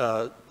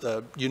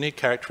the unique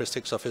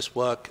characteristics of his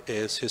work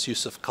is his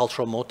use of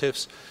cultural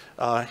motifs.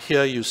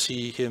 Here you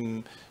see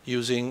him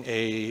using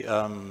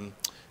in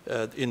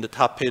the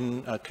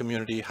Tapin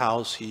community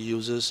house, he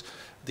uses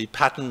the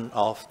pattern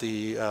of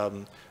the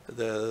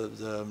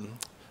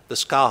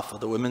scarf, or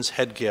the women's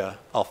headgear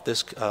of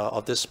this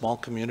small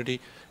community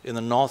in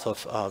the north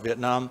of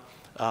Vietnam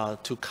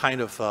to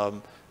kind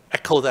of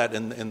echo that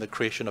in the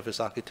creation of his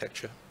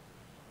architecture.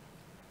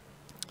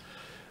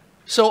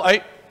 So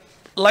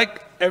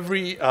like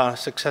every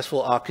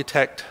successful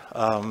architect,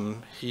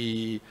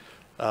 he's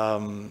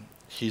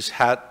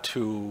had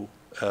to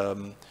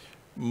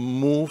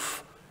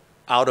move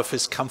out of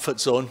his comfort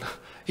zone.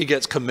 He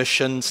gets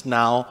commissions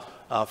now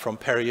from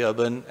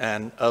peri-urban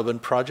and urban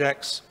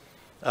projects.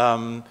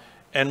 And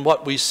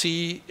what we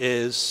see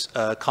is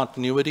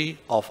continuity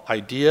of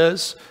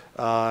ideas.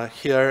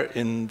 Here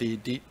in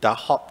the Da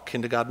Hop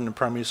Kindergarten and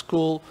Primary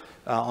School,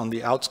 on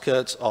the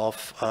outskirts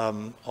of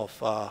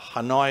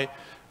Hanoi,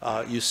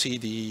 you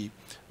see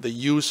the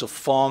use of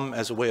form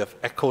as a way of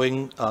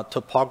echoing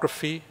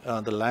topography,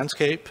 the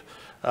landscape.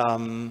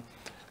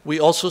 We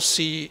also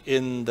see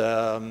in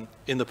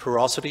the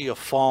porosity of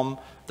form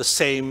the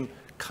same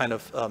kind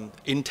of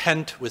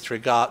intent with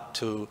regard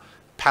to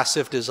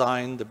passive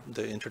design,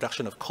 the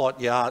introduction of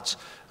courtyards,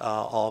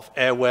 of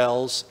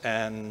airwells,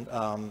 and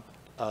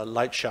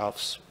light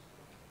shafts.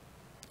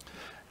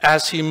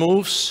 As he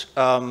moves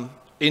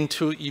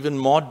into even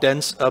more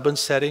dense urban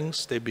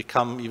settings, they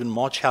become even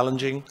more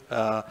challenging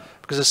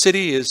because the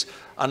city is,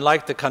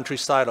 unlike the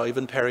countryside or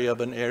even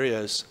peri-urban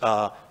areas,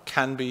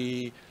 can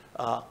be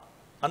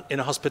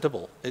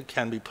inhospitable. It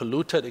can be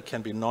polluted, it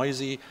can be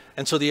noisy,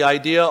 and so the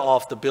idea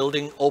of the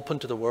building open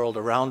to the world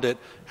around it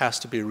has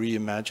to be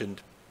reimagined.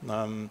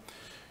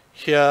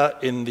 Here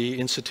in the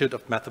Institute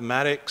of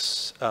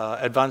Mathematics,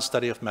 Advanced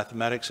Study of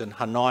Mathematics in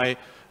Hanoi,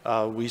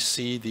 we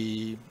see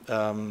the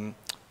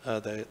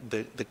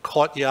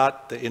courtyard,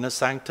 the inner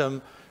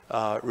sanctum,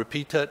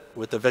 repeated,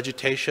 with the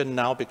vegetation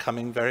now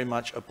becoming very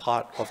much a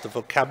part of the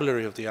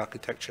vocabulary of the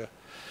architecture.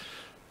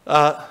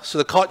 So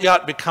the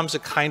courtyard becomes a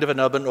kind of an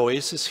urban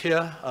oasis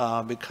here,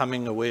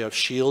 becoming a way of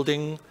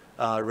shielding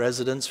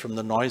residents from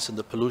the noise and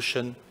the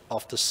pollution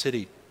of the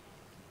city.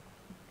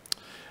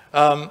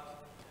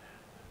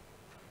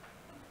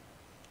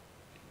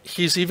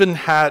 He's even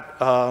had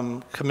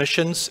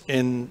commissions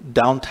in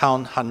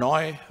downtown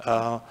Hanoi,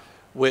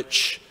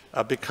 which,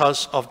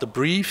 because of the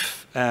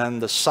brief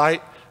and the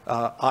site,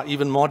 are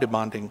even more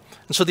demanding.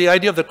 And so the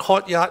idea of the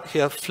courtyard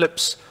here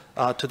flips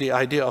to the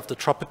idea of the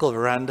tropical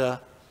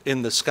veranda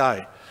in the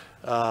sky.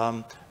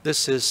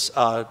 This is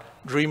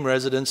Dream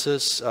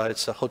Residences.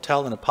 It's a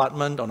hotel and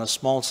apartment on a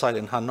small site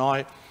in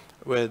Hanoi,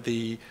 where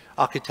the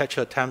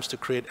architecture attempts to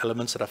create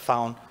elements that are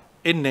found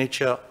in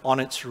nature, on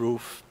its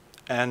roof,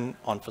 and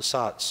on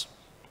facades.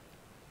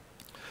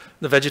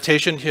 The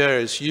vegetation here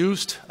is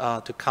used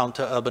to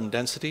counter urban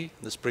density.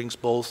 This brings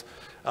both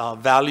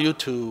value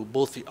to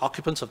both the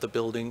occupants of the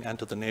building and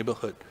to the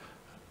neighborhood.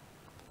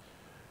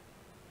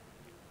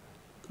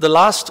 The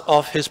last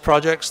of his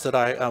projects that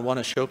I want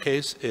to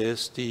showcase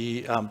is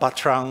the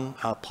Batrang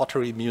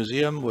Pottery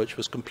Museum, which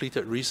was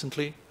completed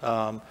recently.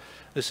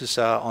 This is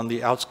on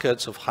the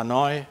outskirts of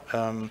Hanoi.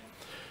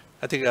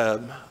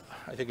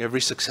 I think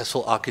every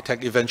successful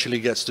architect eventually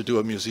gets to do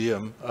a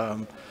museum.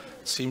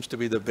 Seems to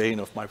be the bane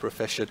of my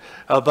profession.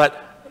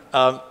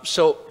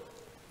 So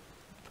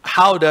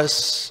how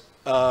does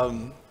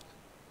an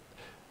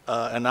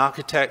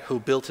architect who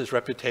built his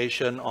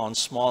reputation on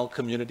small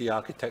community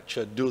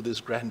architecture do this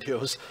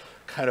grandiose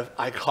kind of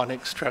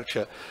iconic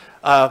structure?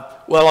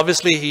 Well,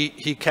 obviously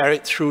he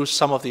carried through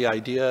some of the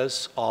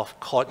ideas of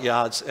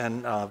courtyards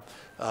and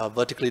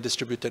vertically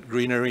distributed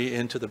greenery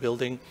into the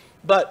building,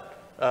 but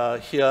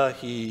here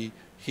he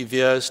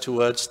veers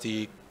towards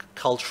the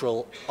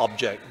cultural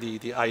object,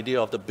 the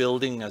idea of the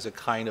building as a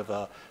kind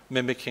of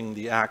mimicking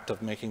the act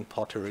of making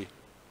pottery.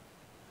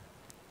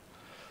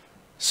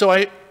 So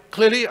I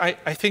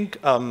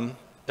think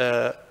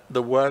the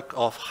work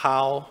of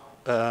How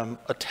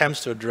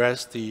attempts to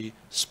address the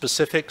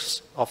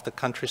specifics of the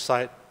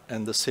countryside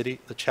and the city,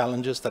 the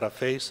challenges that are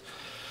faced,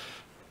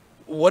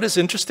 what is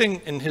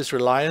interesting in his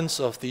reliance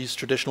of these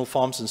traditional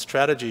forms and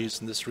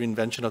strategies and this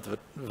reinvention of the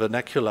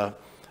vernacular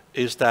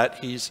is that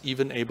he's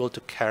even able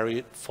to carry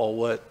it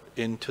forward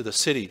into the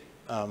city.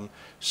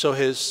 So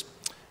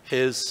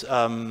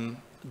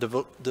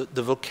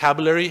the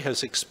vocabulary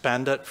has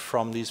expanded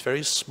from these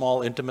very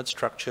small, intimate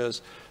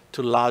structures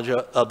to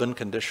larger urban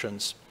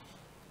conditions.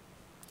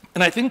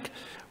 And I think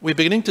we're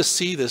beginning to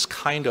see this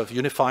kind of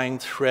unifying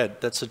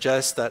thread that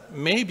suggests that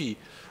maybe,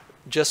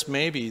 just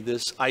maybe,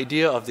 this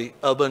idea of the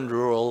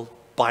urban-rural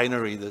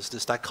binary, this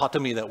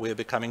dichotomy that we're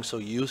becoming so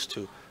used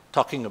to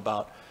talking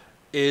about,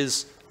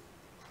 is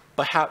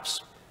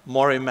perhaps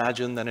more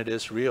imagined than it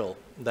is real.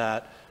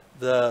 That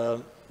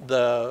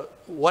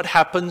what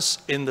happens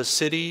in the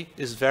city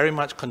is very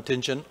much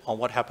contingent on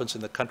what happens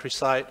in the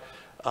countryside,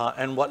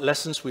 and what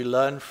lessons we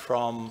learn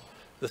from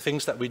the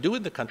things that we do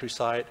in the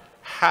countryside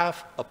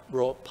have a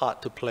role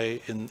part to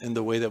play in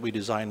the way that we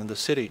design in the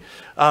city.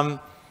 I'm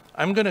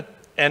going to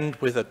end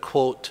with a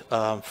quote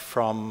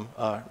from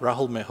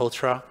Rahul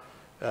Mehrotra.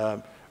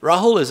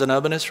 Rahul is an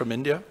urbanist from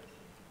India.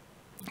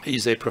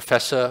 He's a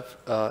professor,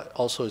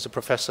 also is a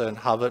professor in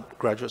Harvard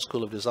Graduate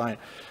School of Design.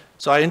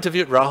 So I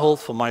interviewed Rahul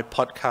for my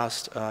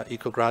podcast,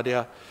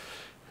 Ecogradia,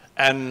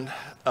 and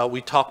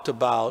we talked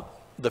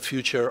about the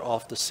future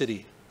of the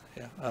city.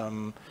 Yeah.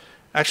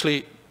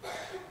 Actually,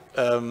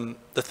 the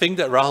thing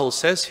that Rahul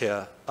says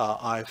here,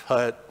 I've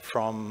heard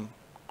from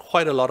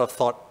quite a lot of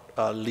thought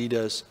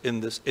leaders in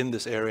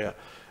this area.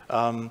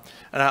 And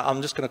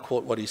I'm just going to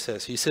quote what he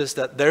says. He says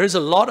that there is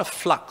a lot of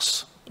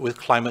flux with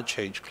climate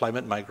change,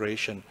 climate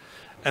migration,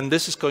 and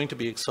this is going to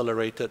be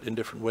accelerated in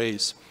different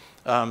ways.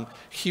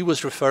 He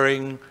was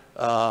referring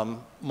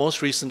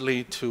most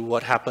recently to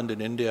what happened in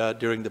India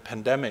during the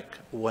pandemic,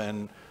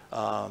 when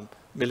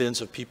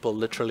millions of people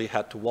literally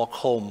had to walk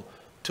home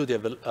to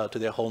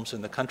their homes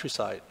in the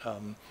countryside.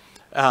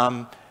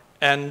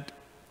 And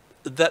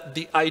that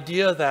the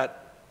idea that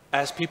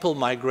as people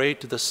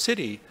migrate to the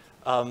city,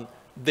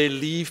 they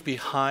leave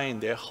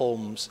behind their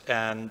homes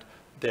and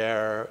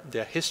their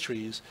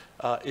histories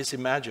is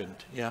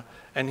imagined. Yeah?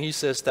 And he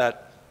says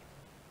that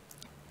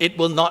it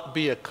will not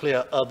be a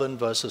clear urban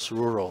versus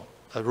rural,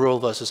 rural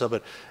versus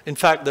urban. In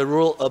fact, the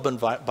rural-urban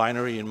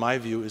binary, in my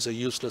view, is a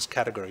useless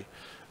category,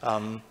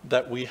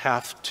 that we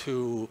have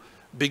to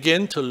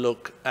begin to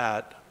look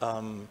at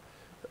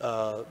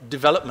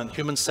development,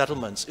 human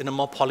settlements, in a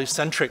more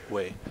polycentric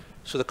way.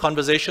 So the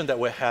conversation that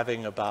we're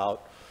having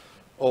about,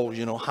 oh,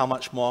 you know, how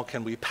much more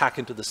can we pack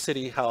into the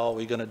city? How are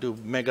we going to do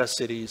mega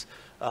cities?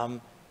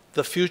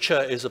 The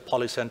future is a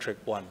polycentric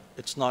one.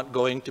 It's not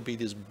going to be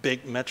these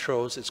big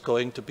metros. It's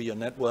going to be a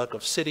network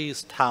of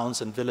cities, towns,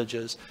 and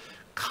villages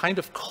kind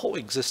of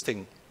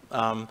coexisting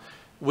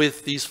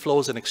with these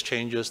flows and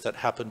exchanges that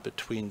happen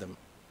between them.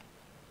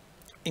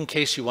 In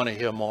case you want to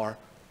hear more,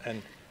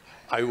 and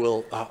I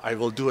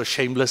will do a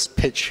shameless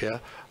pitch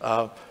here.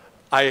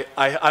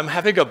 I'm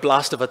having a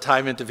blast of a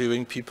time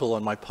interviewing people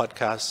on my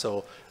podcast.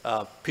 So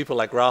people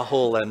like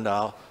Rahul and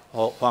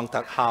Huang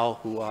Tak Hao,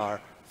 who are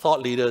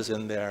thought leaders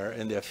in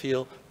their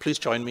field, please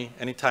join me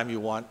anytime you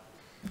want.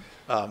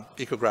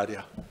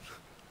 Ecogradia.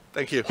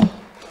 Thank you.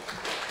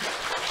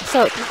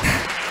 So,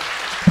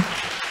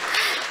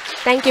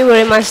 thank you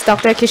very much,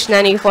 Dr.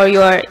 Krishnani, for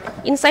your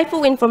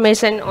insightful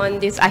information on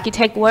this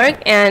architect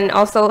work, and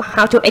also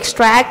how to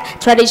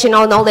extract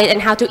traditional knowledge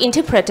and how to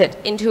interpret it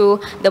into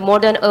the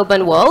modern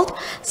urban world.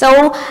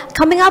 So,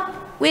 coming up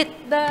with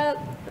the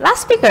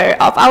last speaker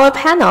of our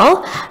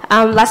panel,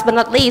 last but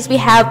not least, we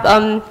have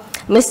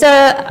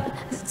Mr.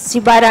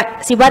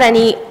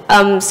 Sibarani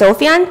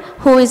Sofian,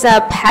 who is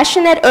a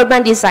passionate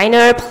urban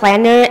designer,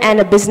 planner, and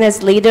a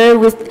business leader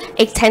with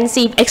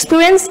extensive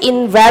experience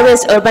in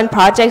various urban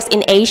projects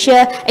in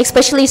Asia,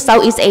 especially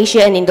Southeast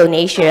Asia and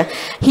Indonesia.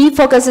 He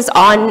focuses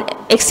on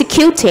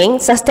executing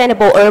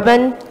sustainable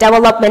urban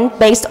development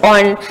based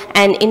on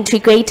an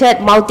integrated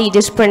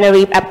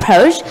multidisciplinary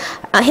approach.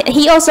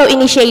 He also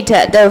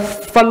initiated the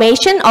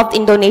formation of the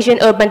Indonesian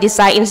Urban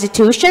Design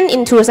Institution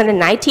in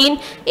 2019,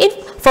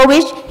 for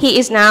which he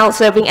is now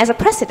serving as a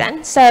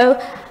president.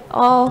 So,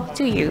 all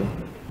to you.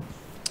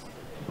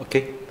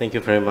 Okay, thank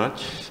you very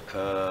much,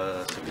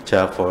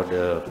 Sekcha, for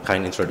the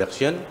kind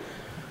introduction,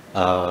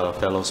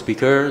 fellow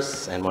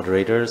speakers and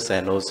moderators,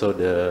 and also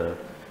the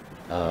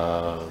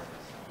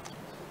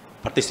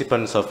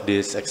participants of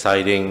these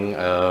exciting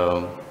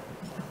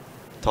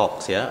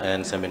talks, yeah,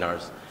 and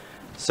seminars.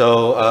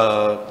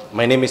 So,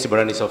 my name is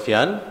Ibrani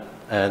Sofian,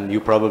 and you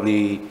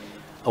probably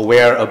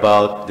aware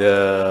about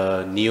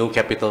the new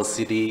capital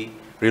city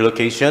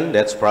relocation.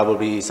 That's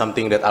probably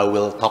something that I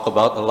will talk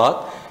about a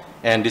lot.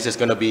 And this is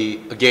going to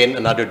be, again,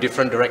 another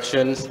different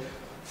directions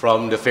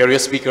from the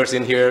various speakers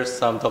in here.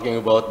 Some talking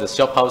about the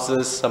shop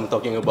houses, some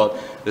talking about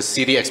the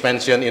city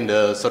expansion in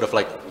the sort of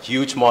like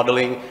huge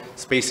modeling,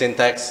 space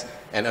syntax,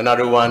 and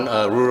another one,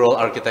 rural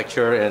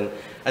architecture. And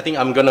I think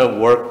I'm going to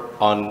work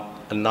on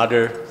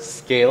another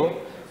scale.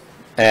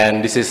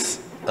 And this is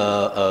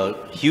a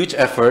huge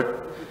effort,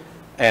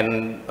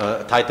 and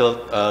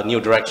titled New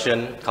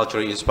Direction,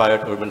 Culturally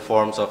Inspired Urban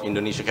Forms of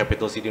Indonesia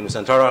Capital City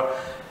Nusantara.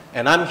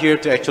 And I'm here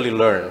to actually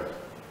learn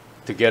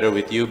together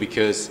with you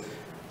because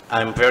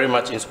I'm very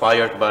much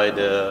inspired by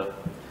the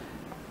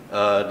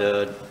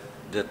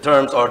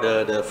terms or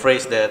the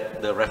phrase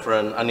that the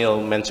Reverend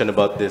Anil mentioned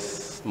about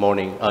this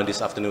morning,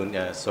 this afternoon,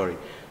 sorry.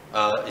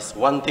 It's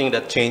one thing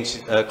that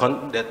changed,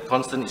 that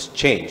constant is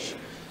change.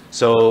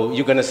 So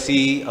you're gonna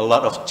see a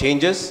lot of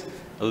changes.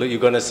 You're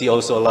gonna see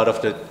also a lot of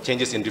the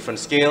changes in different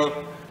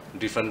scale,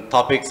 different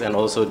topics, and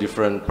also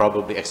different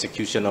probably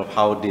execution of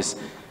how this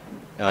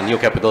new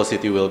capital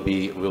city will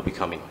be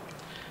coming.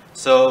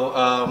 So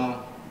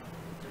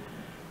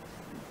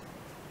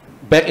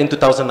back in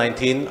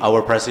 2019,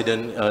 our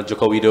President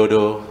Joko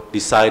Widodo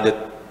decided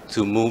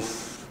to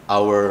move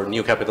our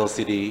new capital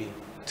city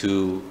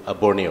to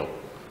Borneo.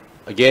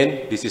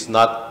 Again, this is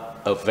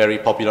not a very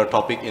popular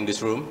topic in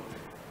this room,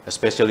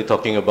 especially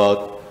talking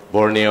about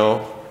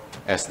Borneo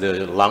as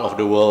the lung of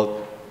the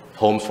world,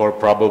 home for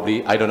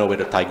probably, I don't know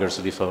whether tigers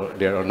live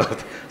there or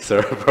not,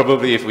 sir.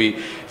 Probably if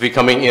we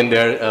coming in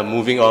there,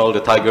 moving all the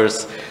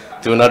tigers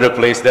to another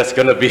place, that's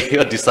gonna be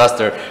a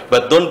disaster.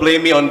 But don't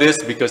blame me on this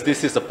because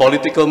this is a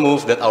political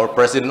move that our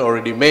president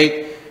already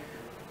made.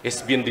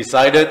 It's been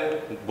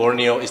decided,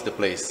 Borneo is the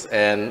place.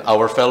 And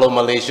our fellow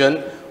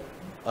Malaysian,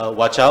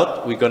 watch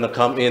out, we're gonna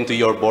come into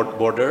your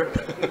border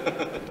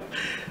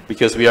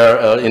because we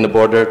are in the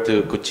border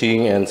to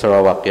Kuching and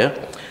Sarawak, yeah?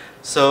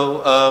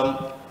 So,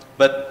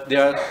 but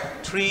there are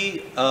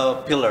three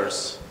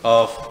pillars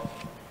of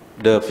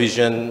the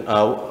vision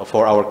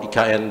for our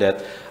IKN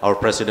that our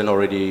president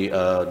already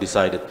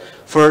decided.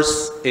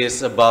 First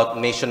is about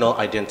national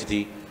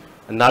identity.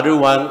 Another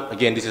one,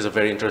 again, this is a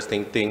very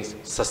interesting thing,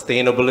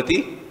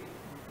 sustainability.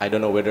 I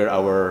don't know whether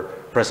our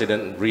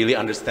president really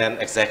understands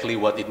exactly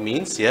what it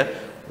means, yeah?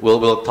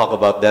 We'll talk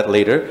about that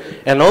later.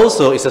 And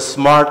also, it's a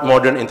smart,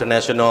 modern,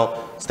 international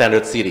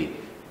standard city.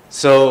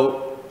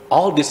 So,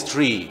 all these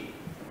three,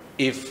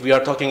 if we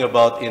are talking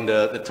about in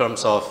the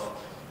terms of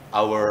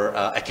our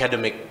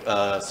academic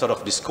sort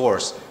of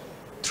discourse,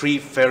 three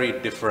very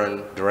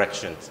different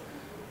directions.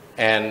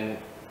 And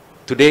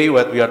today,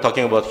 what we are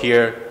talking about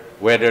here,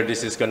 whether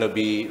this is going to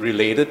be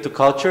related to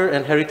culture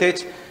and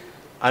heritage,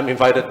 I'm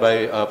invited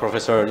by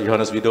Professor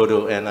Johannes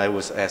Widodo, and I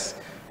was asked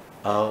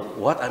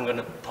what I'm going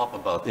to talk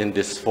about in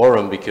this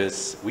forum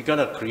because we're going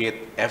to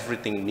create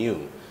everything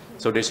new.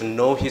 So there's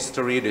no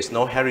history, there's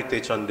no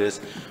heritage on this.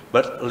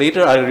 But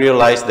later I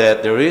realized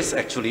that there is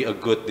actually a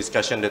good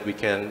discussion that we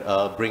can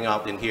bring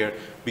out in here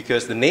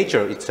because the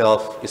nature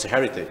itself is a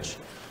heritage.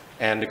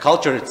 And the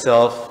culture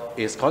itself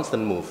is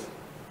constant move.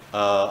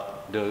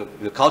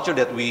 The culture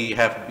that we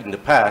have in the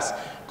past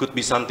could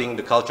be something,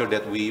 the culture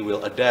that we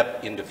will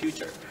adapt in the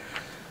future.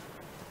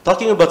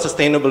 Talking about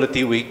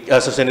sustainability,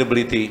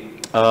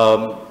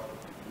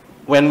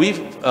 when we,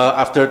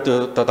 after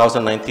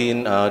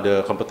 2019,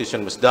 the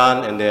competition was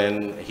done, and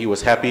then he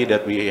was happy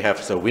that we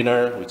have a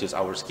winner, which is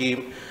our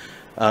scheme.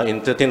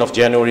 In 13th of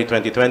January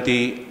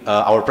 2020,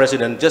 our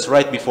president, just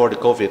right before the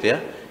COVID,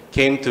 yeah,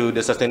 came to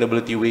the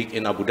Sustainability Week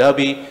in Abu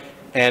Dhabi,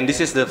 and this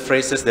is the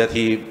phrases that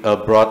he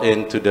brought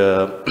into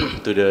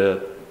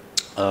the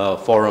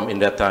forum in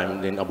that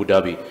time in Abu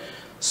Dhabi.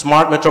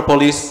 Smart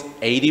metropolis,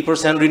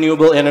 80%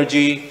 renewable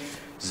energy,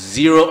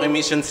 zero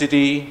emission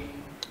city,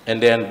 and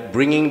then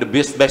bringing the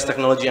best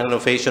technology and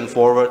innovation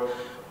forward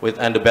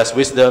and the best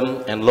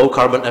wisdom and low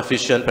carbon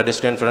efficient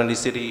pedestrian friendly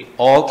city,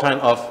 all kind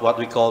of what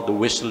we call the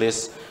wish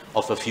list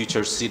of a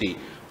future city,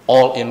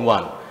 all in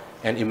one.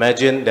 And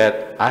imagine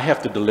that I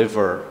have to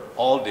deliver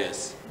all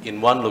this in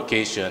one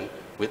location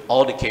with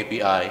all the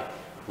KPI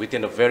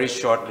within a very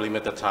short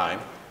limited time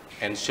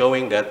and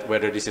showing that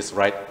whether this is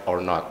right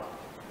or not.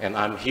 And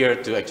I'm here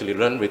to actually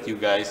learn with you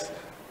guys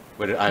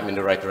whether I'm in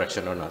the right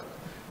direction or not.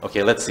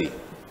 Okay, let's see.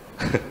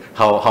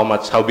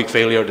 how big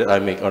failure did I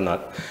make or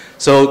not.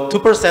 So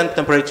 2%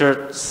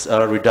 temperature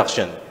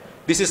reduction.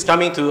 This is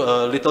coming to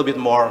a little bit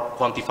more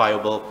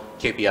quantifiable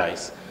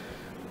KPIs.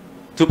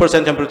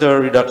 2%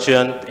 temperature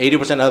reduction,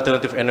 80%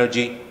 alternative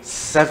energy,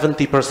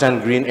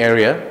 70% green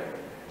area.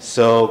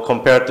 So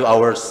compared to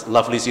our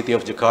lovely city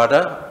of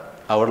Jakarta,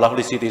 our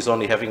lovely city is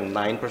only having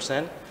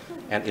 9%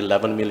 and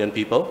 11 million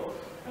people.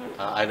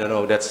 I don't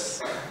know, that's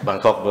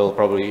Bangkok will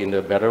probably in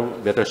the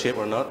better shape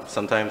or not.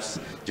 Sometimes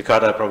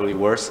Jakarta probably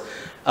worse.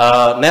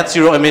 Net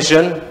zero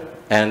emission,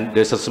 and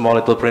there's a small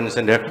little print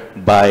in there,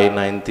 by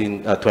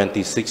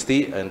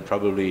 2060, and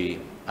probably,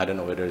 I don't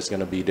know whether it's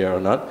gonna be there or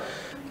not.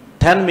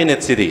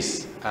 10-minute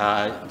cities.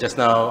 Just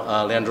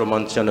now, Leandro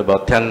mentioned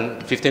about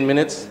 15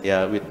 minutes.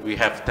 Yeah, we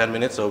have 10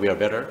 minutes, so we are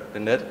better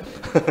than that.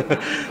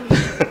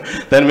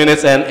 10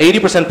 minutes and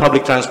 80%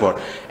 public transport.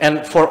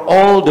 And for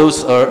all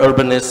those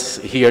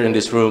urbanists here in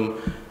this room,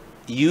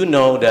 you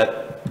know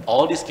that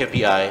all this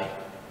KPI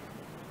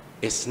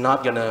is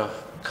not gonna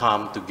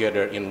come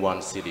together in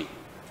one city.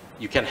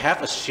 You can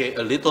have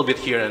a little bit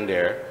here and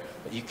there,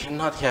 but you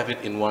cannot have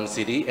it in one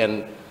city.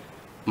 And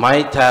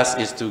my task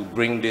is to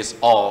bring this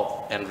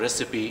all and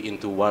recipe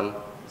into one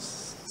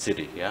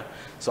city, yeah?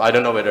 So I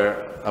don't know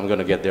whether I'm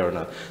gonna get there or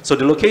not. So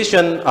the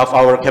location of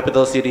our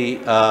capital city,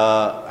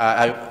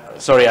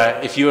 sorry,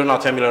 if you're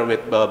not familiar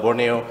with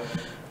Borneo,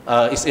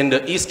 It's in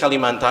the East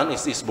Kalimantan,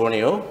 it's East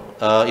Borneo.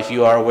 If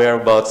you are aware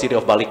about city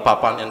of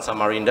Balikpapan and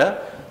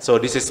Samarinda. So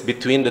this is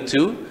between the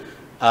two.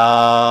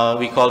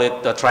 We call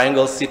it a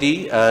triangle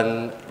city,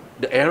 and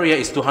the area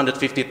is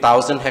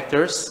 250,000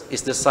 hectares.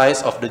 It's the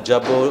size of the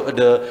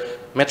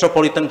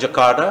metropolitan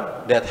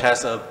Jakarta that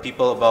has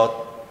people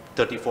about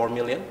 34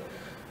 million.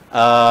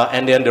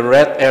 And then the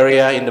red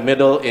area in the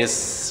middle is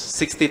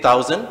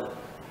 60,000.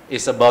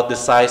 It's about the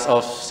size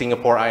of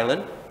Singapore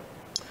Island.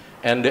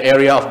 And the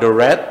area of the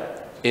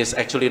red is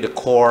actually the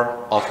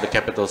core of the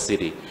capital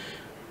city.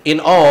 In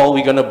all,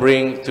 we're going to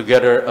bring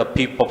together a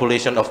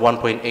population of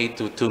 1.8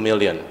 to 2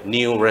 million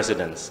new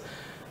residents.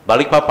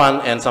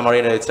 Balikpapan and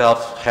Samarinda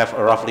itself have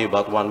roughly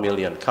about 1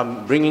 million,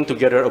 bringing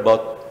together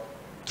about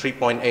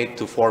 3.8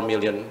 to 4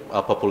 million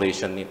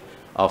population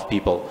of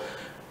people.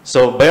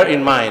 So bear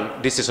in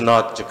mind, this is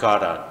not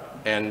Jakarta,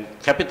 and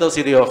capital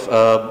city of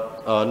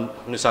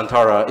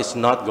Nusantara is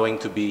not going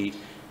to be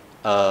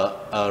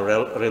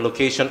a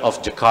relocation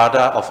of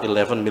Jakarta of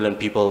 11 million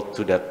people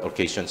to that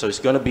location. So it's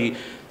going to be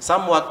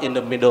somewhat in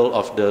the middle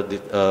of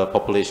the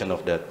population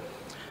of that.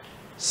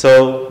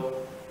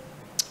 So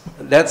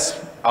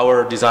that's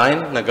our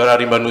design, Negara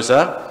Rimba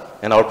Nusa,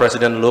 and our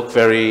president looked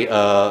very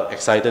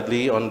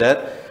excitedly on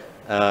that,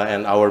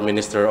 and our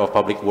Minister of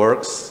Public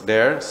Works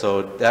there.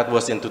 So that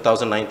was in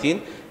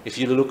 2019. If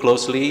you look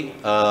closely,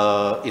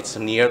 it's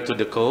near to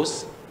the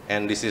coast,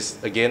 and this is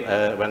again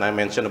when I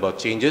mentioned about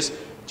changes.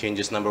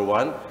 Changes number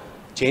one,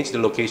 change the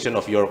location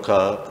of your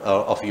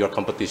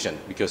competition,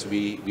 because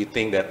we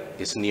think that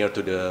it's near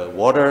to the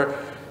water,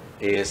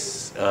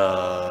 is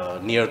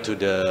near to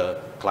the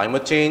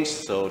climate change,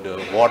 so the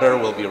water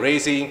will be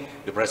rising.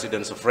 The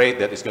president's afraid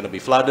that it's going to be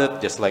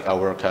flooded, just like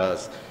our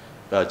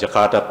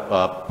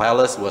Jakarta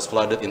Palace was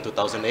flooded in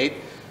 2008.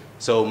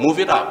 So move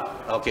it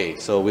up. Okay,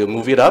 so we'll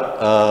move it up.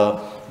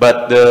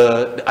 But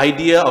the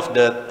idea of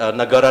the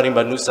Negara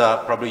Rimba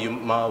Nusa, probably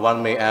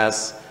one may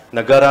ask,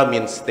 Negara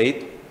means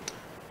state,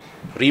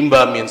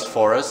 Rimba means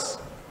forest,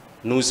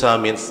 Nusa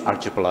means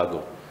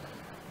archipelago.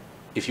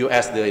 If you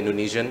ask the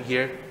Indonesian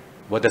here,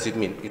 what does it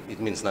mean? It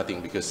means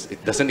nothing, because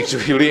it doesn't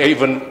actually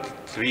even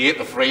create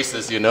a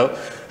phrases, you know.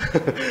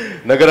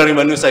 Negara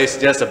Rimba Nusa is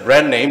just a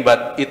brand name,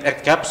 but it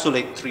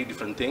encapsulates three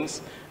different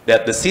things.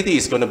 That the city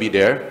is going to be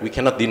there. We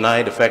cannot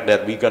deny the fact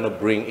that we're going to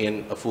bring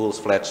in a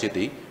full-fledged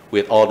city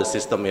with all the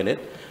system in it.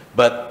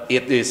 But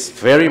it is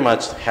very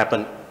much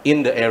happen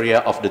in the area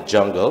of the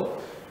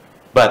jungle.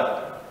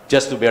 But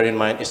just to bear in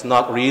mind, it's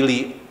not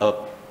really a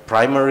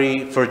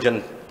primary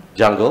virgin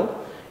jungle.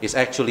 It's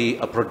actually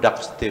a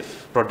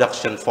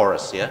production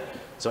forest, yeah?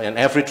 So in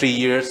every 3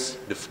 years,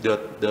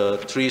 the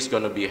tree is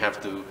going to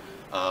have to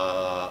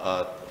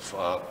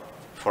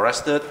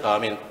forested,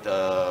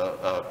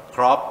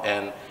 crop,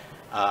 and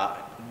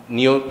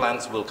new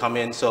plants will come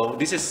in. So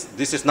this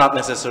is not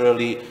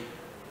necessarily,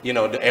 you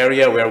know, the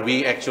area where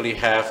we actually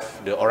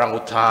have the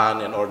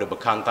orangutan or the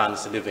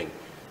Bekantans living.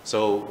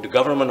 So the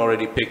government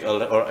already picked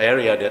an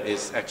area that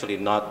is actually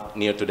not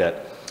near to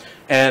that.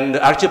 And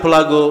the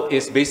archipelago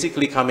is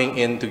basically coming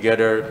in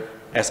together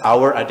as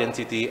our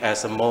identity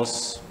as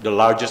the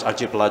largest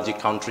archipelagic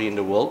country in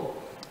the world.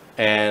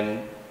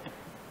 And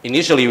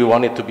initially we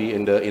wanted to be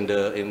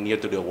near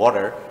to the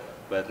water,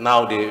 but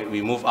now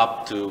we move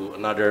up to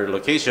another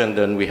location,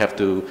 then we have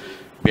to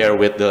bear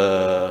with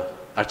the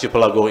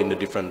archipelago in the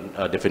different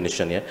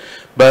definition. Yeah,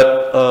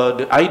 but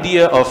the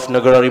idea of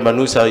Negara Rimba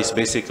Nusa is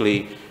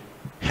basically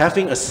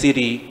having a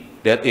city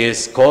that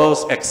is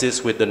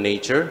coexist with the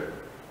nature,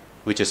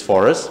 which is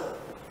forest,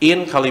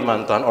 in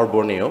Kalimantan or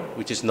Borneo,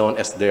 which is known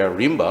as their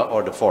Rimba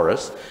or the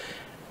forest,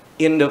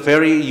 in the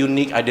very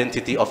unique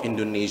identity of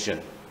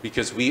Indonesian,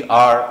 because we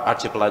are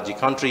archipelagic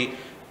country.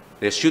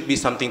 There should be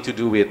something to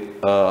do with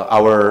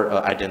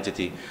our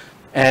identity.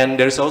 And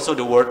there's also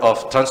the word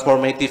of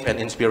transformative and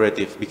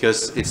inspirative,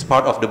 because it's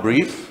part of the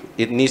brief.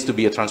 It needs to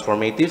be a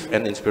transformative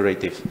and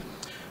inspirative.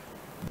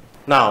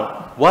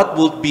 Now, what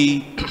would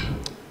be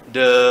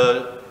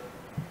the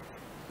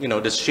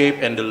shape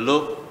and the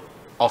look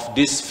of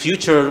these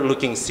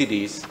future-looking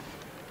cities,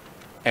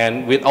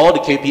 and with all the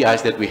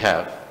KPIs that we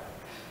have?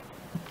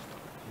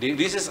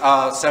 This is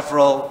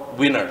several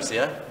winners.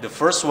 Yeah, the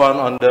first one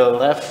on the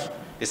left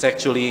is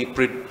actually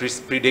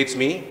predates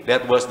me.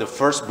 That was the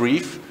first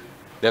brief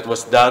that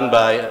was done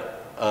by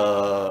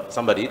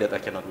somebody that I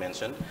cannot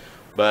mention,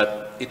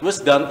 but it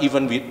was done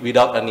even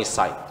without any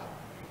site.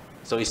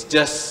 So it's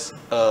just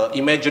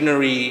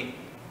imaginary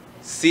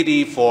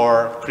city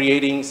for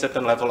creating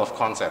certain level of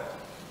concept.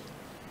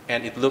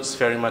 And it looks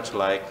very much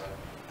like,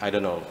 I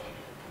don't know,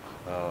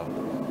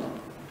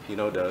 you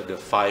know, the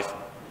five,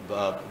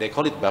 they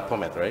call it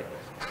Baphomet, right?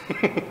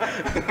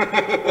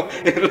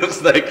 It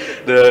looks like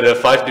the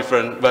five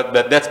different, but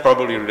that's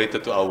probably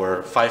related to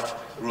our 5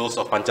 rules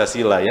of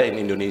Pancasila, yeah, in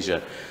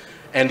Indonesia.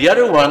 And the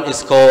other one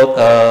is called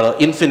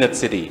Infinite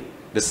City,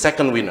 the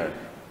second winner.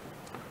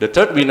 The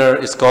third winner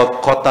is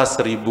called Kota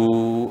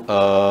Seribu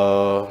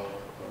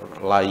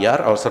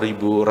Layar or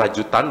Seribu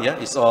Rajutan, yeah.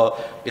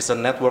 It's a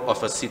network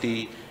of a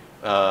city,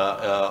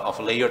 of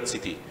a layered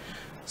city.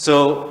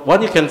 So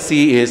what you can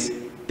see is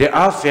there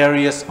are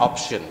various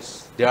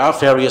options, there are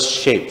various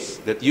shapes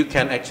that you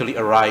can actually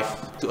arrive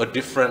to a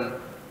different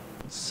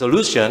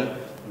solution,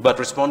 but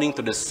responding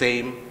to the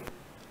same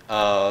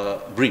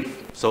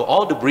brief. So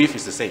all the brief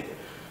is the same.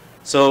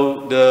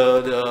 So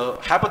the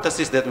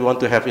hypothesis that we want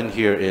to have in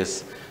here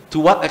is, to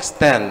what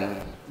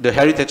extent the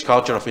heritage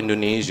culture of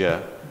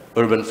Indonesia,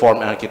 urban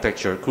form and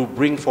architecture, could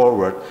bring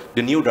forward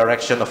the new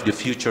direction of the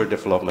future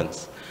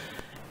developments.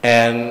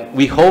 And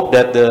we hope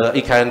that the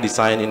IKN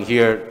design in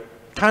here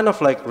kind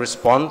of like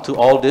respond to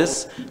all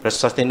this,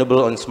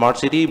 sustainable and smart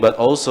city, but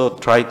also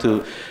try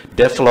to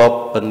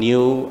develop a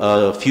new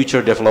future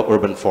developed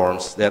urban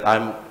forms that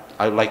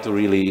I would like to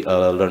really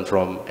learn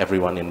from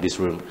everyone in this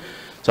room.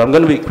 So I'm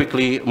going to be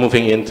quickly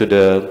moving into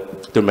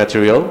the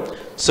material.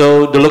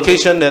 So the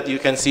location that you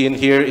can see in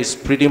here is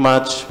pretty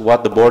much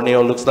what the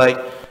Borneo looks like.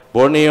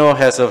 Borneo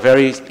has a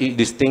very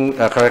distinct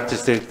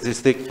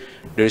characteristic.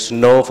 There is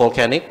no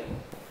volcanic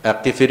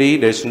activity.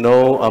 There's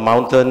no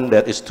mountain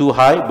that is too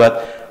high,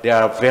 but there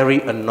are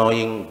very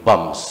annoying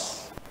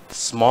bumps.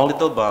 Small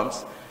little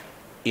bumps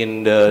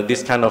in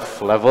this kind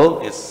of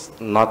level is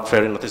not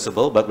very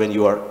noticeable, but when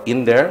you are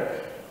in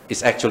there,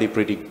 it's actually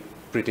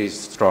pretty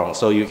strong.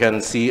 So you can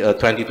see a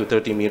 20 to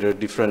 30 meter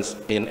difference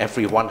in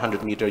every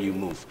 100 meter you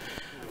move.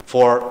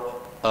 For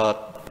a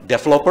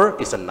developer,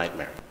 it's a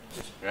nightmare,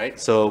 right?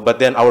 So, but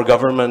then our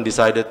government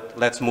decided,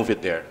 let's move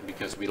it there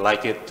because we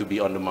like it to be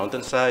on the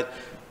mountainside,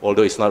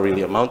 although it's not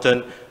really a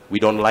mountain. We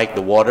don't like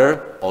the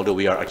water, although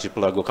we are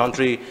archipelago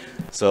country.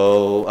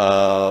 So,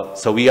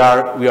 so we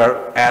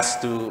are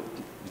asked to,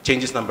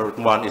 changes number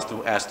one is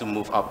to ask to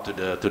move up to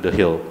the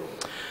hill.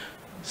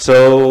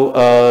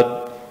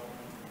 So,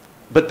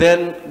 but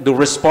then the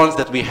response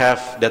that we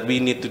have, that we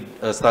need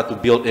to start to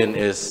build in,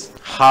 is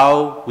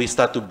how we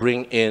start to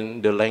bring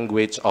in the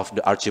language of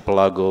the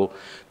archipelago,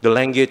 the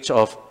language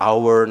of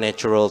our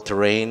natural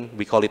terrain.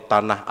 We call it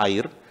tanah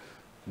air,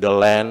 the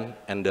land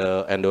and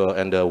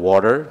the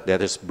water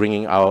that is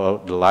bringing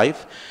out the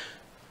life.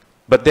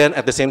 But then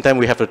at the same time,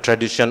 we have a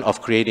tradition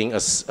of creating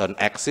an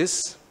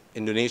axis.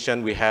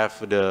 Indonesian, we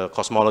have the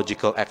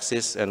cosmological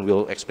axis, and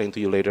we'll explain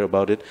to you later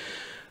about it.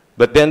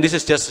 But then this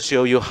is just to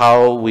show you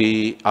how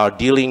we are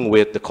dealing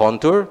with the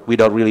contour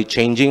without really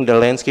changing the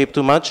landscape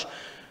too much,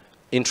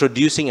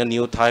 introducing a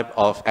new type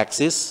of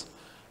axis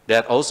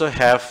that also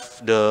have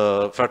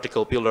the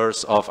vertical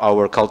pillars of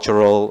our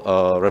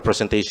cultural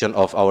representation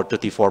of our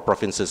 34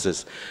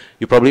 provinces.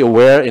 You're probably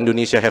aware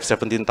Indonesia have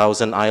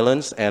 17,000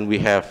 islands, and we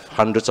have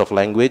hundreds of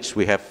languages.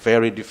 We have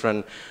very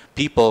different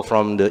people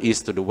from the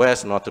east to the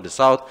west, north to the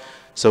south.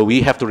 So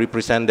we have to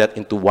represent that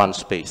into one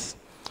space.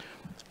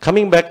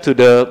 Coming back to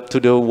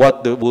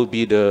what will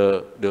be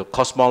the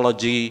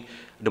cosmology,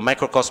 the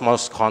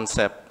microcosmos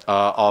concept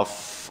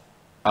of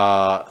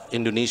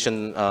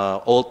Indonesian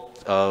old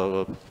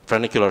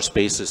vernacular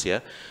spaces. Yeah,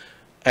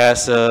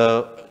 as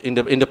in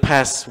the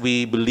past,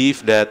 we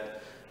believe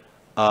that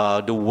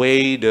the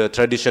way the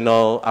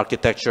traditional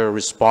architecture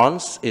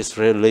responds is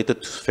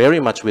related very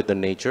much with the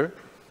nature,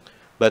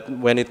 but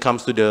when it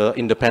comes to the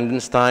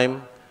independence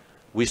time,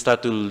 we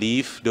start to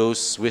leave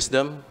those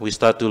wisdom. We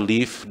start to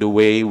leave the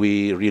way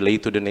we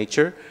relate to the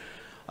nature.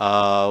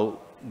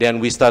 Then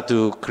we start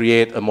to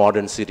create a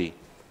modern city.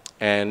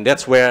 And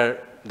that's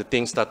where the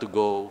things start to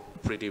go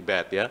pretty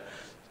bad, yeah?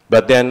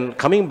 But then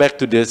coming back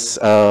to this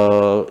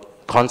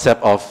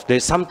concept of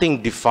there's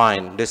something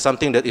defined, there's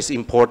something that is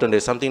important,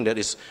 there's something that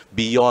is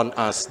beyond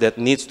us that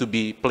needs to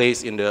be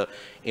placed in the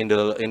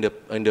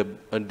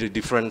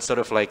different sort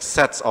of like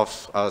sets of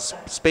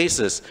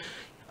spaces.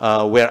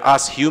 Where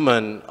us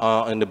human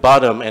in the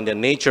bottom and the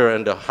nature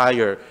and the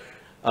higher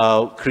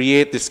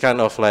create this kind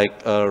of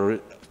like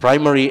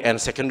primary and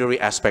secondary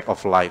aspect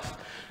of life.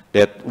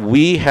 That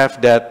we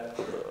have that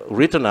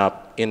written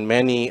up in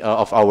many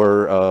of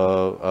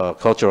our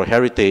cultural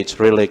heritage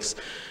relics.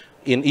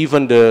 In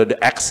even the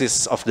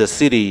axis of the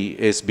city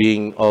is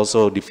being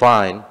also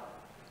defined,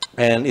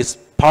 and it's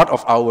part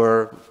of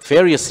our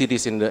various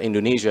cities in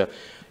Indonesia.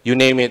 You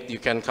name it, you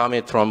can come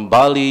it from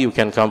Bali, you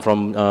can come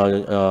from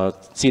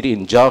city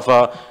in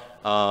Java,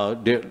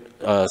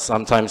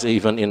 sometimes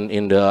even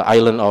in the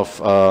island of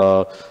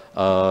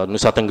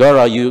Nusa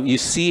Tenggara, you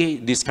see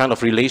this kind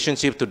of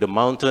relationship to the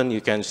mountain, you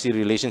can see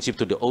relationship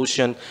to the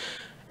ocean,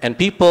 and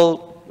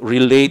people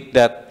relate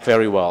that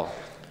very well.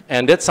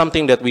 And that's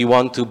something that we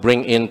want to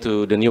bring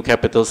into the new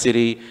capital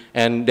city,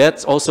 and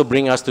that's also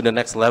bring us to the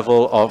next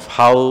level of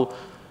how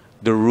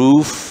the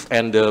roof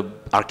and the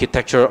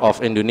architecture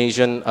of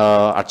Indonesian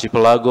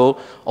archipelago,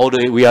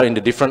 although we are in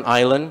the different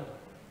island,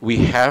 we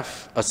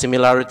have a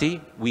similarity.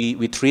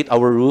 We treat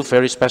our roof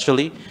very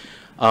specially,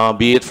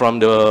 be it from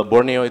the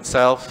Borneo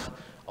itself,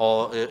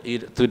 or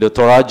to the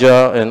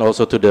Toraja and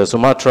also to the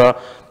Sumatra.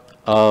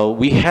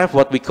 We have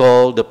what we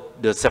call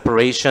the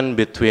separation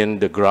between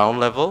the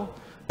ground level.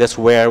 That's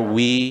where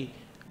we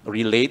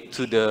relate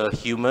to the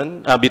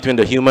human, between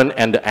the human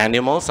and the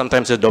animal.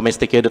 Sometimes a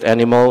domesticated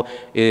animal,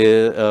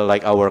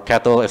 like our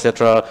cattle,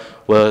 etc.,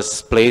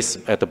 was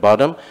placed at the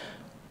bottom.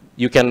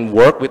 You can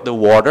work with the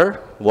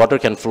water. Water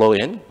can flow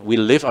in. We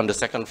live on the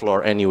second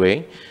floor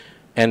anyway.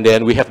 And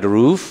then we have the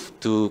roof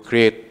to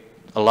create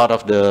a lot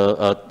of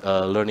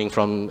the learning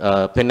from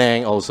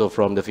Penang, also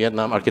from the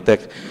Vietnam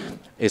architect,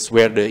 is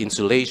where the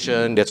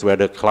insulation, that's where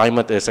the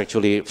climate is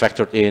actually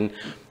factored in.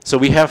 So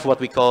we have what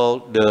we call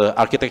the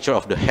architecture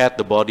of the head,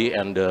 the body,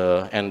 and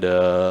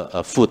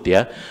the foot,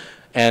 yeah?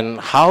 And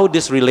how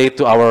this relate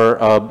to our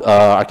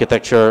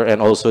architecture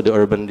and also the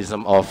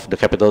urbanism of the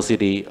capital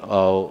city,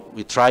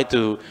 we try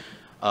to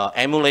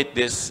emulate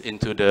this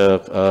into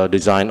the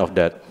design of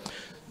that.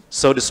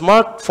 So the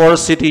smart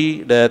forest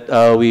city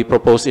that we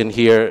propose in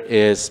here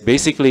is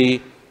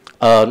basically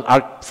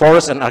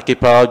forest and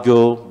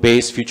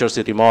archipelago-based future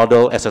city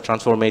model as a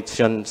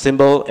transformation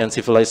symbol and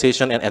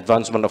civilization and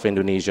advancement of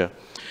Indonesia.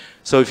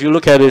 So if you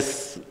look at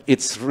it,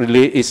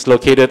 it's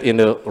located in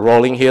the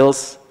rolling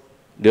hills.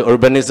 The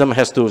urbanism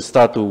has to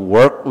start to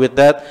work with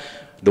that.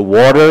 The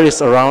water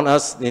is around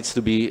us, needs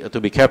to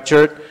be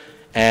captured.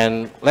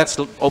 And let's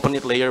open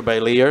it layer by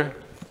layer.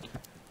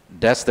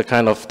 That's the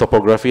kind of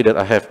topography that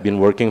I have been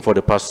working for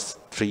the past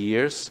 3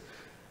 years.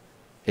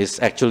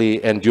 It's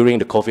actually, and during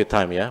the COVID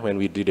time, yeah, when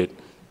we did it,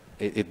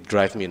 it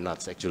drives me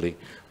nuts actually,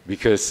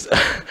 because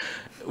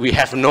we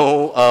have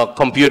no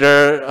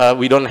computer,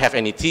 we don't have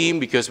any team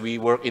because we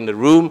work in the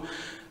room,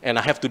 and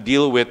I have to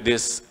deal with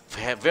this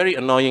very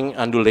annoying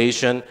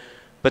undulation.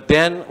 But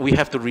then we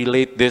have to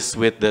relate this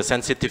with the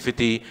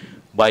sensitivity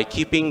by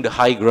keeping the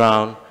high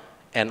ground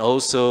and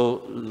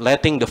also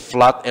letting the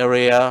flat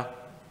area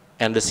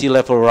and the sea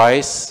level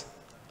rise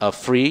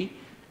free,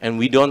 and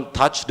we don't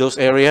touch those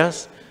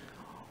areas.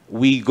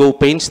 We go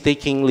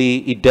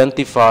painstakingly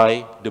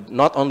identify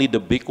not only the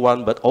big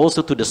one, but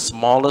also to the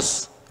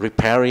smallest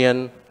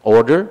riparian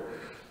order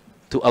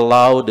to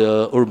allow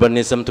the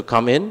urbanism to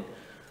come in.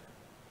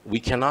 We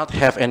cannot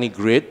have any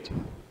grid.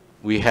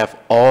 We have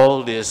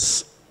all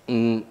this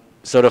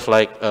sort of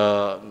like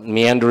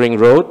meandering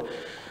road.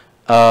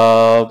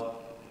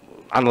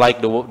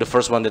 Unlike the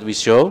first one that we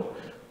show,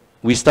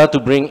 we start to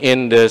bring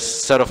in this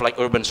sort of like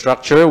urban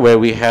structure where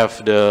we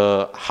have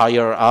the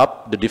higher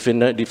up, the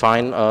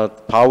defined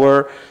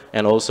power,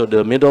 and also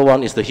the middle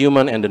one is the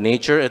human and the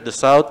nature at the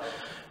south.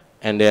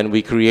 And then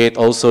we create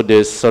also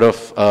this sort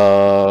of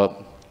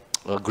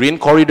green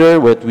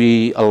corridor where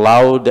we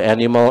allow the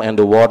animal and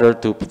the water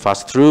to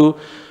pass through.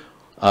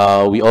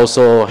 We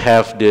also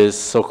have this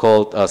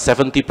so-called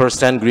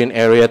 70% green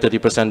area,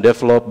 30%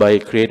 developed by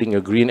creating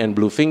a green and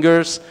blue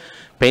fingers,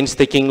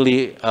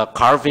 painstakingly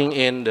carving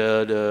in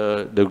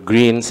the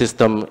green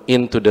system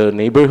into the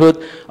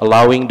neighborhood,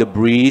 allowing the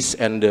breeze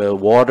and the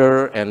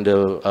water and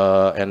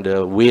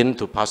the wind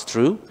to pass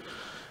through.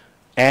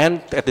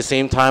 And at the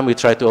same time, we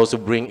try to also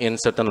bring in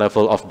certain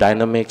level of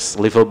dynamics,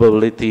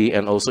 livability,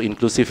 and also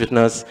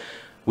inclusiveness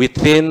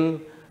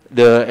within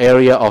the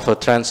area of a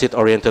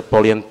transit-oriented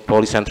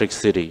polycentric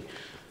city.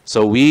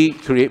 So we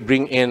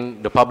bring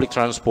in the public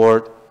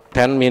transport,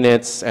 10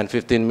 minutes and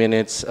 15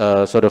 minutes,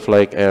 sort of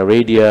like a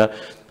radii,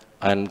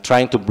 and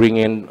trying to bring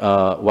in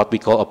what we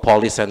call a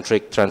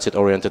polycentric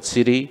transit-oriented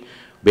city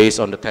based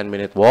on the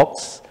 10-minute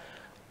walks,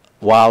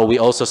 while we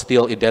also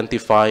still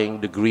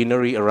identifying the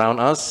greenery around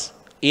us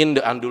in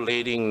the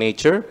undulating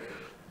nature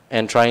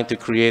and trying to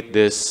create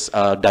this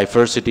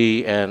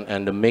diversity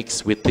and the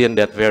mix within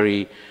that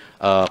very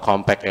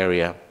compact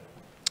area.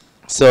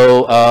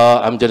 So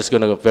I'm just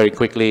going to very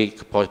quickly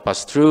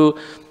pass through.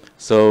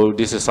 So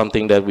this is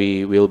something that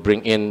we will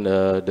bring in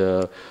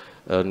the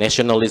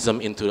nationalism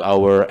into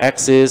our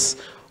axis.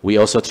 We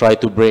also try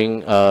to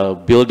bring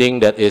building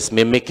that is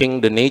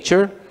mimicking the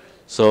nature.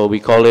 So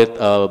we call it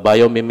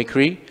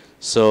biomimicry.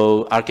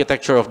 So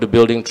architecture of the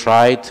building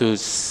try to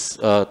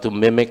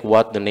mimic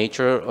what the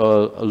nature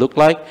look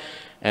like.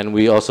 And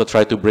we also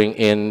try to bring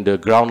in the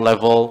ground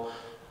level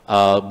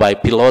by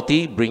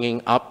pilotis,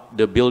 bringing up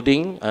the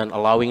building and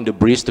allowing the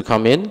breeze to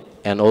come in,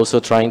 and also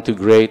trying to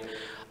create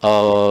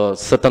a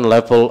certain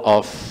level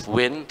of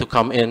wind to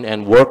come in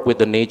and work with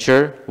the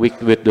nature,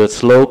 with the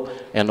slope,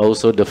 and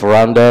also the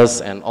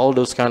verandas and all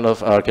those kind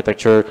of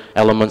architecture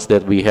elements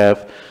that we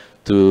have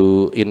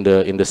in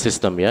the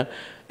system, yeah.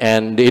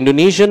 And the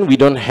Indonesian, we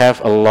don't have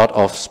a lot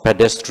of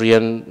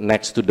pedestrian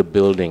next to the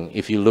building.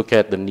 If you look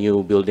at the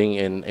new building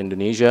in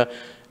Indonesia,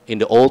 in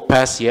the old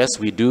past, yes,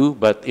 we do,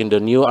 but in the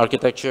new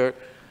architecture,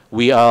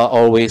 we are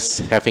always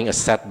having a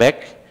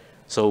setback.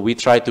 So we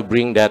try to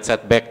bring that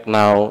setback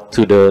now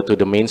to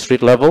the main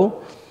street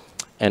level.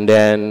 And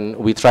then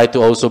we try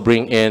to also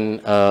bring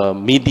in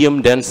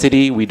medium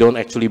density. We don't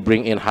actually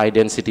bring in high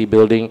density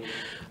building.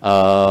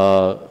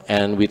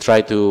 And we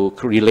try to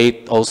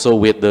relate also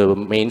with the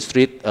main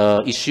street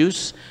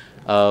issues.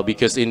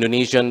 Because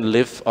Indonesian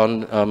live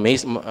on, a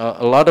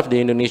lot of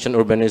the Indonesian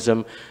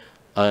urbanism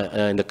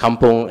in the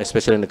kampung,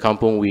 especially in the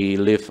kampung, we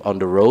live on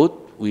the road.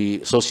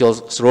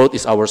 Road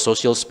is our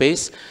social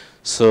space.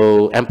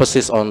 So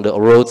emphasis on the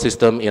road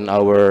system in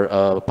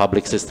our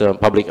public system,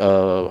 public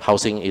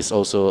housing is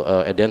also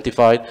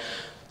identified.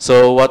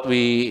 So what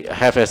we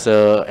have as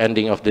a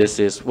ending of this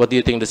is, what do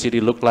you think the city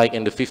look like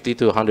in the 50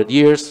 to 100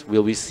 years?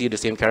 Will we see the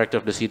same character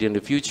of the city in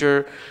the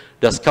future?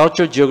 Does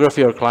culture,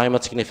 geography, or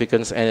climate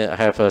significance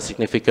have a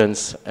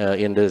significance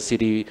in the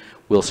city?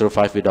 Will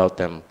survive without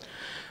them?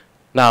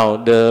 Now,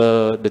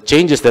 the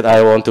changes that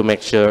I want to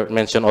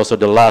mention also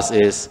the last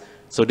is,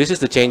 so this is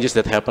the changes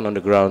that happen on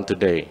the ground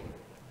today.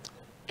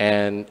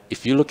 And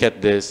if you look at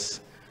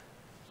this,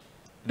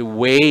 the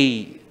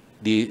way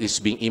it's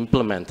being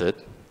implemented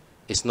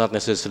is not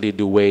necessarily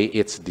the way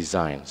it's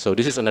designed. So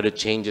this is another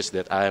changes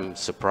that I'm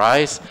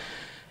surprised.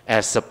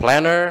 As a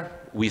planner,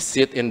 we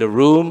sit in the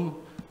room,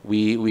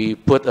 we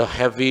put a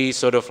heavy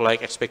sort of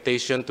like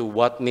expectation to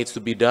what needs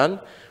to be done,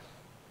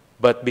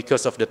 but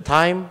because of the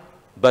time,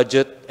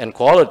 budget, and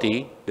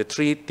quality, the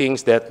three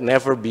things that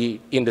never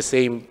be in the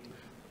same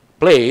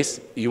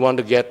place, you want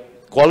to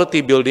get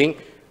quality building,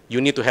 you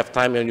need to have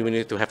time and you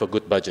need to have a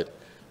good budget.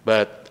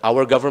 But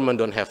our government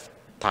don't have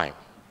time.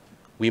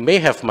 We may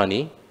have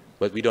money,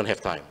 but we don't have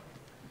time.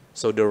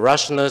 So the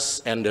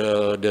rushness and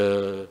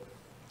the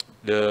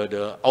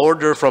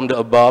order from the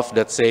above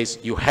that says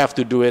you have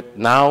to do it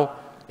now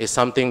is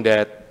something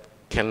that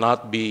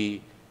cannot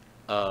be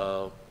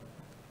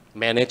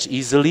managed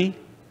easily,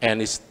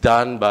 and is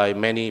done by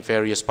many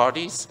various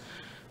parties.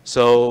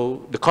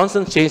 So the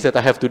constant change that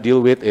I have to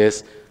deal with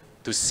is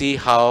to see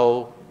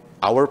how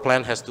our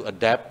plan has to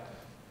adapt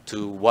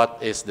to what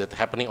is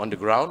happening on the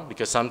ground,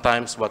 because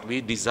sometimes what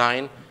we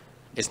design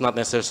is not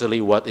necessarily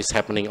what is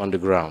happening on the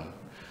ground.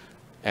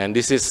 And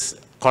this is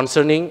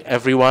concerning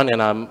everyone,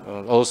 and I'm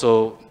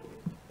also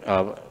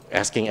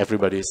asking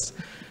everybody's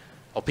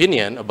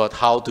opinion about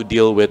how to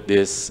deal with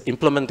this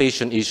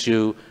implementation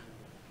issue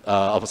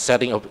of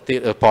setting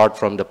apart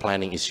from the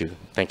planning issue.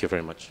 Thank you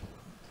very much.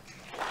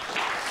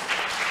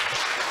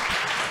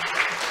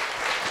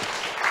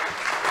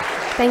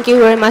 Thank you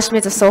very much,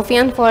 Mr.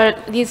 Sofian, for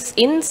this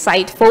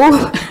insightful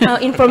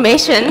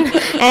information,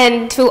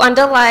 and to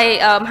underline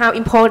how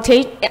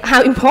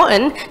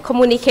important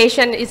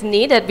communication is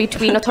needed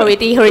between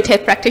authority,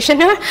 heritage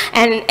practitioner,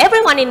 and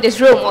everyone in this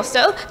room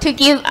also, to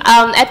give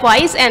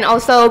advice and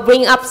also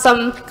bring up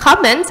some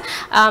comments.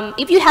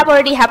 If you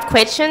already have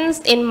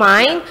questions in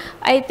mind,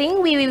 I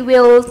think we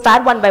will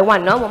start one by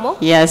one, no, Momo?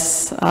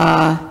 Yes.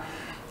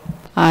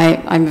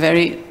 I'm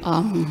very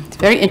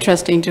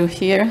interesting to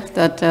hear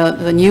that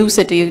the new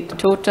city,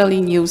 totally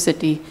new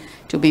city,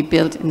 to be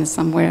built in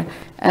somewhere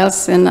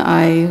else, and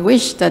I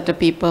wish that the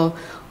people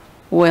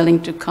willing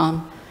to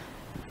come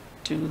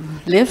to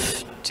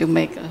live to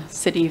make a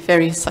city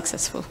very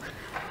successful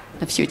in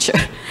the future.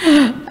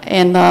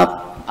 And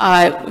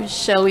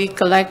shall we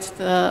collect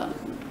the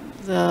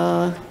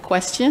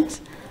questions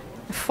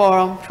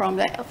from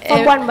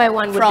one by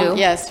one would do.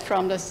 Yes,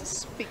 from the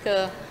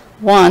speaker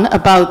one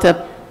about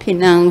the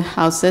Penang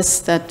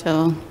houses that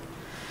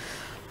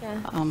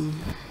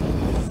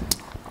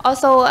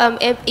also,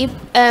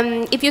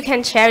 if you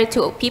can share it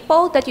to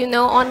people that you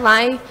know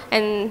online,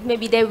 and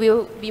maybe there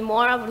will be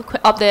more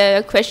of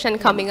the question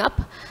coming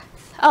up.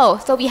 Oh,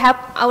 so we have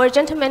our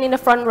gentleman in the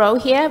front row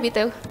here with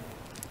a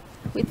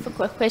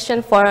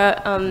question for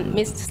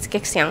Ms.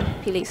 Siang,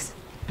 please.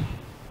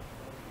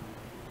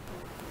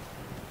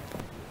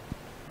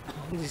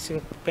 This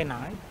is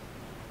Penang.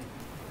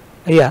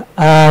 Yeah,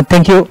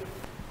 thank you.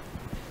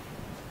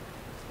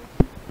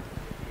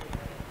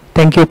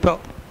 Thank you for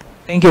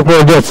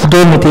the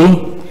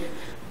opportunity.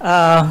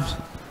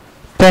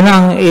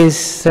 Penang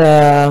is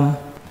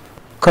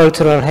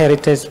cultural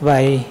heritage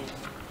by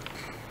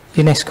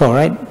UNESCO,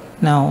 right?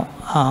 Now,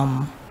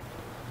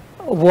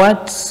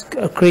 what's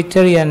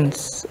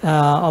criterions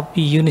of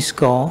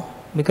UNESCO?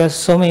 Because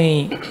so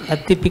many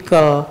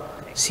typical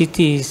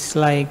cities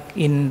like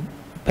in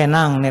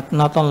Penang,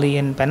 not only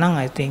in Penang,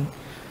 I think,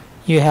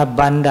 you have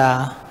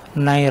Banda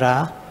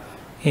Neira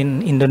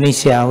in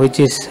Indonesia, which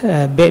is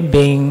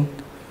being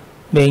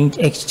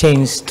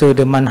exchanged to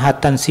the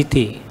Manhattan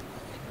city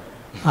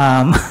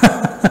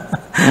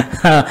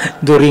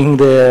during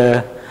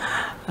the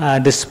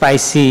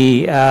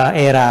spicy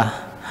era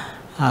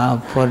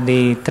for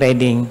the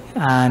trading.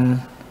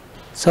 And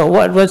so,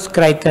 what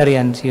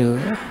criterions you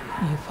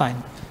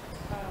find?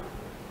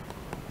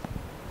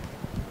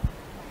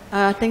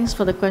 Thanks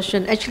for the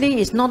question.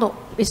 Actually, it's not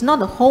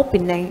a whole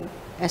Penang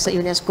as a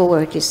UNESCO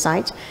heritage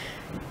site.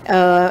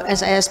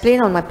 As I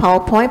explained on my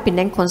PowerPoint,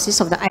 Penang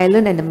consists of the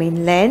island and the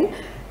mainland.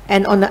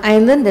 And on the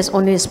island, there's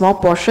only a small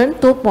portion,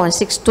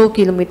 2.62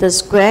 kilometers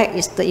square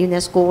is the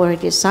UNESCO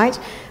heritage site,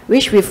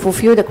 which will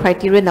fulfill the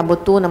criteria number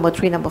 2, number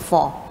 3, number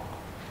 4.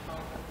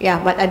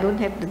 Yeah, but I don't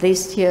have the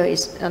list here,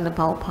 it's on the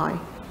PowerPoint.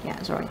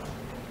 Yeah, sorry.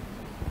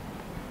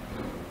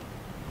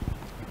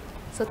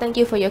 So thank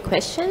you for your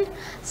question.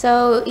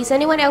 So is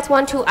anyone else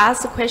want to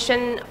ask a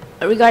question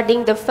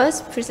regarding the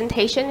first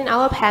presentation in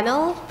our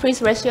panel?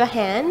 Please raise your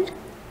hand.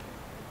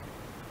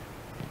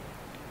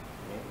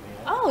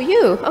 Oh,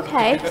 you?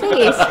 Okay,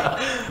 please.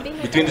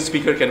 Between the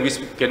speaker, can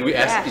we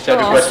ask each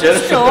other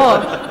questions?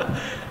 Sure.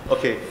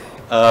 Okay.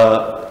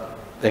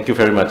 Thank you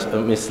very much,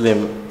 Ms.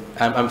 Lim.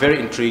 I'm very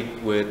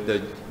intrigued with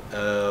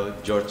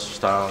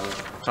Georgetown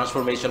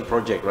transformation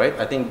project, right?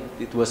 I think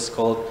it was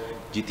called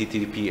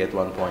GTTP at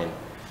one point.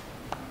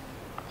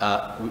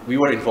 We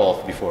were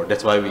involved before.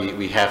 That's why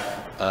we have,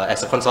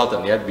 as a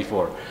consultant, yeah,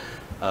 before.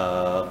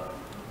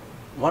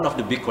 One of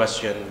the big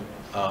questions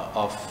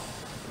of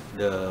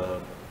the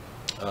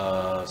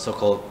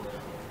so-called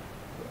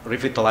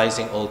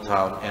revitalizing Old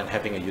Town and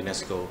having a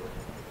UNESCO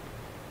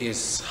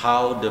is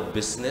how the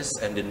business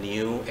and the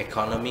new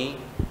economy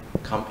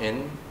come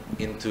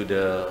into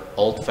the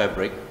old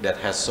fabric that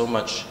has so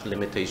much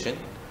limitation.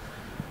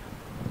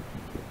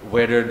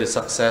 Whether the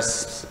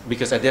success,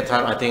 because at that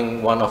time I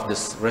think one of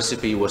this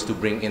recipe was to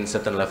bring in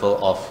certain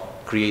level of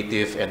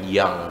creative and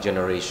young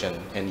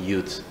generation and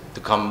youth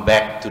to come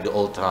back to the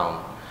Old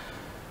Town.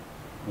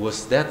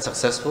 Was that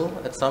successful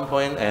at some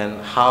point,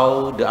 and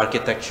how the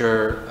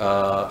architecture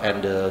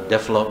and the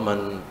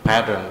development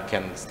pattern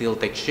can still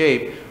take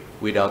shape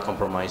without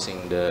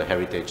compromising the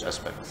heritage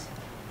aspects?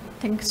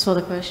 Thanks for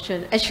the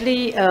question.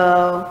 Actually,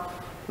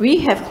 we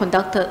have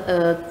conducted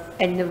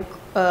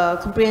a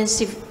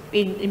comprehensive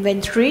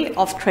inventory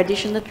of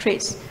traditional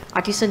trades,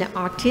 artisan and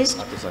artists,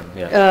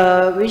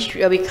 which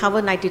we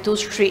cover 92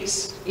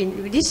 streets.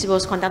 This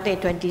was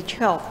conducted in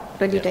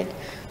 2010.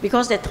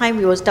 Because that time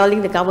we was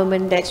telling the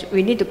government that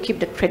we need to keep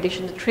the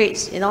traditional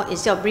trades, you know,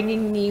 instead of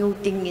bringing new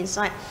thing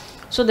inside.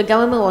 So the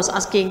government was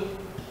asking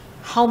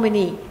how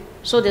many.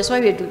 So that's why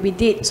we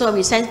did. So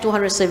we sent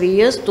 200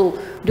 surveyors to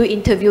do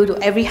interview to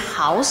every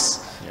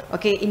house,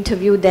 okay,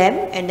 interview them,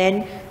 and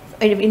then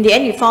in the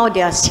end we found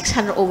there are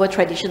 600 over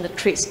traditional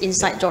trades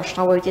inside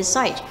Georgetown Heritage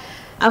Site.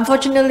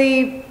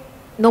 Unfortunately,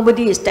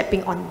 nobody is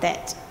stepping on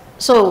that.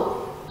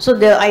 So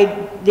the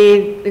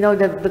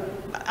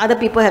other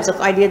people have the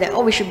idea that,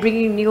 oh, we should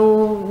bring in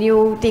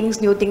new things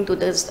to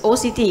the old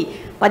city,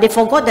 but they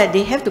forgot that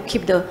they have to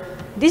keep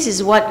this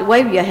is why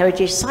we are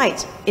heritage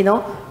sites, you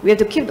know. We have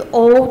to keep the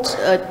old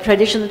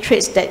traditional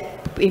traits that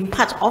in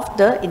part of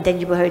the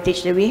intangible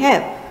heritage that we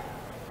have.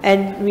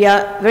 And we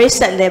are very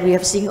sad that we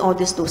have seen all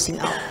this losing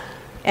out.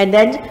 And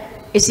then,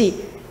 you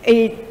see,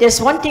 there's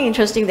one thing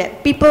interesting,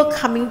 that people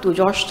coming to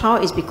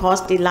Georgetown is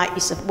because they like,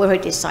 it's a World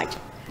Heritage Site.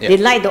 Yeah. They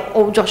like the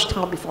old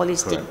Georgetown before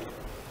listing. Correct.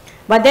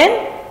 But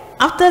then,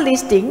 after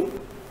listing,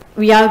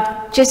 we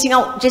are chasing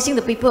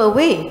the people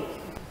away,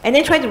 and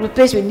then trying to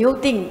replace with new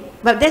thing.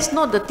 But that's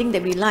not the thing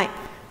that we like.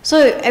 So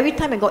every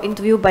time I got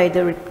interviewed by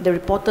the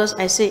reporters,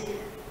 I say,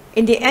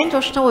 in the end,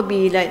 Georgetown will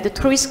be like the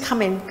tourists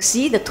come and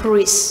see the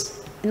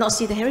tourists, not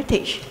see the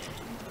heritage.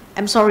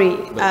 I'm sorry,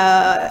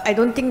 I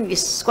don't think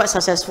it's quite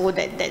successful,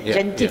 that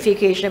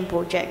gentrification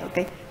project,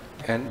 okay?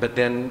 But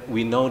then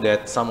we know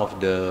that some of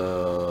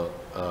the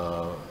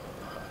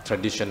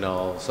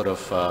traditional sort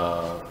of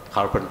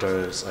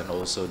carpenters and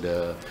also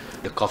the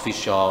coffee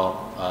shop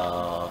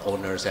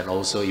owners and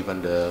also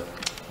even the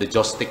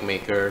joystick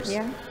makers,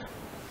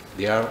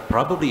 they are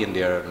probably in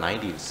their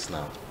 90s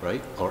now,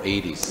 right? Or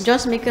 80s.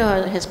 Joystick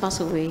maker has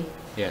passed away.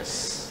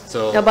 Yes.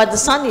 So, yeah, but the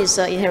son is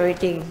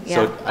inheriting. Yeah.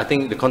 So I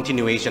think the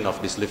continuation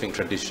of this living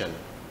tradition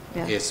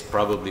is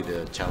probably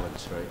the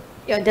challenge, right?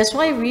 Yeah, that's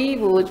why we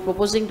were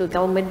proposing to the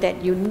government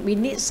that we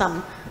need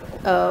some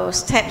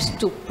steps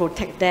to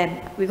protect them,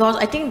 because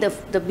I think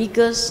the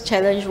biggest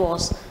challenge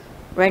was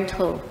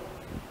rental.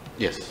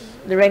 Yes.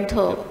 The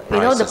rental. You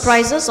know, the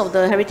prices of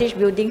the heritage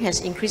building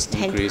has increased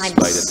 10 times.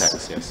 By the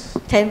tax, yes.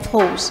 10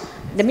 folds.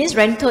 That means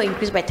rental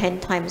increased by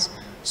 10 times.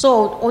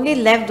 So only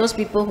left those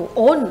people who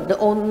own the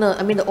owner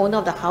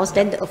of the house,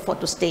 then they afford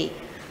to stay.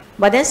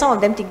 But then some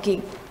of them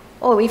thinking,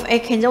 oh, if I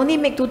can only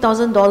make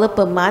 $2,000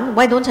 per month,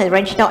 why don't I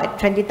rent it out at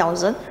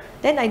 20,000?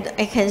 Then I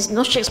can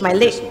shake my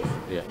leg.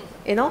 Yeah.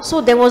 You know, so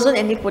there wasn't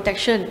any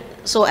protection.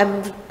 So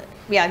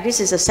this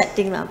is a sad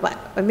thing, but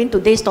I mean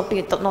today's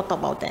topic is not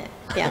about that.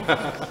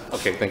 Yeah.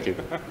 Okay, thank you.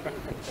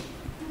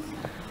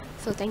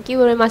 So thank you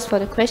very much for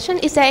the question.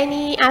 Is there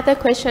any other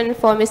question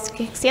for Ms.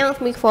 Siang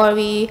before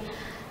we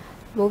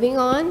moving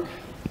on?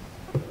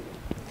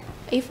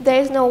 If there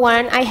is no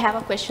one, I have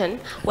a question.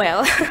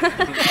 Well,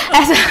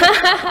 as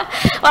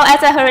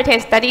a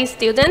heritage studies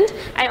student,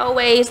 I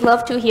always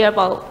love to hear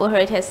about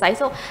heritage sites.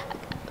 So,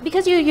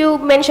 because you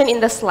mentioned in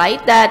the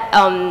slide that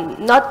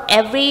not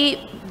every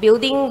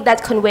building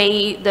that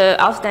convey the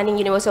outstanding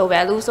universal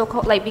value, so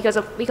like because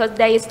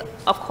there is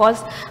of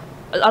course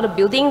a lot of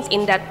buildings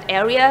in that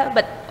area,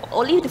 but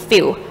only the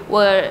few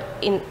were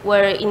in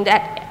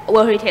that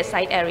World Heritage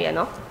Site area,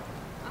 no?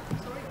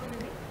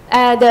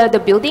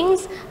 The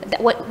buildings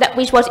that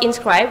which was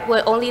inscribed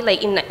were only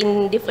like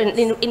in different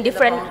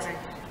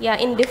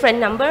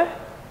number,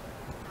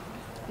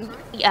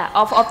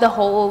 of the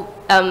whole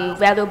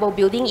valuable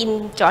building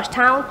in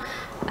Georgetown.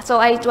 So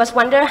I just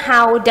wonder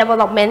how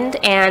development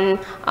and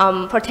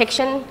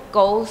protection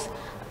goes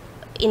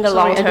in the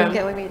long term. I don't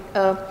get what you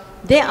mean.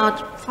 There are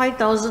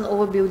 5,000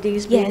 over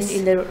buildings, and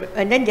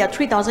then there are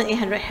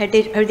 3,800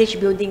 heritage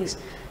buildings.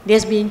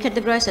 There's been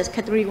categorized as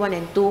category 1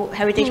 and 2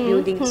 heritage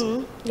buildings.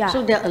 Yeah.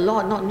 So there are a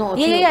lot, not a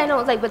few. Yeah, I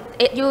know. Like, but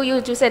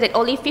you said that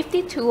only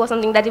 52 or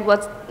something that it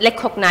was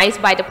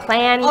recognized by the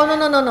plan. Oh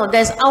no.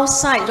 There's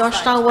outside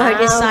Georgetown World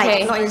Heritage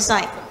Site, not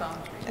inside.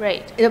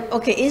 Right.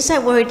 Okay, inside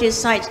World Heritage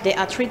sites, there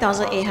are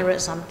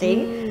 3,800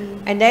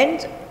 something. And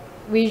then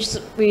we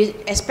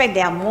expect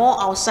there are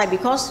more outside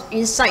because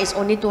inside is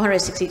only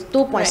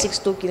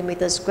 262.62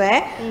 kilometers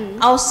square.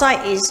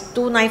 Outside is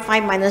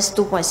 295 minus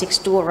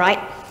 2.62, right?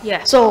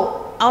 Yeah.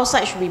 So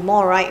outside should be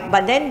more, right?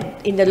 But then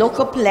in the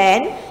local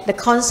plan, the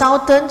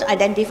consultant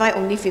identified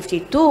only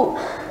 52.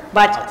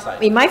 But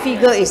outside. In my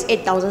figure is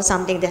 8,000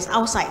 something, that's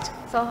outside.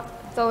 So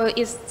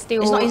it's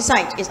still... It's not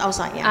inside, it's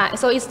outside, yeah.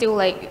 So it's still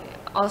like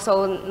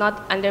also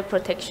not under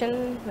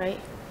protection, right?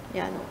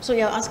 Yeah, no. So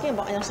you're asking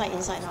about outside,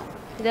 inside now?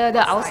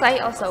 The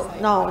outside also?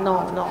 No,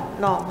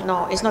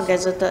 it's not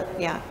gazetted,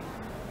 yeah.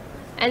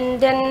 And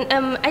then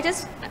I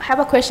just have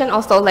a question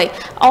also, like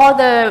all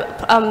the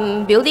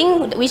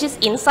building which is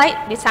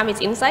inside, this time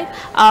it's inside,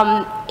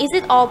 is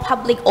it all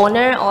public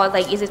owner or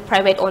like is it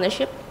private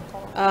ownership?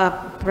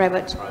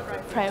 Private.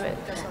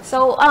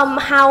 So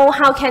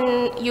how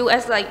can you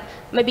as like,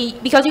 maybe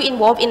because you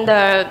involved in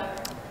the,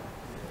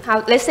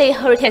 let's say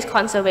heritage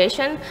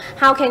conservation,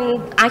 how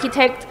can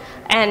architect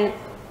and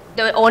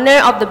the owner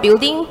of the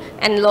building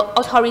and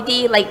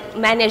authority like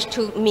manage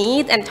to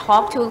meet and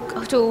talk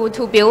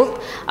to build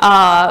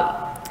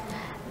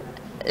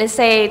let's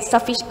say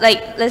sufficient,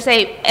 like let's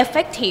say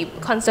effective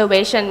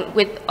conservation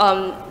with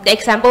the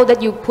example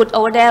that you put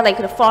over there, like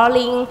the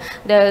falling,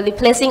 the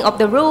replacing of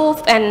the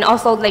roof, and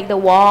also like the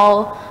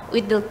wall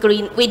with the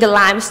green, with the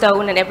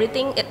limestone and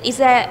everything. Is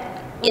there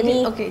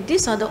any? Okay,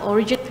 these are the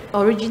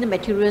original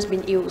materials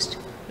being used.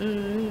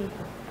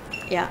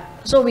 Yeah,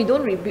 so we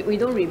don't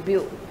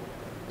rebuild.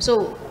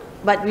 So,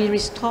 but we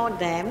restore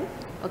them.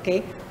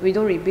 Okay, we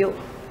don't rebuild.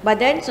 But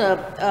then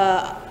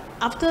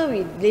after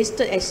we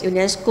listed as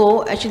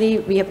UNESCO, actually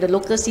we have the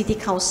local city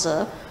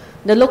council.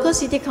 The local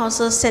city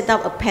council set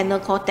up a panel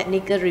called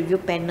Technical Review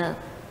Panel,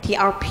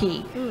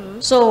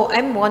 TRP. So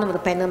I'm one of the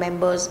panel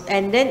members,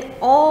 and then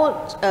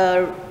all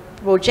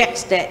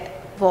projects that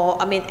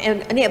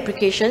any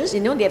applications, you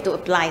know, they have to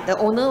apply. The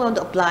owner want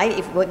to apply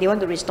if they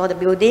want to restore the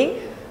building.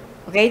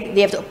 Okay,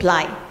 they have to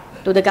apply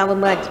to the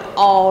government,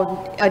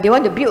 or they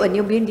want to build a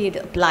new building, they have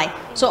to apply.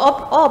 So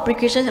all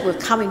applications will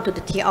come into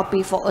the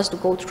TRP for us to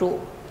go through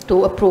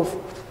to approve.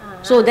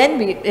 So then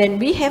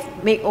we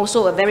have made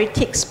also a very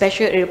thick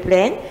special area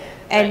plan,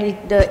 and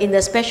in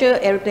the special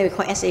area plan we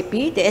call SAP.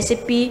 The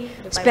SAP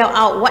spell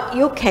out what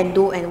you can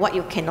do and what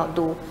you cannot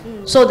do.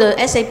 So the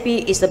SAP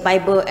is the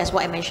Bible, as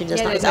what I mentioned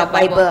just now. It's our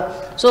Bible.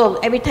 So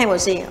every time we'll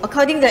say,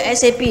 according to the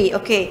SAP,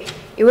 okay,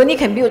 you only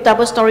can build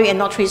double story and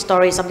not 3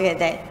 stories, something like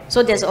that.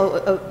 So there's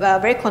a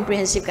very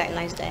comprehensive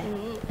guidelines there.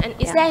 And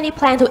is there any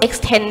plan to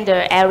extend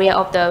the area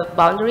of the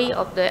boundary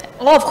of the...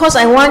 Oh, of course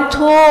I want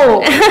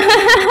to.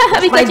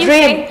 Because my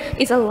dream.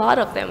 It's a lot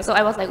of them. So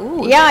I was like,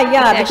 ooh.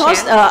 Yeah,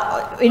 because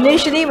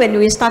initially when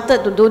we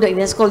started to do the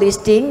UNESCO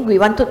listing, we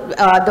wanted,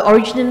 the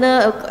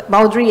original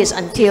boundary is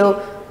until,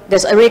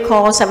 there's a area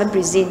called 7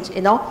 Precincts,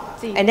 you know,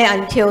 and then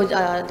until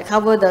they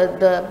cover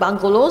the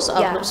bungalows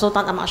of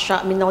Sultan Ahmad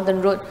Shah,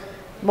 Northern Road.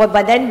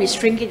 But then we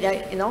shrink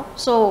it, you know.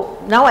 So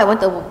now I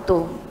want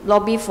to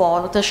lobby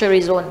for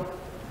tertiary zone.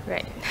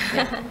 Right.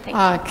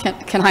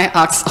 Can I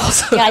ask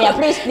also? Yeah,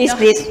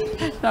 please.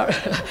 No,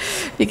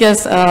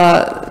 because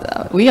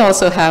we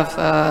also have,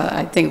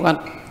 I think,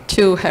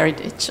 2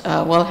 heritage,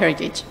 World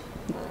Heritage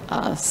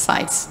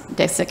sites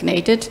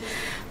designated.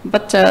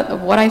 But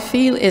what I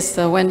feel is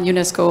when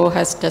UNESCO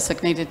has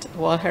designated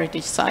World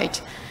Heritage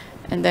site,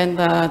 and then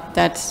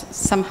that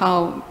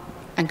somehow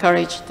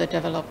encouraged the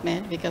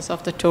development because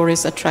of the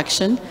tourist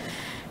attraction.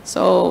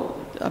 So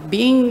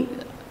being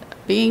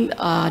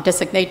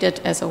designated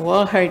as a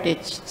World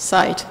Heritage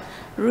site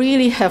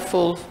really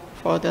helpful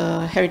for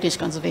the heritage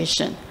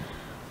conservation.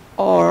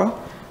 Or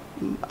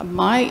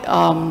my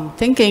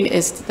thinking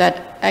is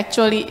that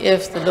actually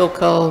if the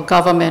local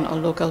government or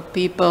local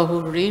people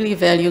who really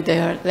value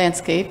their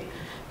landscape,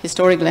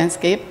 historic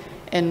landscape,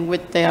 and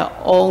with their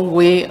own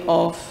way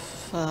of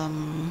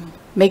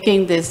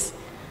making this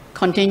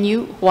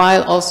continue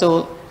while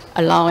also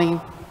allowing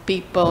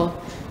people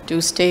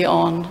to stay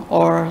on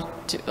or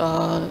to,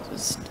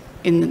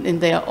 in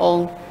their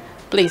own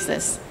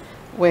places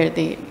where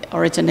they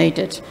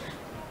originated.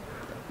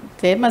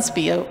 There must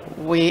be a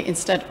way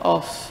instead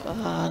of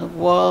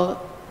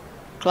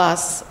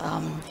world-class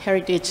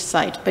heritage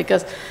site,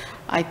 because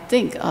I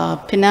think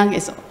Penang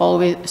is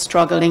always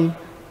struggling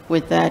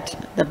with that,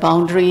 the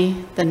boundary,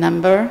 the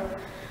number,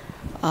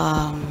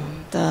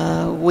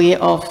 the way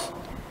of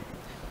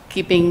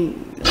keeping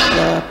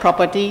the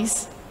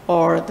properties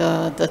or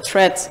the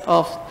threats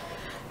of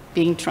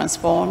being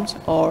transformed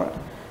or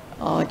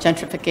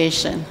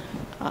gentrification.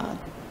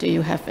 Do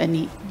you have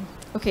any?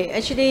 Okay,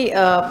 actually,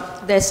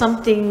 there's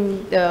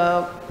something,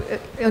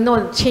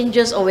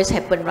 changes always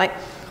happen, right?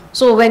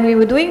 So when we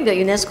were doing the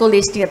UNESCO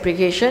listing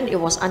application, it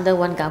was under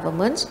one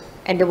government,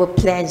 and there were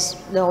plans,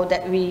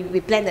 that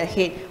we planned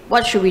ahead.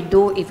 What should we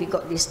do if we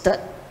got listed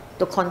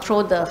to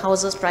control the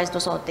houses price,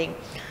 those sort of thing.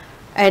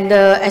 And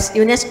as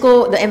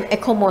UNESCO, the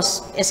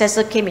ECOMOS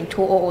assessor came in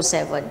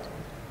 2007.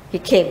 He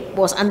came,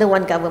 was under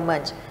one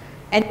government.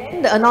 And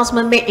then the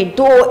announcement made in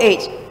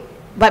 2008,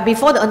 But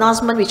before the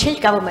announcement, we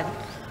changed government.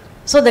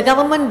 So the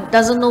government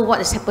doesn't know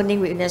what is happening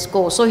with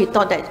UNESCO. So he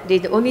thought that they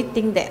the only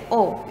thing that,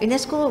 oh,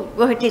 UNESCO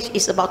World Heritage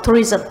is about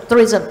tourism.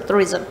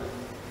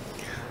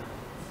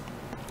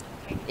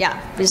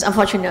 Yeah, it's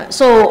unfortunate.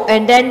 So,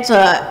 and then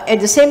at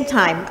the same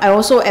time, I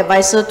also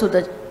advisor to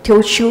the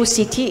Teochew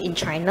city in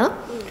China.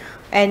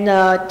 And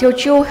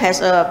Teochew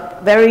has a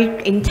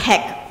very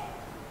intact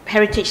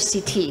heritage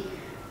city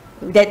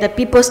that the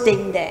people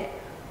staying there.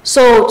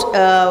 So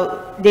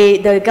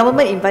the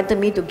government invited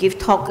me to give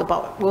talk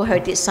about World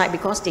Heritage Site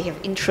because they have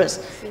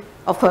interest.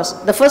 Of course,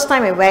 the first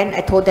time I went,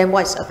 I told them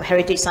what is a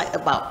heritage site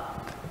about.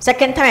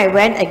 Second time I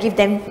went, I give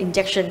them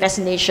injection,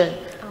 vaccination.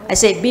 I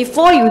said,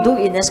 before you do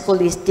UNESCO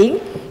listing,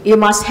 you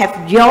must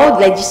have your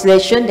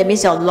legislation, that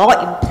means your law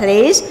in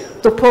place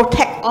to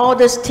protect all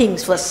those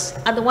things first.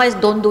 Otherwise,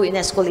 don't do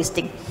UNESCO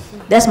listing.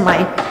 That's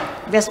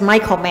my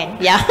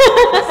comment. Yeah.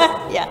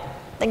 Yeah.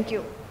 Thank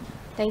you.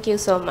 Thank you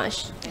so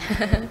much.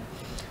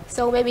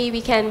 So maybe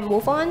we can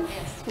move on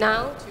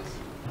now.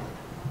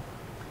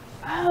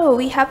 Oh,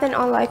 we have an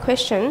online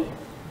question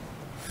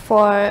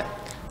for.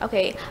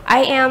 Okay,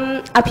 I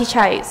am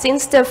Apichai.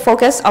 Since the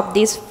focus of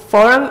this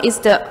forum is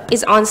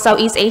on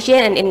Southeast Asia,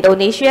 and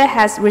Indonesia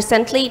has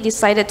recently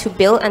decided to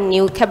build a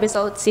new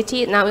capital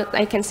city. Now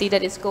I can see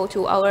that it's go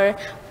to our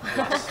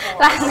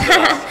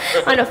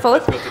wonderful.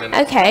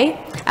 Okay,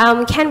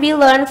 can we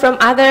learn from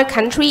other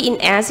countries in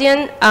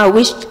ASEAN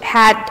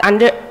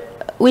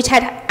which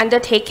had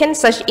undertaken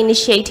such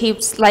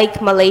initiatives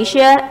like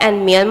Malaysia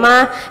and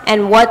Myanmar,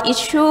 and what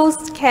issues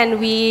can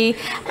we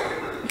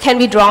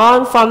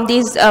draw from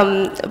these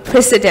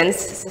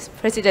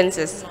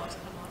precedences?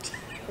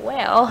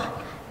 Well,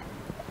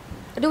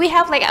 do we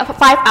have like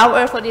 5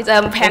 hours for this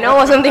panel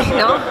or something?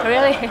 No,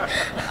 really?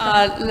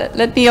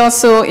 Let me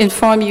also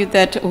inform you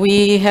that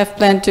we have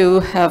planned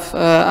to have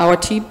our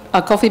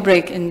coffee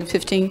break in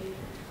 10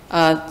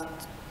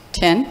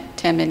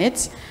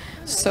 minutes.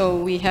 So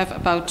we have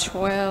about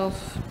 12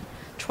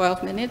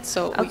 minutes.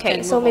 So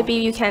okay, so maybe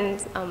you can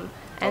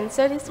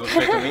answer this.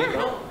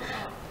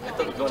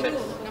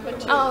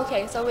 Oh,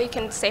 okay. So we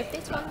can save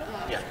this one.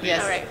 Yeah.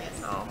 Yes. All right.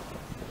 Oh.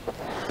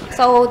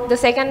 So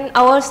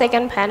our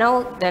second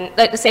panel, then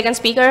the second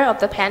speaker of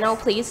the panel,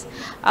 please.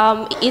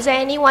 Is there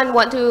anyone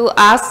want to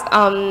ask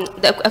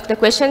the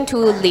question to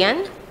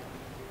Leon?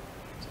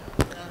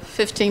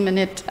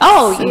 15-minute.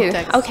 Oh, you.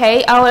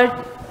 Okay. Our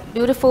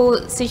beautiful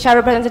Sisha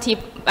representative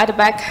at the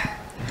back.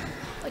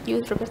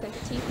 Youth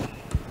representative.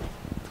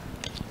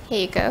 Here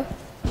you go.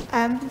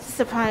 I'm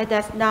surprised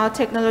that now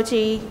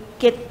technology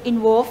get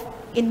involved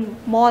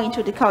more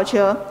into the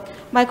culture.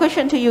 My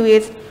question to you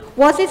is,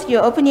 what is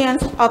your opinion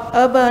of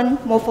urban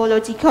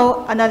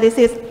morphological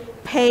analysis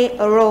play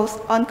a role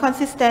on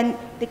consistent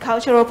the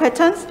cultural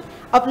patterns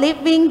of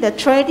living the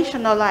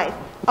traditional life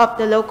of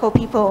the local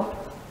people?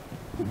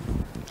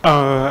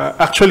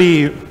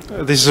 Actually,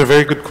 this is a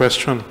very good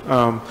question.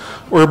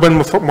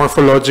 Urban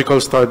morphological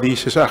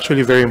studies is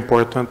actually very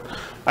important.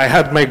 I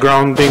had my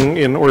grounding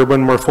in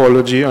urban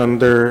morphology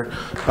under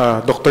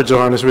Dr.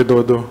 Johannes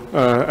Widodo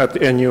at the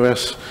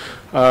NUS,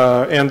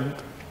 and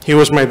he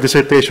was my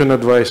dissertation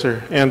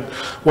advisor. And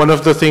one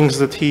of the things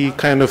that he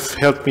kind of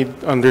helped me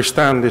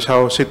understand is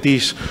how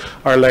cities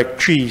are like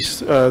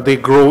trees. They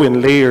grow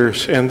in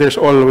layers, and there's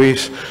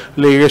always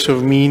layers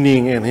of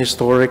meaning and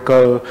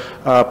historical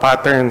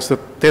patterns that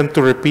tend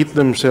to repeat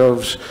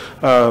themselves.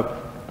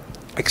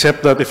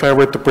 Except that if I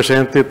were to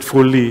present it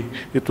fully,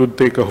 it would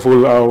take a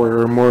full hour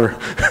or more.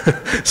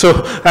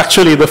 So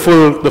actually, the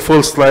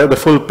full slide, the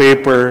full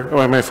paper,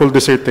 or my full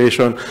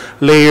dissertation,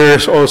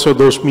 layers also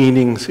those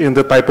meanings in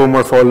the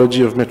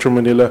typomorphology of Metro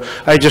Manila.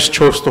 I just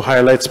chose to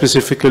highlight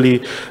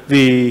specifically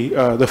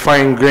the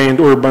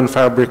fine-grained urban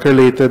fabric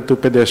related to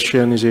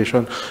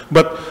pedestrianization.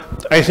 But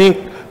I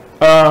think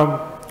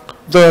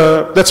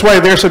that's why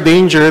there's a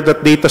danger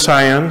that data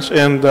science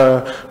and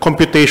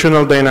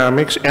computational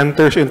dynamics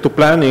enters into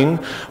planning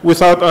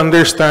without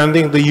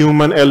understanding the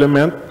human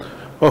element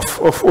of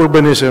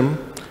urbanism.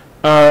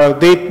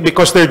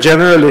 Because they're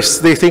generalists,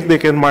 they think they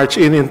can march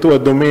into a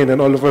domain and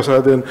all of a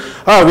sudden,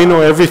 we know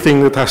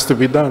everything that has to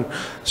be done.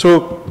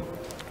 So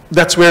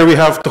that's where we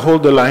have to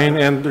hold the line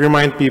and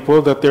remind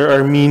people that there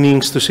are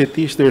meanings to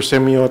cities, there's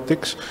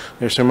semiotics,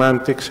 there's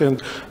semantics,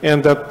 and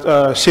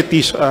that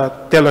cities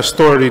tell a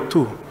story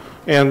too.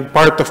 And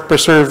part of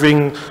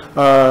preserving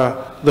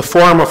the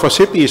form of a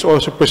city is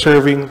also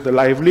preserving the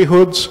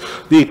livelihoods,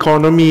 the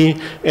economy,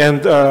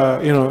 and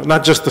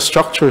not just the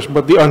structures,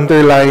 but the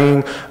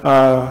underlying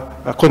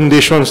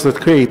conditions that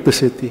create the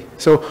city.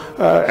 So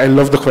I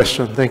love the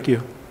question. Thank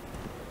you.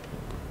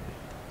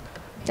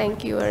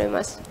 Thank you very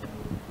much.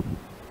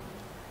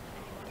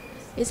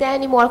 Is there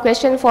any more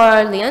question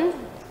for Leon?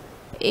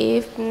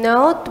 If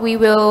not, we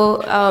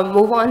will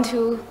move on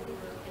to.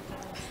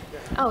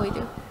 Oh, we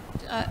do.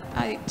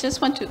 I just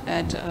want to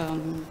add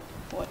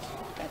what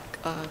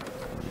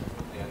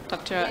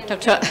Dr.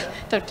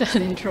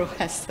 Leandro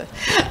has said.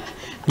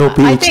 No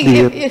PhD I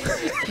think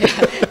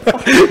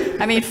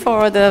I mean,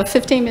 for the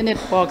 15-minute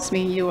walks,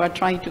 you are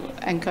trying to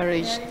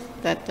encourage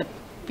that the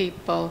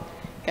people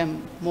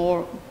become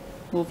more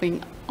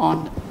moving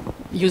on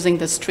using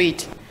the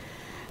street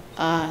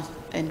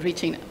and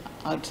reaching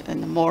out,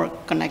 and more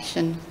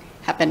connection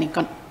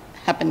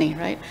happening,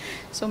 right?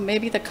 So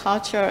maybe the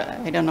culture,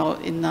 I don't know,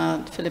 in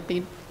the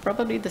Philippines,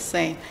 probably the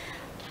same.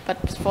 But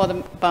for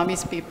the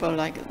Burmese people,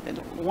 like,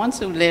 wants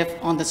to live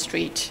on the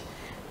street,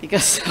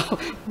 because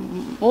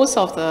most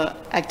of the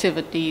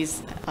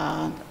activities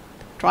are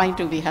trying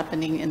to be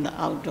happening in the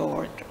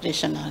outdoor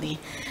traditionally.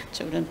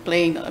 Children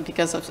playing,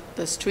 because of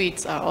the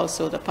streets are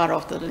also the part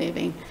of the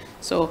living.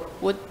 So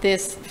would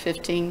this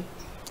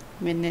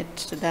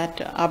 15-minute, that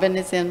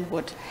urbanism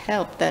would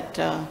help that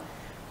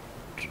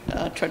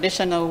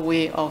traditional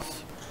way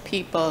of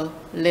people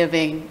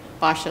living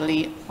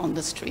partially on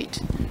the street?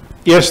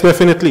 Yes,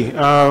 definitely.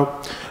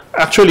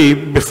 Actually,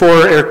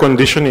 before air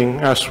conditioning,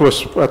 as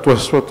was what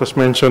was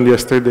mentioned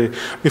yesterday,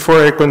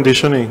 before air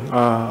conditioning,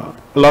 a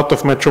lot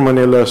of Metro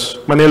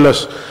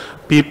Manila's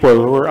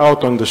people were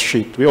out on the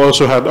street. We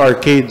also had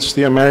arcades.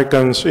 The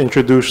Americans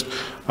introduced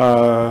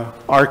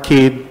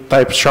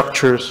arcade-type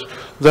structures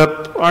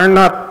that are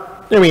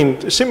not, I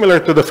mean, similar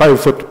to the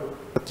 5-foot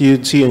that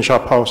you'd see in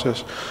shop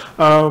houses.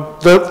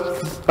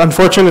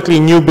 Unfortunately,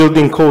 new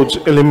building codes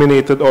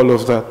eliminated all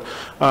of that.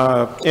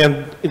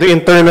 And the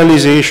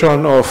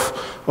internalization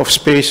of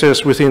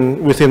spaces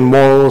within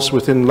malls,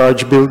 within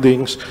large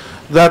buildings,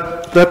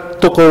 that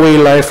took away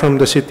life from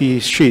the city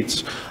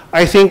streets.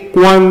 I think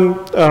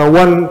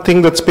one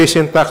thing that Space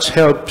and Tax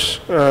helps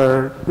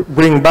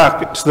bring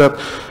back is that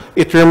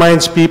it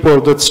reminds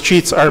people that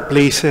streets are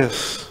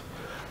places.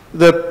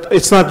 That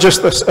it's not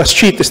just a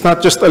street, it's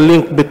not just a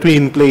link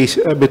between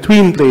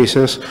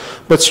places,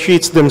 but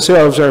streets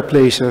themselves are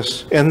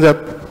places, and that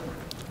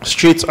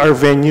streets are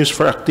venues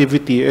for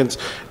activity, and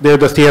they're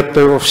the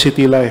theater of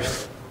city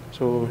life.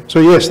 So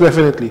yes,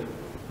 definitely.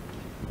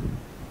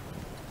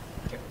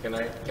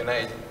 Can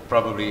I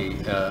probably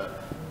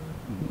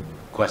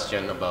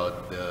question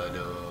about the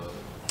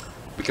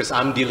because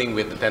I'm dealing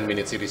with the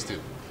 10-minute cities too.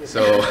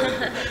 So,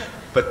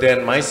 but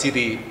then my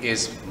city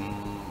is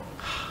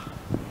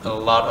a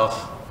lot of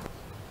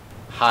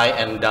high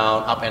and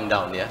down, up and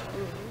down, yeah?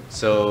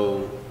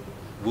 So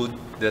would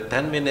the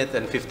 10-minute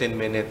and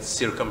 15-minute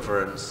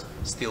circumference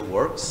still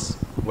works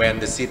when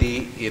the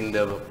city in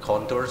the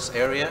contours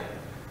area?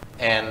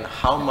 And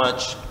how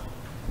much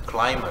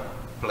climate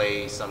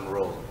plays some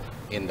role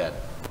in that?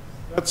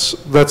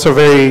 That's a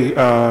very,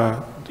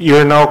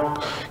 you're now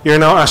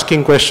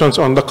asking questions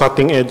on the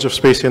cutting edge of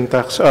Space and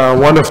Tax.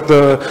 One of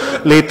the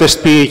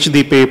latest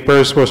PhD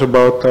papers was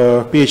about,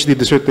 PhD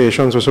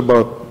dissertations was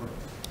about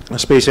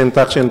space and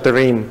tax and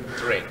terrain.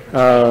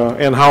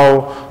 And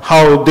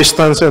how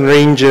distance and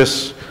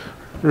ranges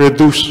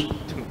reduce.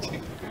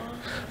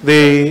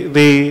 They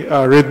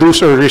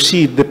reduce or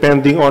recede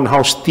depending on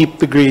how steep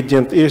the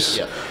gradient is,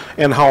 yeah,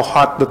 and how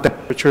hot the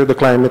temperature, the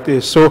climate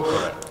is.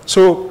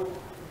 So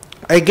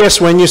I guess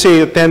when you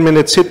say a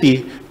 10-minute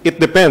city, it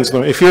depends.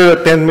 No? If you're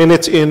 10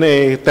 minutes in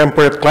a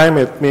temperate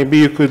climate, maybe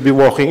you could be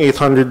walking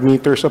 800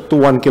 meters up to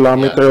 1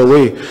 kilometer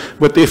away.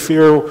 But if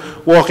you're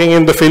walking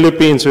in the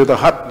Philippines with a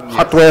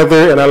hot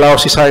weather and a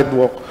lousy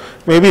sidewalk,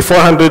 maybe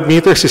 400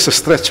 meters is a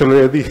stretch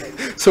already.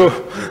 So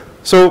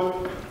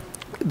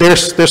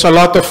there's a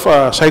lot of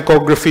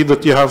psychography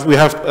that we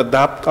have to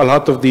adapt a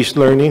lot of these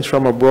learnings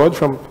from abroad,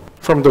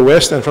 from the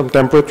West and from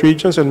temperate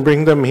regions, and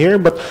bring them here.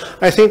 But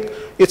I think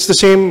it's the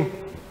same.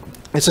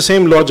 It's the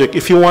same logic.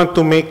 If you want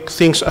to make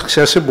things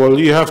accessible,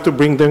 you have to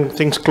bring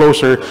things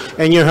closer,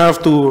 and you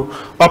have to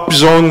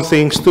upzone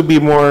things to be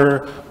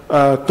more,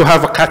 to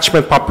have a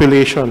catchment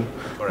population.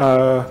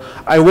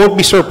 I won't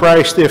be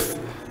surprised if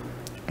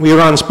we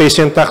run Space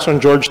and Tax on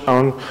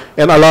Georgetown,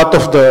 and a lot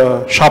of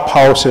the shop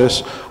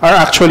houses are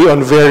actually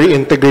on very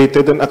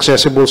integrated and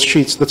accessible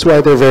streets. That's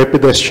why they're very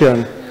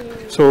pedestrian.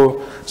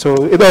 So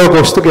it all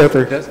goes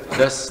together.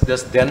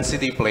 Does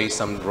density play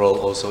some role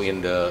also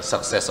in the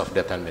success of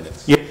the 10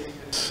 minutes? Yeah.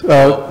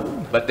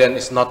 But then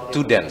it's not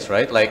too dense,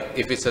 right? Like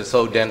if it's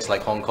so dense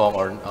like Hong Kong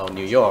or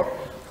New York,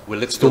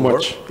 will it still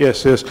work?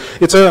 Yes.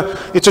 It's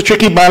a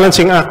tricky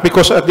balancing act,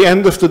 because at the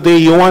end of the day,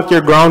 you want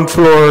your ground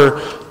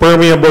floor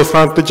permeable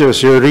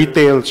frontages, your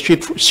retail,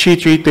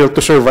 street retail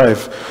to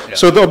survive. Yeah.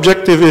 So the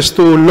objective is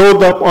to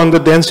load up on the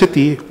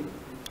density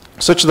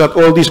such that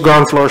all these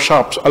ground floor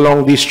shops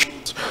along these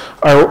streets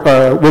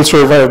will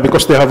survive,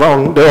 because they have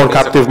their own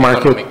captive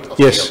market.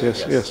 Yes. I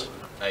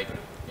agree.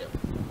 Yeah.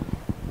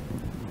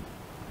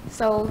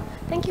 So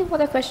thank you for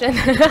the question.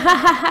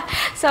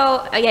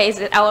 So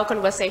yeah, our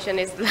conversation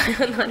is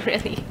not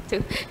really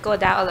to go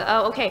down.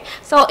 Oh, okay.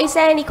 So is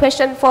there any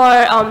question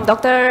for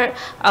Dr.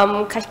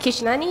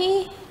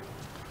 Krishnani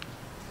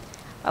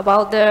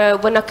about the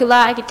vernacular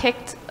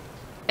architect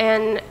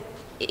and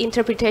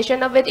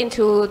interpretation of it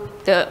into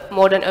the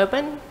modern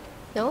urban?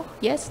 No?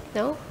 Yes?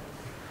 No?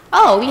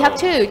 Oh, we have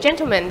two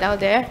gentlemen down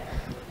there.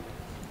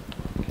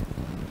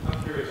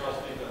 I'm curious, I'll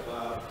speak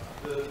up.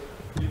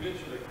 You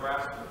mentioned the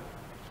craftsman,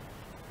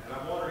 and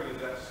I'm wondering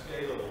if that's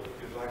scalable,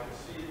 because I can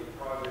see the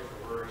projects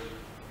are very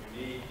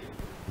unique and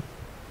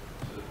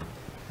it's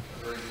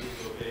a very unique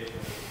location,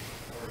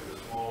 or a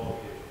small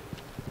location.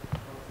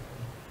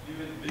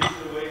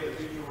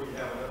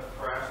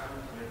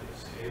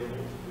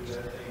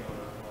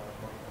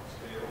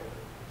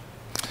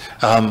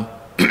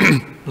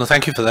 No,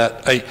 thank you for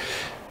that.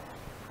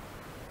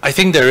 I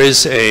think there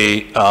is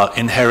a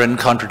inherent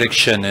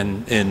contradiction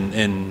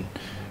in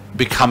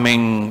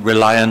becoming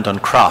reliant on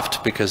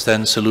craft, because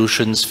then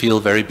solutions feel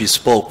very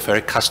bespoke,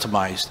 very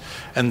customized.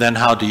 And then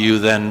how do you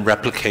then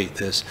replicate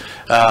this?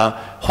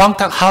 Huang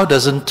Tak Hao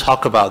doesn't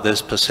talk about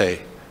this per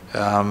se.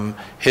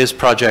 His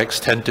projects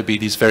tend to be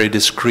these very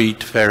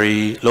discrete,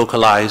 very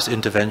localized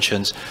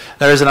interventions.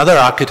 There is another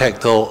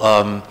architect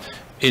though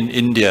in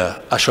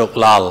India, Ashok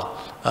Lal.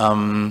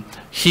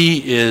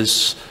 He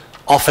is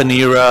of an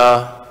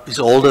era. He's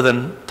older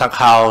than Tak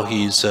Hao.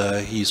 He's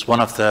one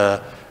of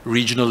the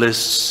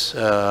regionalist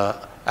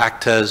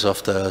actors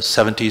of the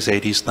 70s,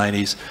 80s,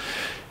 90s.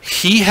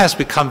 He has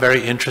become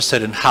very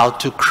interested in how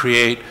to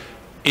create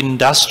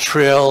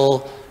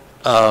industrial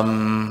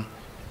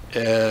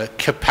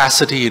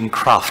capacity in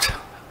craft.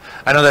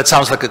 I know that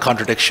sounds like a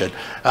contradiction,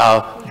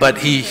 but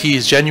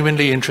he's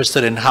genuinely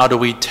interested in how do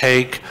we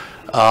take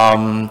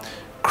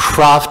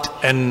craft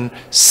and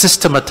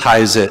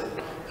systematize it.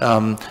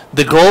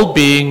 The goal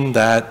being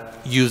that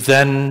you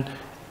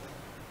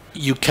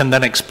can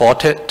then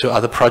export it to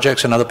other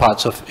projects in other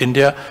parts of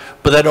India,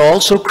 but that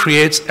also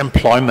creates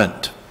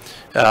employment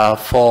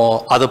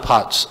for other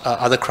parts,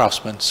 other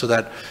craftsmen. So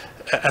that,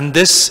 and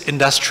this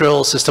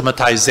industrial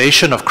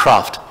systematization of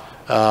craft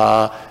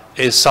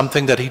is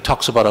something that he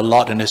talks about a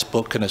lot in his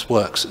book and his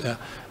works.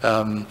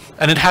 And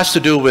it has to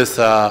do with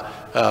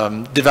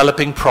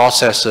developing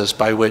processes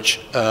by which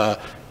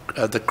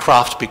the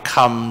craft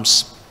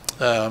becomes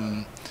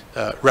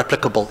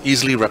replicable,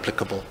 easily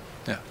replicable.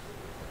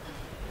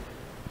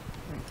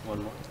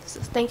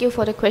 Thank you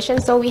for the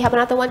question. So we have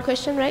another one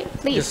question, right?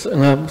 Please.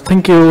 Yes,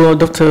 thank you,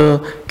 Dr.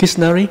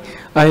 Kishnari.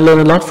 I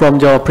learned a lot from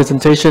your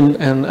presentation,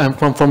 and I'm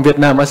from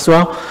Vietnam as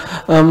well.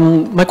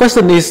 My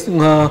question is,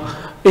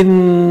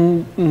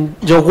 in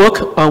your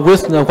work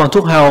with Huang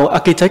Tak Hao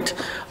architect,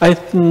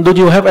 do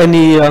you have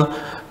any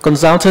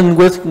consultant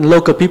with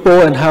local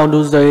people, and how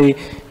do they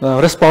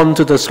respond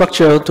to the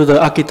structure, to the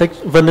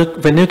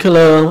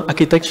vernacular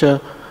architecture?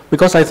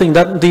 Because I think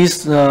that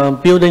these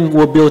buildings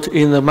were built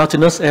in a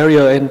mountainous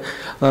area,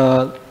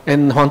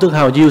 and Huang Tak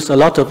Hao used a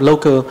lot of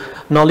local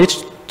knowledge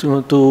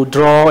to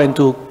draw and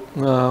to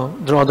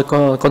draw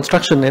the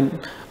construction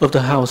of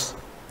the house.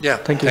 Yeah,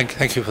 thank you.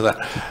 Thank you for that.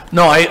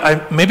 No,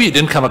 maybe it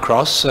didn't come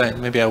across.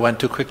 Maybe I went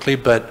too quickly,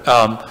 but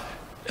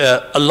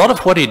a lot of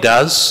what he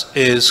does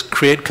is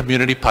create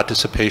community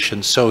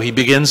participation. So he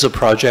begins a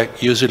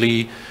project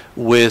usually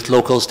with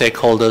local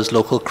stakeholders,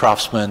 local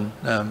craftsmen.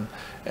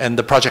 And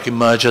the project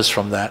emerges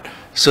from that.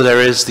 So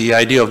there is the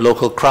idea of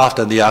local craft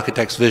and the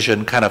architect's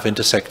vision kind of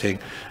intersecting.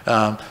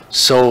 In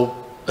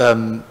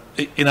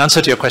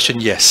answer to your question,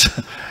 yes.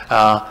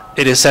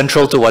 It is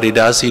central to what he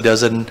does. He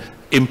doesn't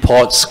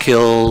import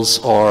skills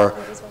or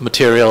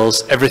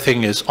materials.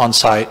 Everything is on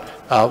site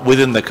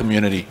within the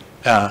community.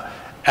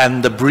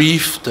 And the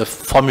brief, the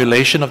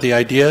formulation of the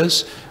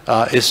ideas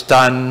is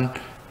done,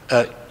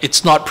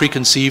 it's not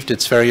preconceived.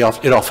 It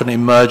often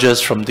emerges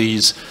from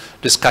these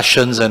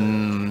discussions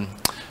and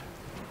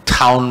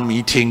town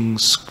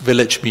meetings,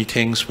 village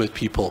meetings with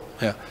people.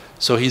 Yeah.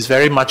 So he's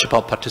very much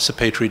about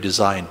participatory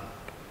design.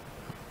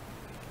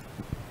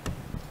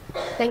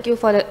 Thank you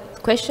for the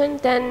question.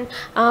 Then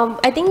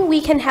I think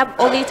we can have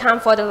only time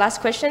for the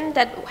last question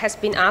that has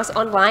been asked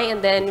online,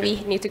 and then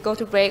we need to go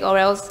to break, or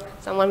else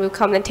someone will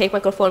come and take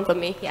microphone from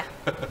me. Yeah.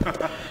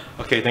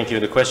 Okay, thank you.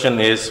 The question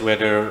is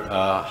whether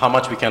how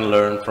much we can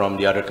learn from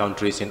the other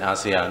countries in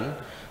ASEAN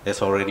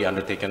that's already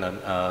undertaken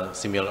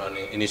similar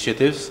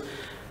initiatives.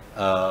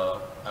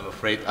 I'm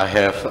afraid I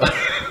have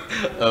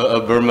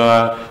a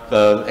Burma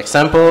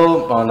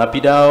example,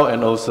 Napidao,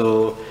 and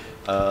also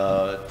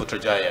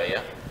Putrajaya,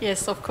 yeah?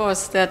 Yes, of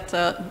course, that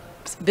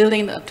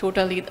building a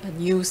totally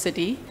new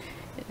city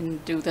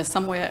into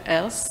somewhere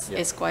else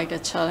is quite a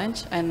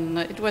challenge, and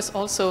it was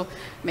also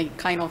made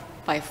kind of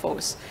by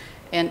force.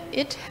 And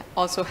it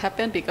also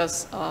happened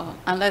because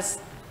unless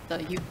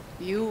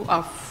you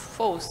are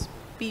forced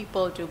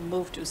people to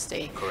move to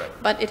stay. Correct.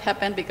 But it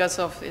happened because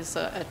of its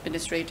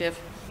administrative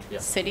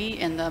city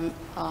and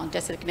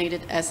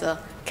designated as a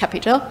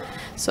capital.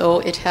 So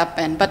it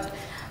happened. But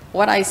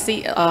what I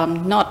see,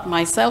 not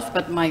myself,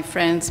 but my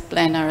friends,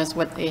 planners,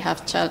 what they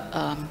have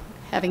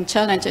having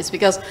challenges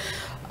because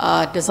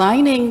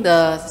designing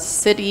the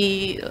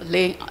city,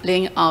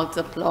 laying out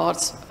the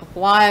plots,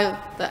 while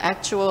the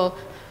actual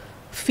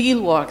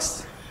field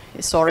works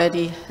is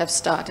already have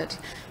started.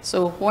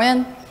 So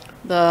when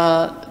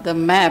the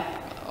map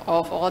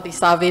of all the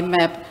survey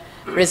map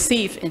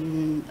received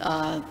in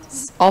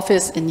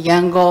office in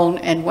Yangon,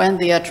 and when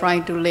they are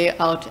trying to lay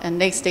out, and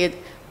next day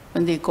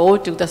when they go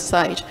to the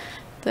site,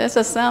 there's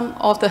some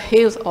of the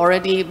hills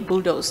already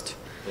bulldozed.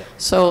 Yeah.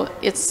 So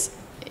it's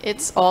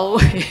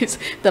always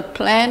the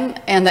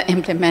plan and the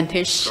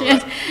implementation.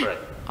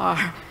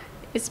 Correct.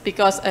 It's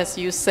because, as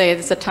you say,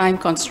 it's a time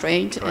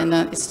constraint. Correct. And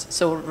it's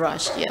so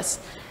rushed. Yes.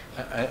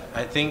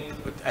 I think,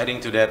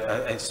 adding to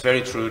that, it's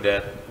very true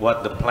that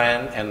what the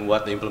plan and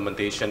what the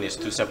implementation is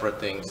two separate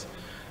things.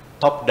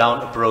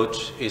 top-down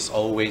approach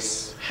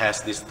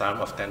has this type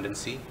of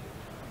tendency,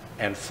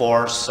 and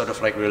forced sort of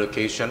like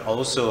relocation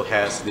also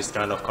has this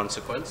kind of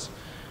consequence.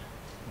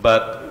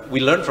 But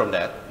we learned from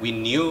that. We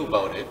knew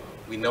about it.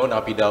 We know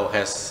Naypyidaw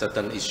has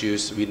certain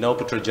issues. We know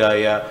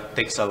Putrajaya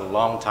takes a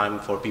long time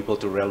for people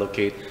to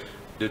relocate.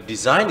 The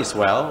design is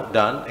well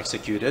done,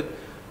 executed.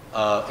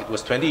 It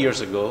was 20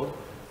 years ago.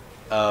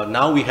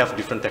 Now we have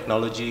different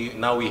technology.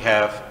 Now we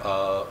have,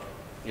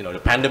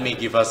 the pandemic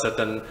give us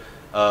certain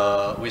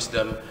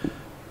wisdom.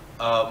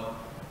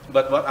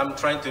 But what I'm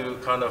trying to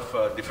kind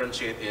of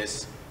differentiate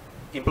is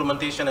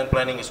implementation and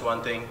planning is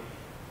one thing.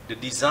 The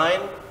design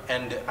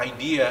and the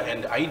idea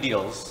and the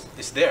ideals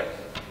is there.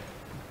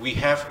 We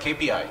have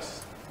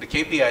KPIs. The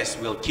KPIs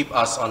will keep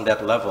us on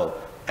that level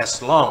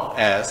as long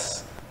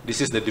as, this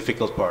is the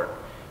difficult part,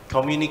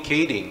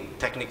 communicating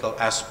technical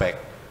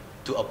aspect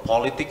to a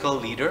political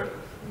leader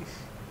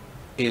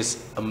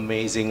is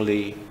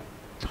amazingly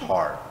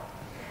hard.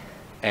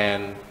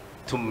 And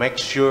to make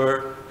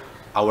sure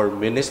our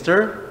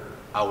minister,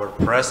 our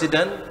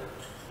president,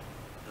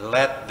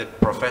 let the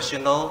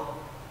professional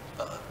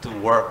to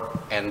work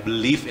and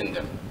believe in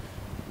them.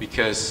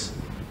 Because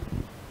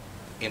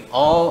in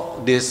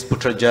all this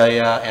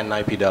Putrajaya and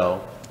Naypyidaw,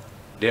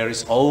 there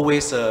is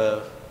always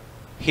a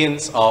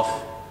hint of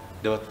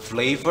the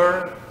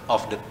flavor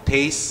of the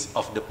taste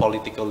of the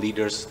political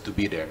leaders to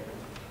be there.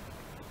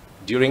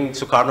 During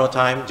Sukarno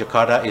time,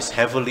 Jakarta is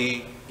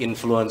heavily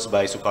influenced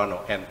by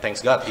Sukarno, and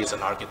thanks God he's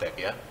an architect,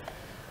 yeah?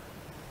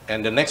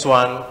 And the next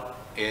one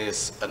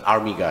is an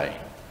army guy.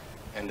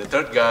 And the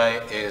third guy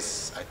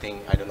is,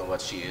 I don't know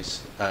what she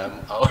is.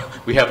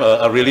 We have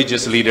a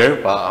religious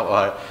leader,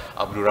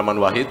 Abdul Rahman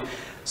Wahid.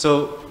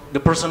 So the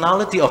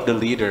personality of the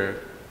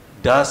leader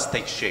does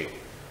take shape.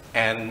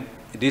 And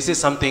this is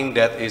something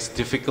that is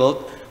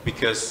difficult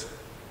because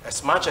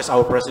as much as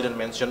our president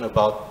mentioned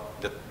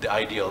about the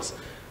ideals,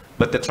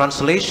 but the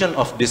translation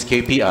of this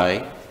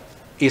KPI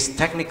is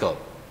technical.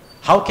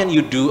 How can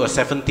you do a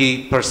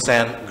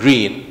 70%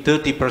 green,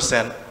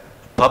 30%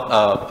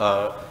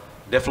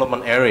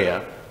 development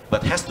area,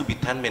 but has to be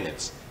 10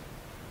 minutes?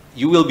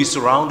 You will be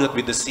surrounded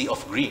with the sea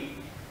of green.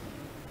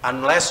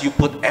 Unless you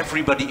put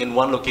everybody in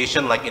one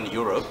location like in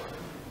Europe,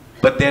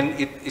 but then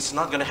it's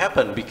not going to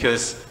happen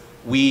because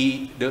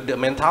the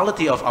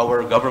mentality of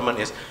our government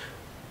is,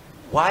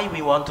 why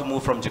we want to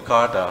move from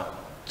Jakarta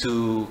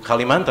to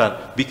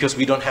Kalimantan? Because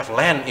we don't have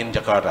land in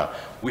Jakarta.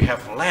 We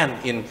have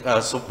land in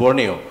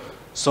Borneo.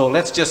 So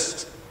let's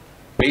just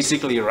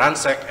basically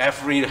ransack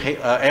every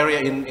area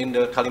in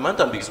the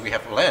Kalimantan because we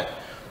have land.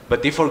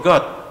 But they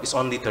forgot it's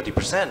only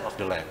 30% of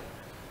the land.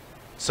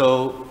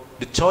 So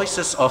the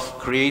choices of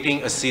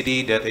creating a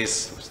city that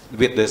is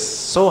with this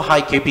so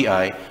high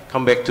KPI,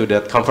 come back to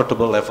that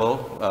comfortable level,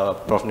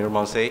 Prof.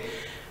 Nirmal say,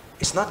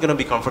 it's not going to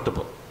be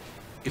comfortable.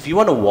 If you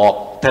want to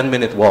walk,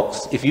 10-minute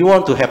walks, if you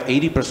want to have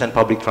 80%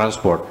 public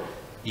transport,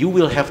 you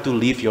will have to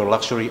leave your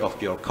luxury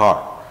of your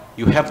car.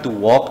 You have to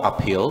walk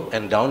uphill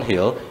and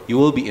downhill. You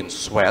will be in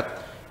sweat.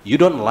 You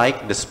don't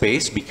like the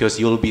space because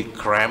you'll be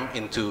crammed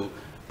into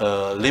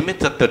a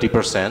limited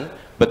 30%,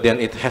 but then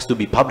it has to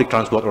be public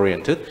transport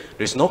oriented.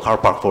 There's no car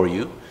park for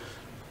you.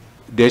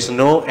 There's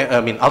no,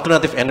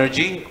 alternative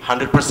energy,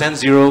 100%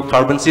 zero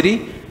carbon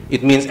city.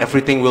 It means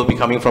everything will be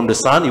coming from the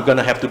sun. You're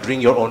gonna have to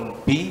drink your own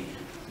pee,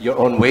 your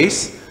own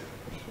waste.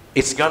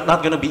 It's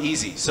not gonna be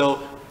easy. So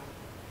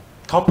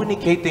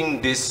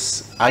communicating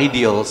these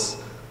ideals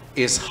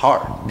is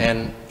hard,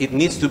 and it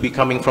needs to be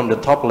coming from the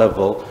top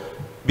level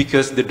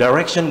because the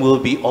direction will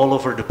be all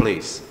over the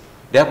place.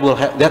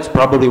 That's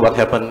probably what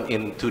happened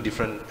in two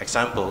different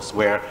examples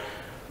where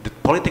the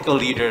political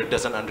leader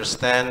doesn't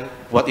understand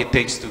what it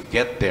takes to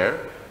get there,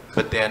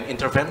 but then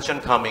intervention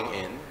coming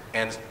in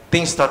and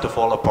things start to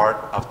fall apart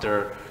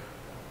after,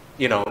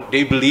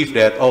 they believe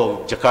that,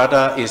 oh,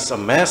 Jakarta is a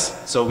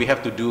mess, so we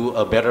have to do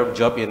a better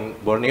job in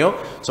Borneo.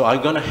 So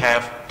I'm gonna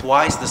have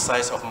twice the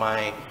size of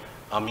my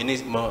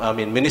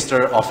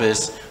minister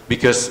office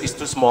because it's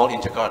too small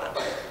in Jakarta.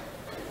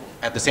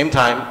 At the same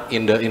time,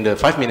 in the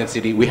 5-minute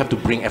city, we have to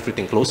bring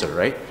everything closer,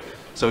 right?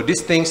 So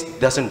these things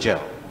doesn't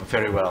gel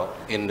very well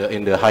in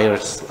the higher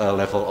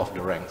level of the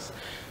ranks.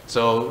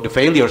 So the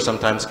failure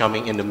sometimes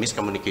coming in the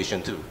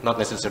miscommunication too, not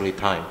necessarily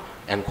time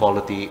and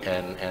quality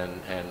and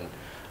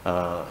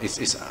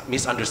it's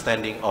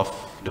misunderstanding of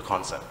the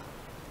concept.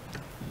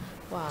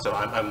 Wow. So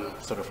I'm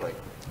sort of like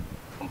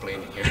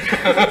complaining here.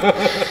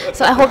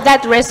 So I hope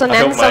that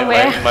resonates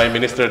somewhere. My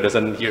minister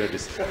doesn't hear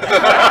this.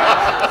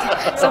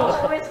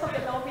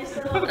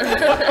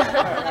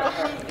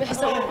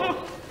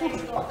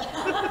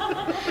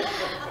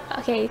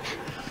 Okay,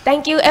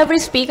 thank you every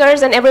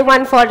speakers and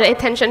everyone for the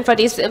attention for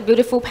this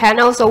beautiful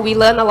panel. So we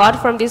learned a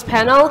lot from this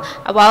panel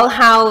about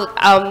how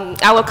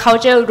our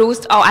culture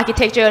rules our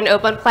architecture and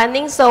urban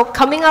planning. So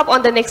coming up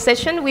on the next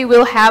session, we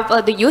will have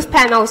the youth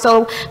panel.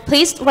 So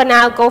please for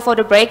now go for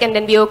the break and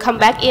then we will come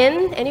back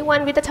in.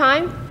 Anyone with the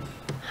time?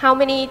 How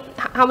many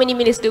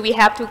minutes do we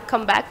have to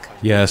come back?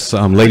 Yes,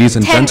 ladies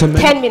and gentlemen.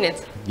 10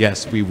 minutes.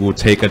 Yes, we will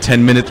take a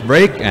 10-minute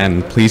break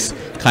and please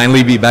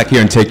Kindly be back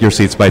here and take your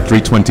seats by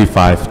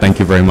 3:25. Thank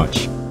you very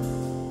much.